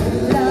mine.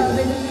 Love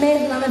is a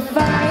middle of a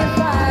fire,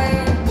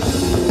 fire.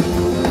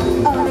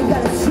 Only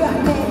gotta struck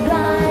me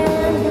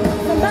blind.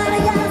 Somebody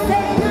gotta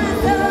say my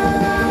soul.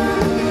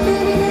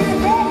 Living in a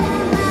day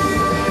of mine.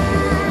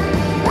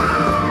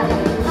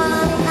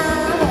 Honey,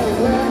 I'm a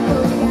world who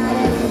got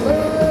it.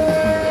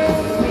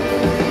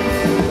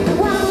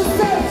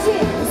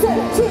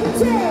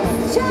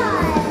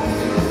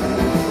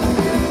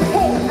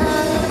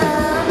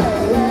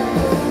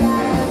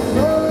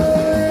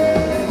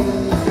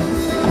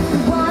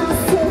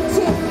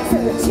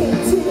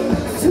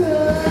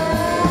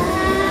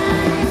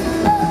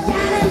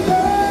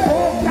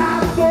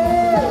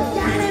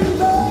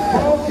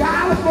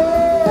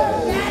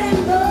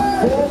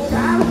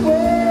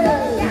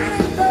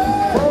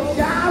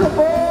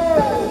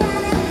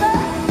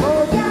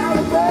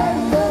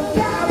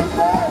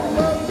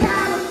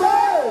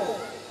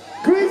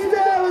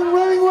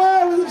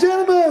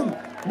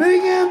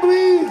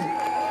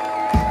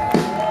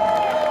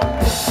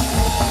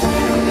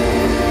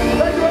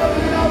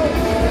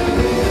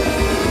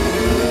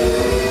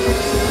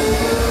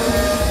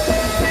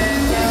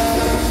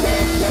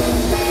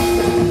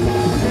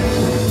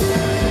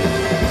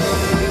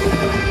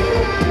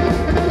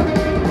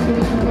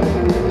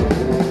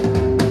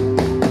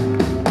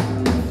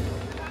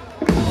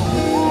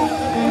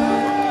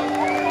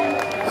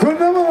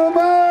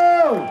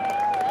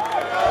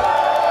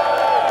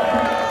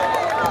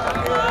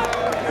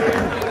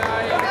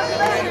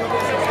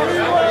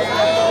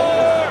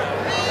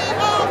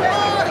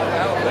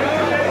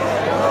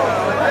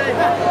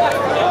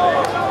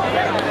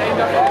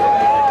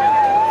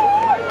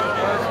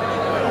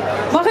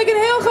 Mag ik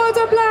een heel groot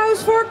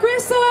applaus voor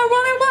Chrystal en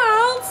Runnin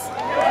Wild?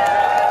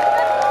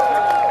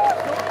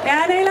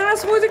 Ja, en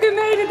helaas moet ik u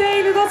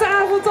mededelen dat de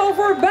avond al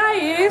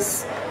voorbij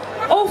is.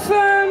 Of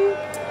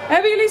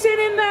hebben jullie zin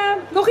in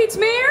nog iets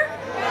meer?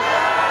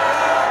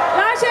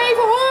 Laat je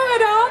even horen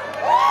dan.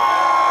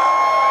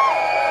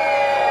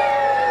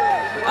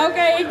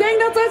 Oké, ik denk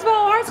dat het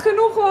wel hard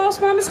genoeg was,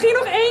 maar misschien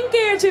nog één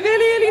keertje.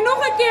 Willen jullie nog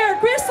een keer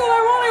Chrystal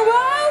en Runnin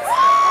Wild?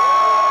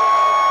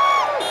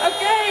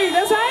 Oké,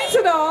 daar zijn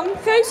ze dan.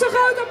 Geef ze een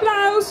groot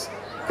applaus.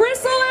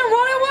 Chrystal en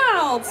Runnin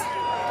Wild.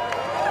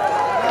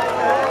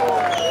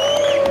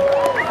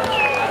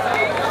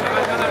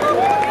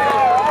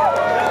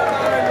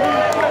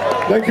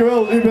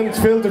 Dankjewel, u bent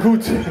veel te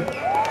goed.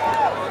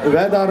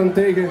 Wij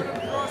daarentegen.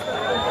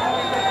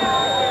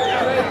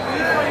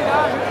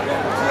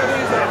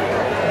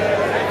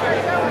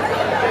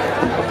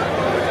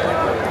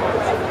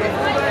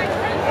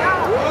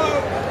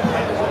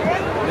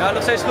 Ja,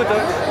 nog steeds goed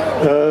hoor.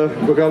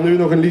 We gaan nu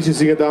nog een liedje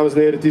zingen, dames en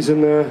heren. Het is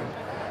een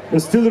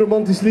stil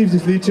romantisch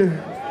liefdesliedje.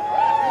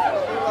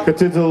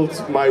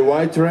 Getiteld My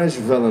White Trash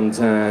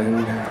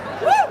Valentine.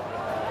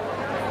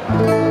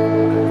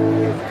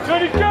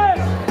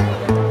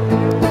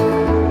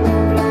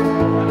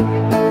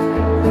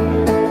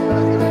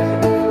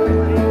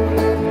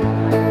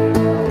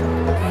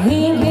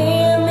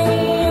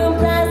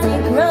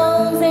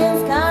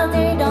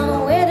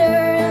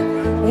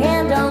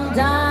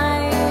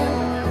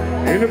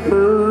 In a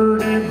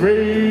pretty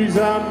vase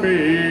I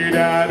made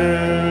out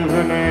of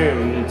an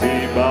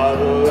empty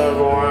bottle of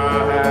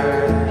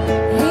wine.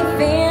 He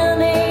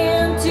filled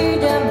it to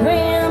the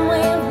brim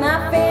with my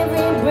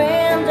favorite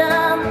brand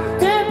of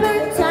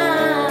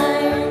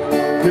turpentine.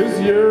 'Cause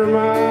you're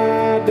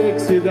my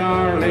Dixie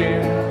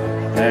darling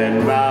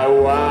and my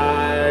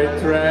white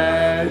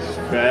trash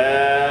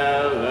Valentine.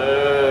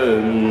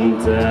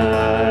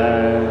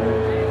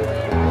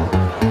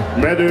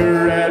 Met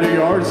her at a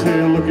yard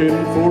sale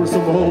looking for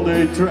some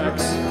all-day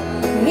tracks.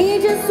 He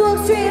just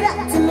walked straight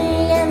up to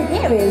me and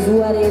here is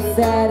what he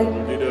said.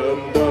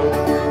 Dum-dum,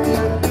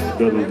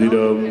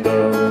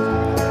 dum-dum-dum.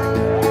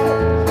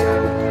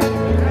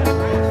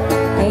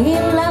 He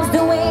loves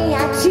the way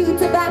I chew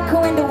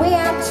tobacco and the way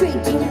I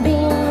treat him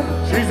bean.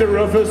 She's the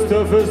roughest,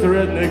 toughest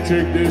redneck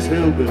chick this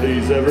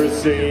hillbilly's ever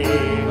seen.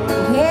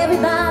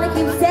 Everybody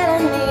keeps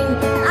telling me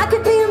I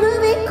could be a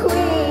movie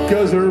queen.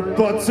 'Cause her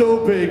butt's so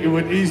big it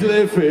would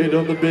easily fit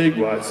on the big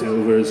white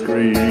silver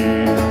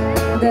screen.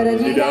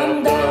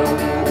 Da-da-dee-dum-dum,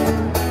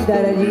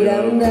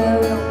 da-da-dee-dum-dum.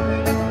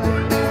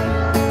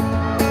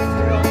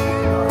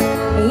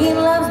 He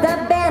loves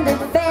that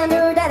bandit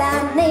fender that I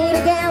need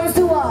against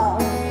the wall.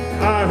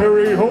 I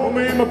hurry home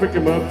in my pick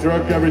 'em up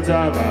truck every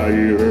time I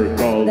hear her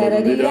call.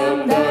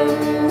 Da-da-dee-dum-dum,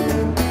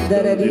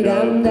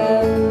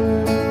 da-da-dee-dum-dum.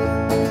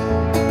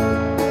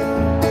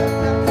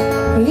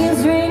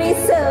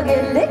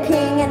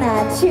 I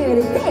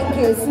truly think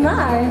he's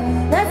smart.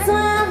 That's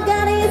why I've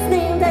got his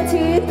name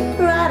tattooed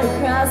right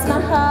across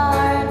my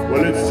heart.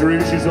 Well, it's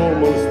true, she's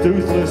almost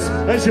toothless,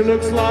 and she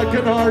looks like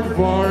an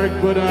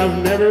aardvark, but I've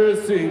never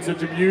seen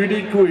such a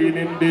beauty queen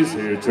in this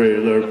here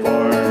trailer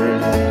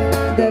park.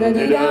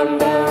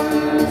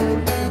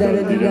 Da-da-dee-dum-dum,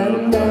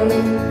 da-da-dee-dum-dum,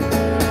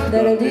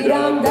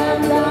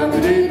 da-da-dee-dum-dum-dum,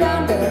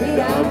 da-dee-dum,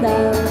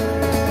 da-dee-dum-dum.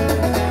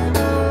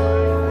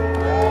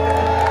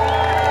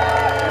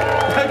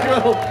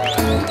 Dankjewel.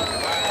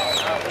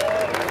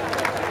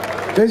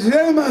 Ladies and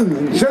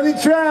gentlemen, Johnny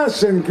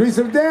Trash and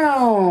Chrystal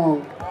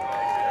down.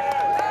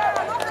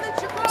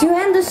 To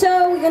end the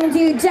show, we're gonna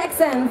do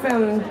Jackson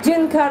from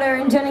June Carter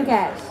and Johnny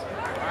Cash.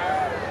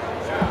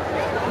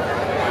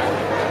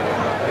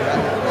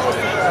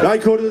 Ja,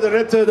 ik hoorde er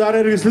net daar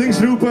ergens links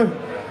roepen.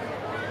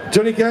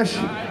 Johnny Cash.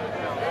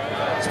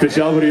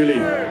 Speciaal voor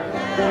jullie.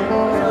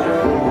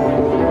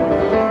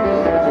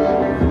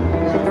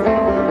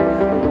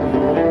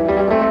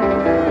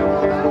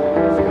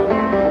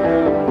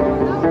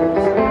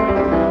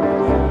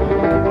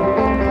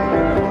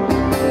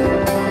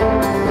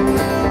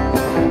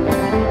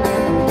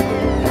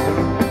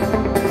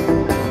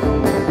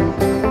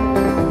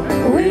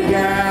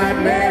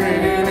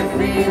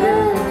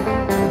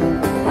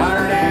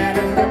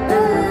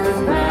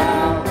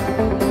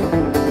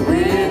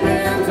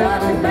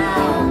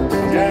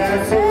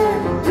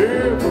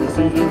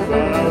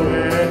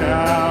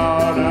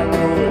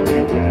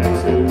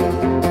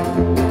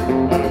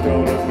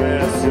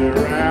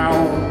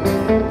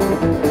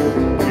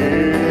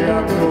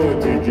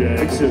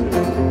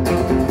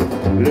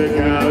 Look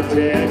out,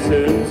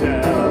 Jackson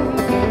Town.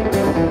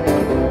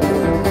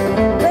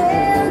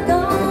 We're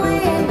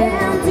going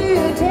down to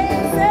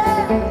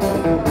Texas.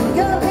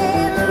 Go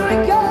ahead and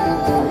break your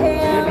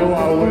hand. You know I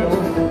will.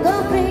 Go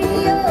bring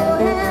your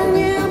hand,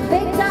 you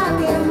big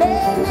talking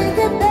man. Make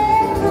a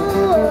big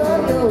fool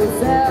of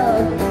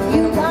yourself.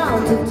 You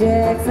gone to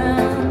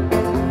Jackson.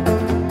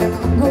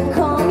 Go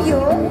comb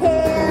your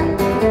hair.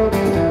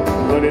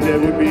 Honey, that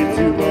would be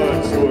too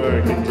much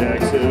work in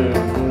Jackson.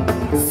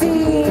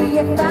 See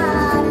if I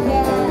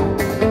can.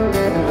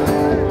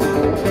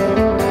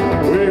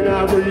 We're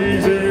not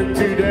breezing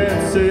to that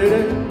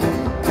city.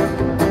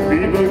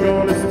 People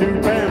gonna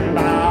stoop and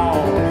bow.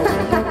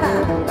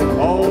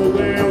 All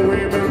their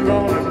women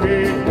gonna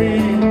pick me.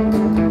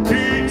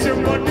 Teach them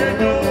what they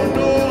don't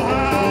know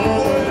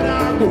how. When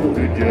I go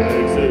to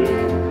Jackson,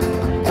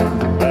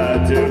 I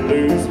to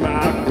lose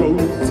my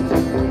coat.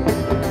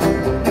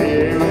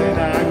 Yeah, when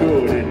I go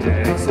to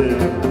Jackson.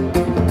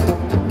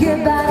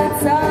 Goodbye,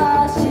 that's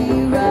all she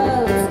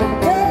wrote.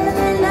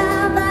 Living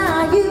love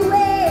by you,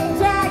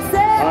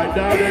 Jackson. I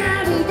doubt it.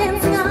 Now we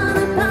dancing on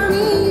a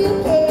pony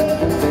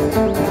cake.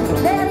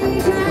 Let it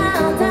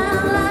drown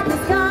down like a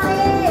sky.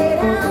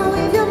 Down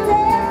with your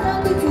tail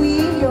up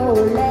between your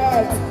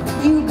legs.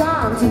 You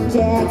gone to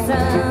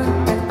Jackson.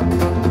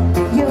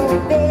 You're a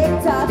big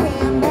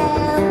talking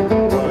man.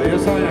 Oh,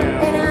 yes, I am.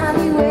 And I'll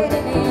be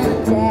waiting in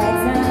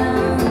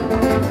Jackson.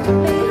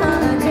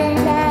 Behind a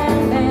drink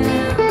and band.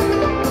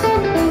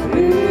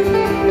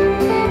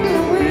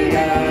 We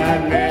got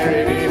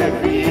married in a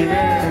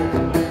fever,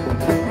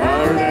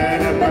 hard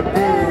than a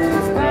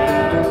baboon's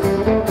brow.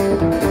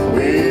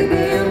 We've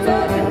been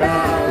talking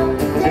about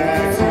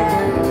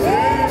Jackson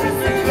ever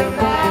since the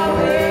fire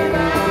went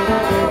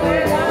out.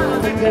 We're down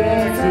to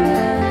Jackson,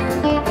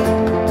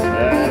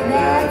 and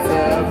that's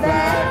a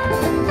fact.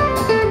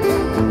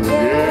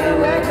 Yeah,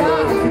 we're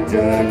going to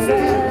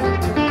Jackson,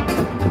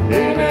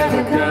 ain't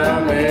never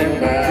coming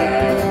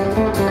back.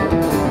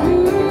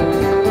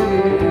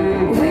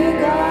 We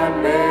got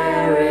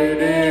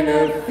married in a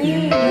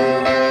fever.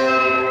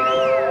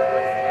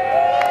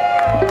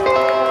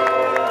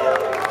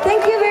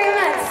 Thank you very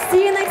much.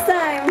 See you next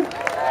time.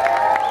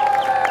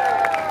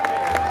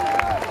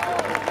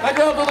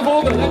 Dankjewel, tot de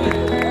volgende. Dank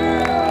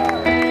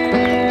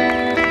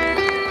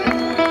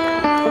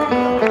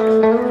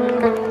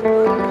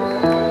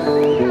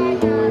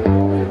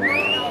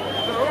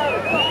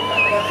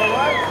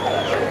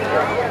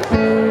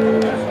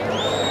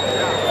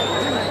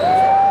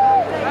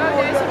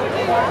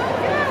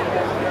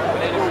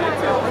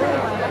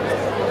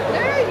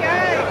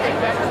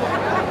je.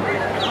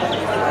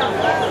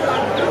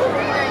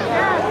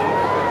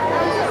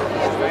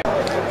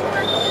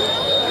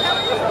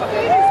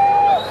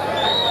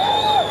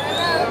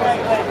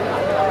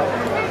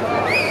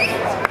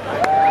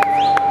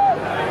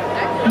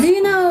 Do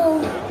you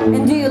know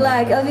and do you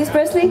like Elvis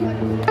Presley?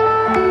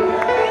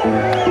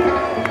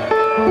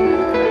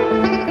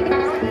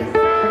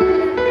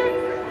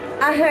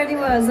 I heard he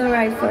was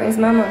alright for his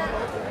mama.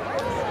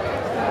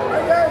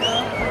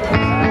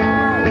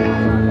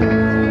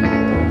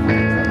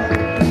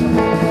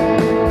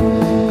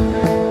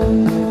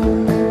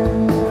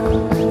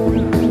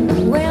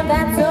 Well,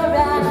 that's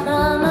alright,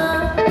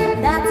 mama.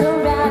 That's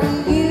alright,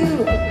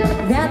 you.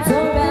 That's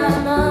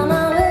alright,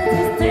 mama. Let's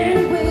just stand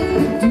the way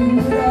you do.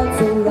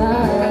 That's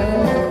alright.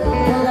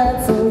 Well,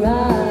 that's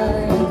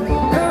alright.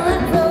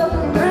 That's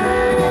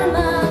alright,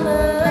 mama.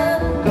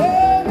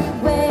 Any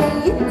way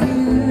you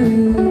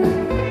do.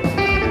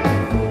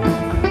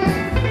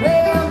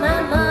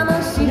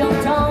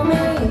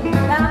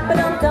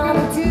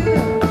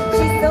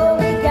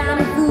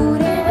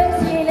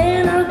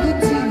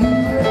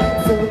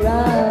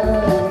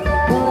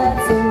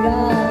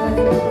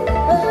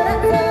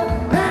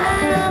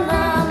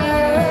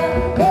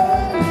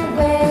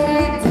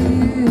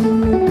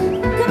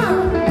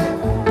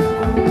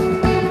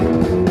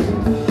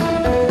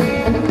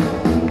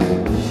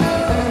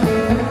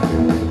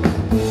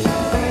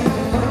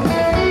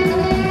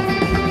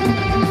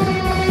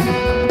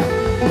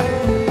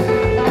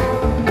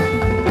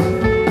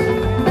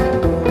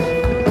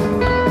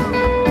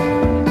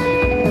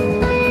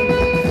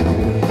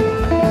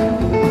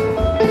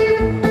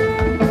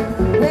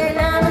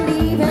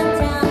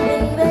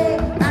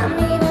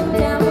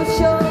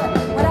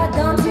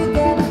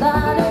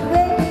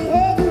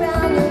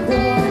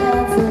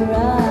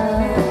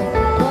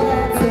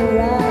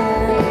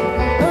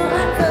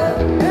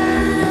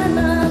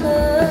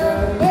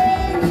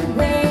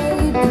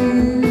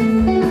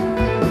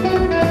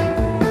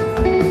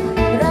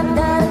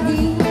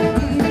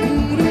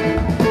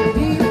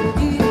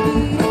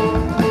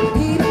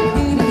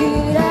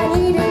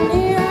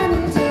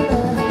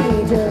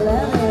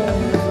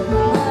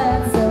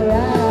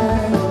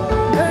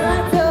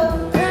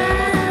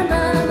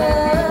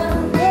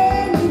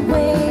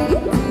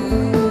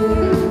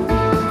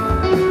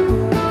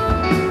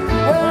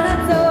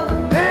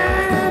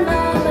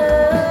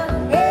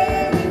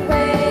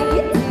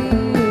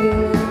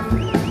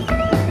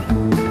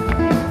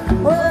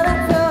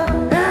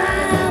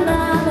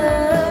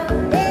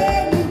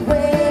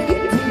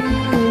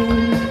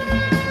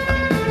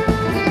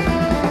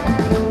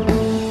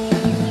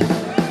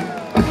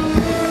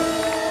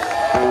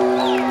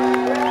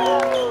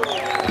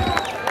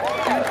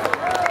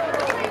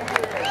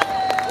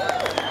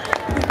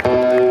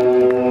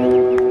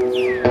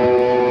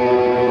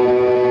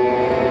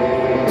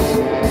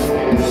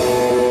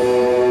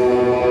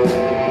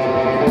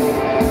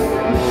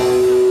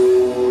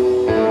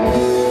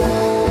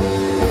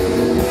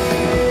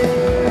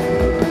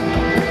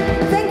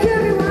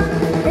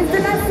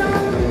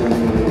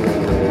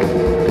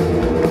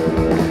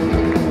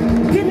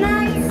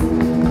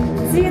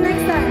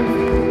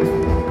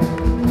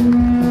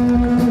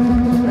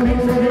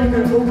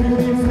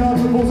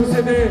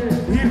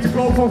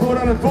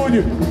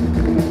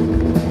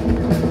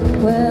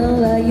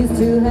 used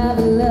to have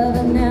a love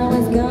and now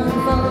it's gone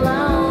for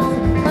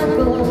long. My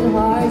cold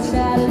heart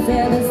shatters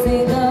every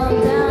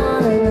single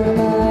down in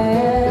my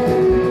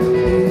head.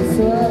 It's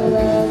what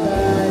love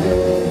I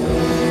did.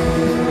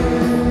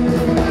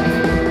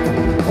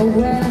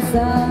 When I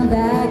saw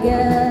that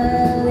girl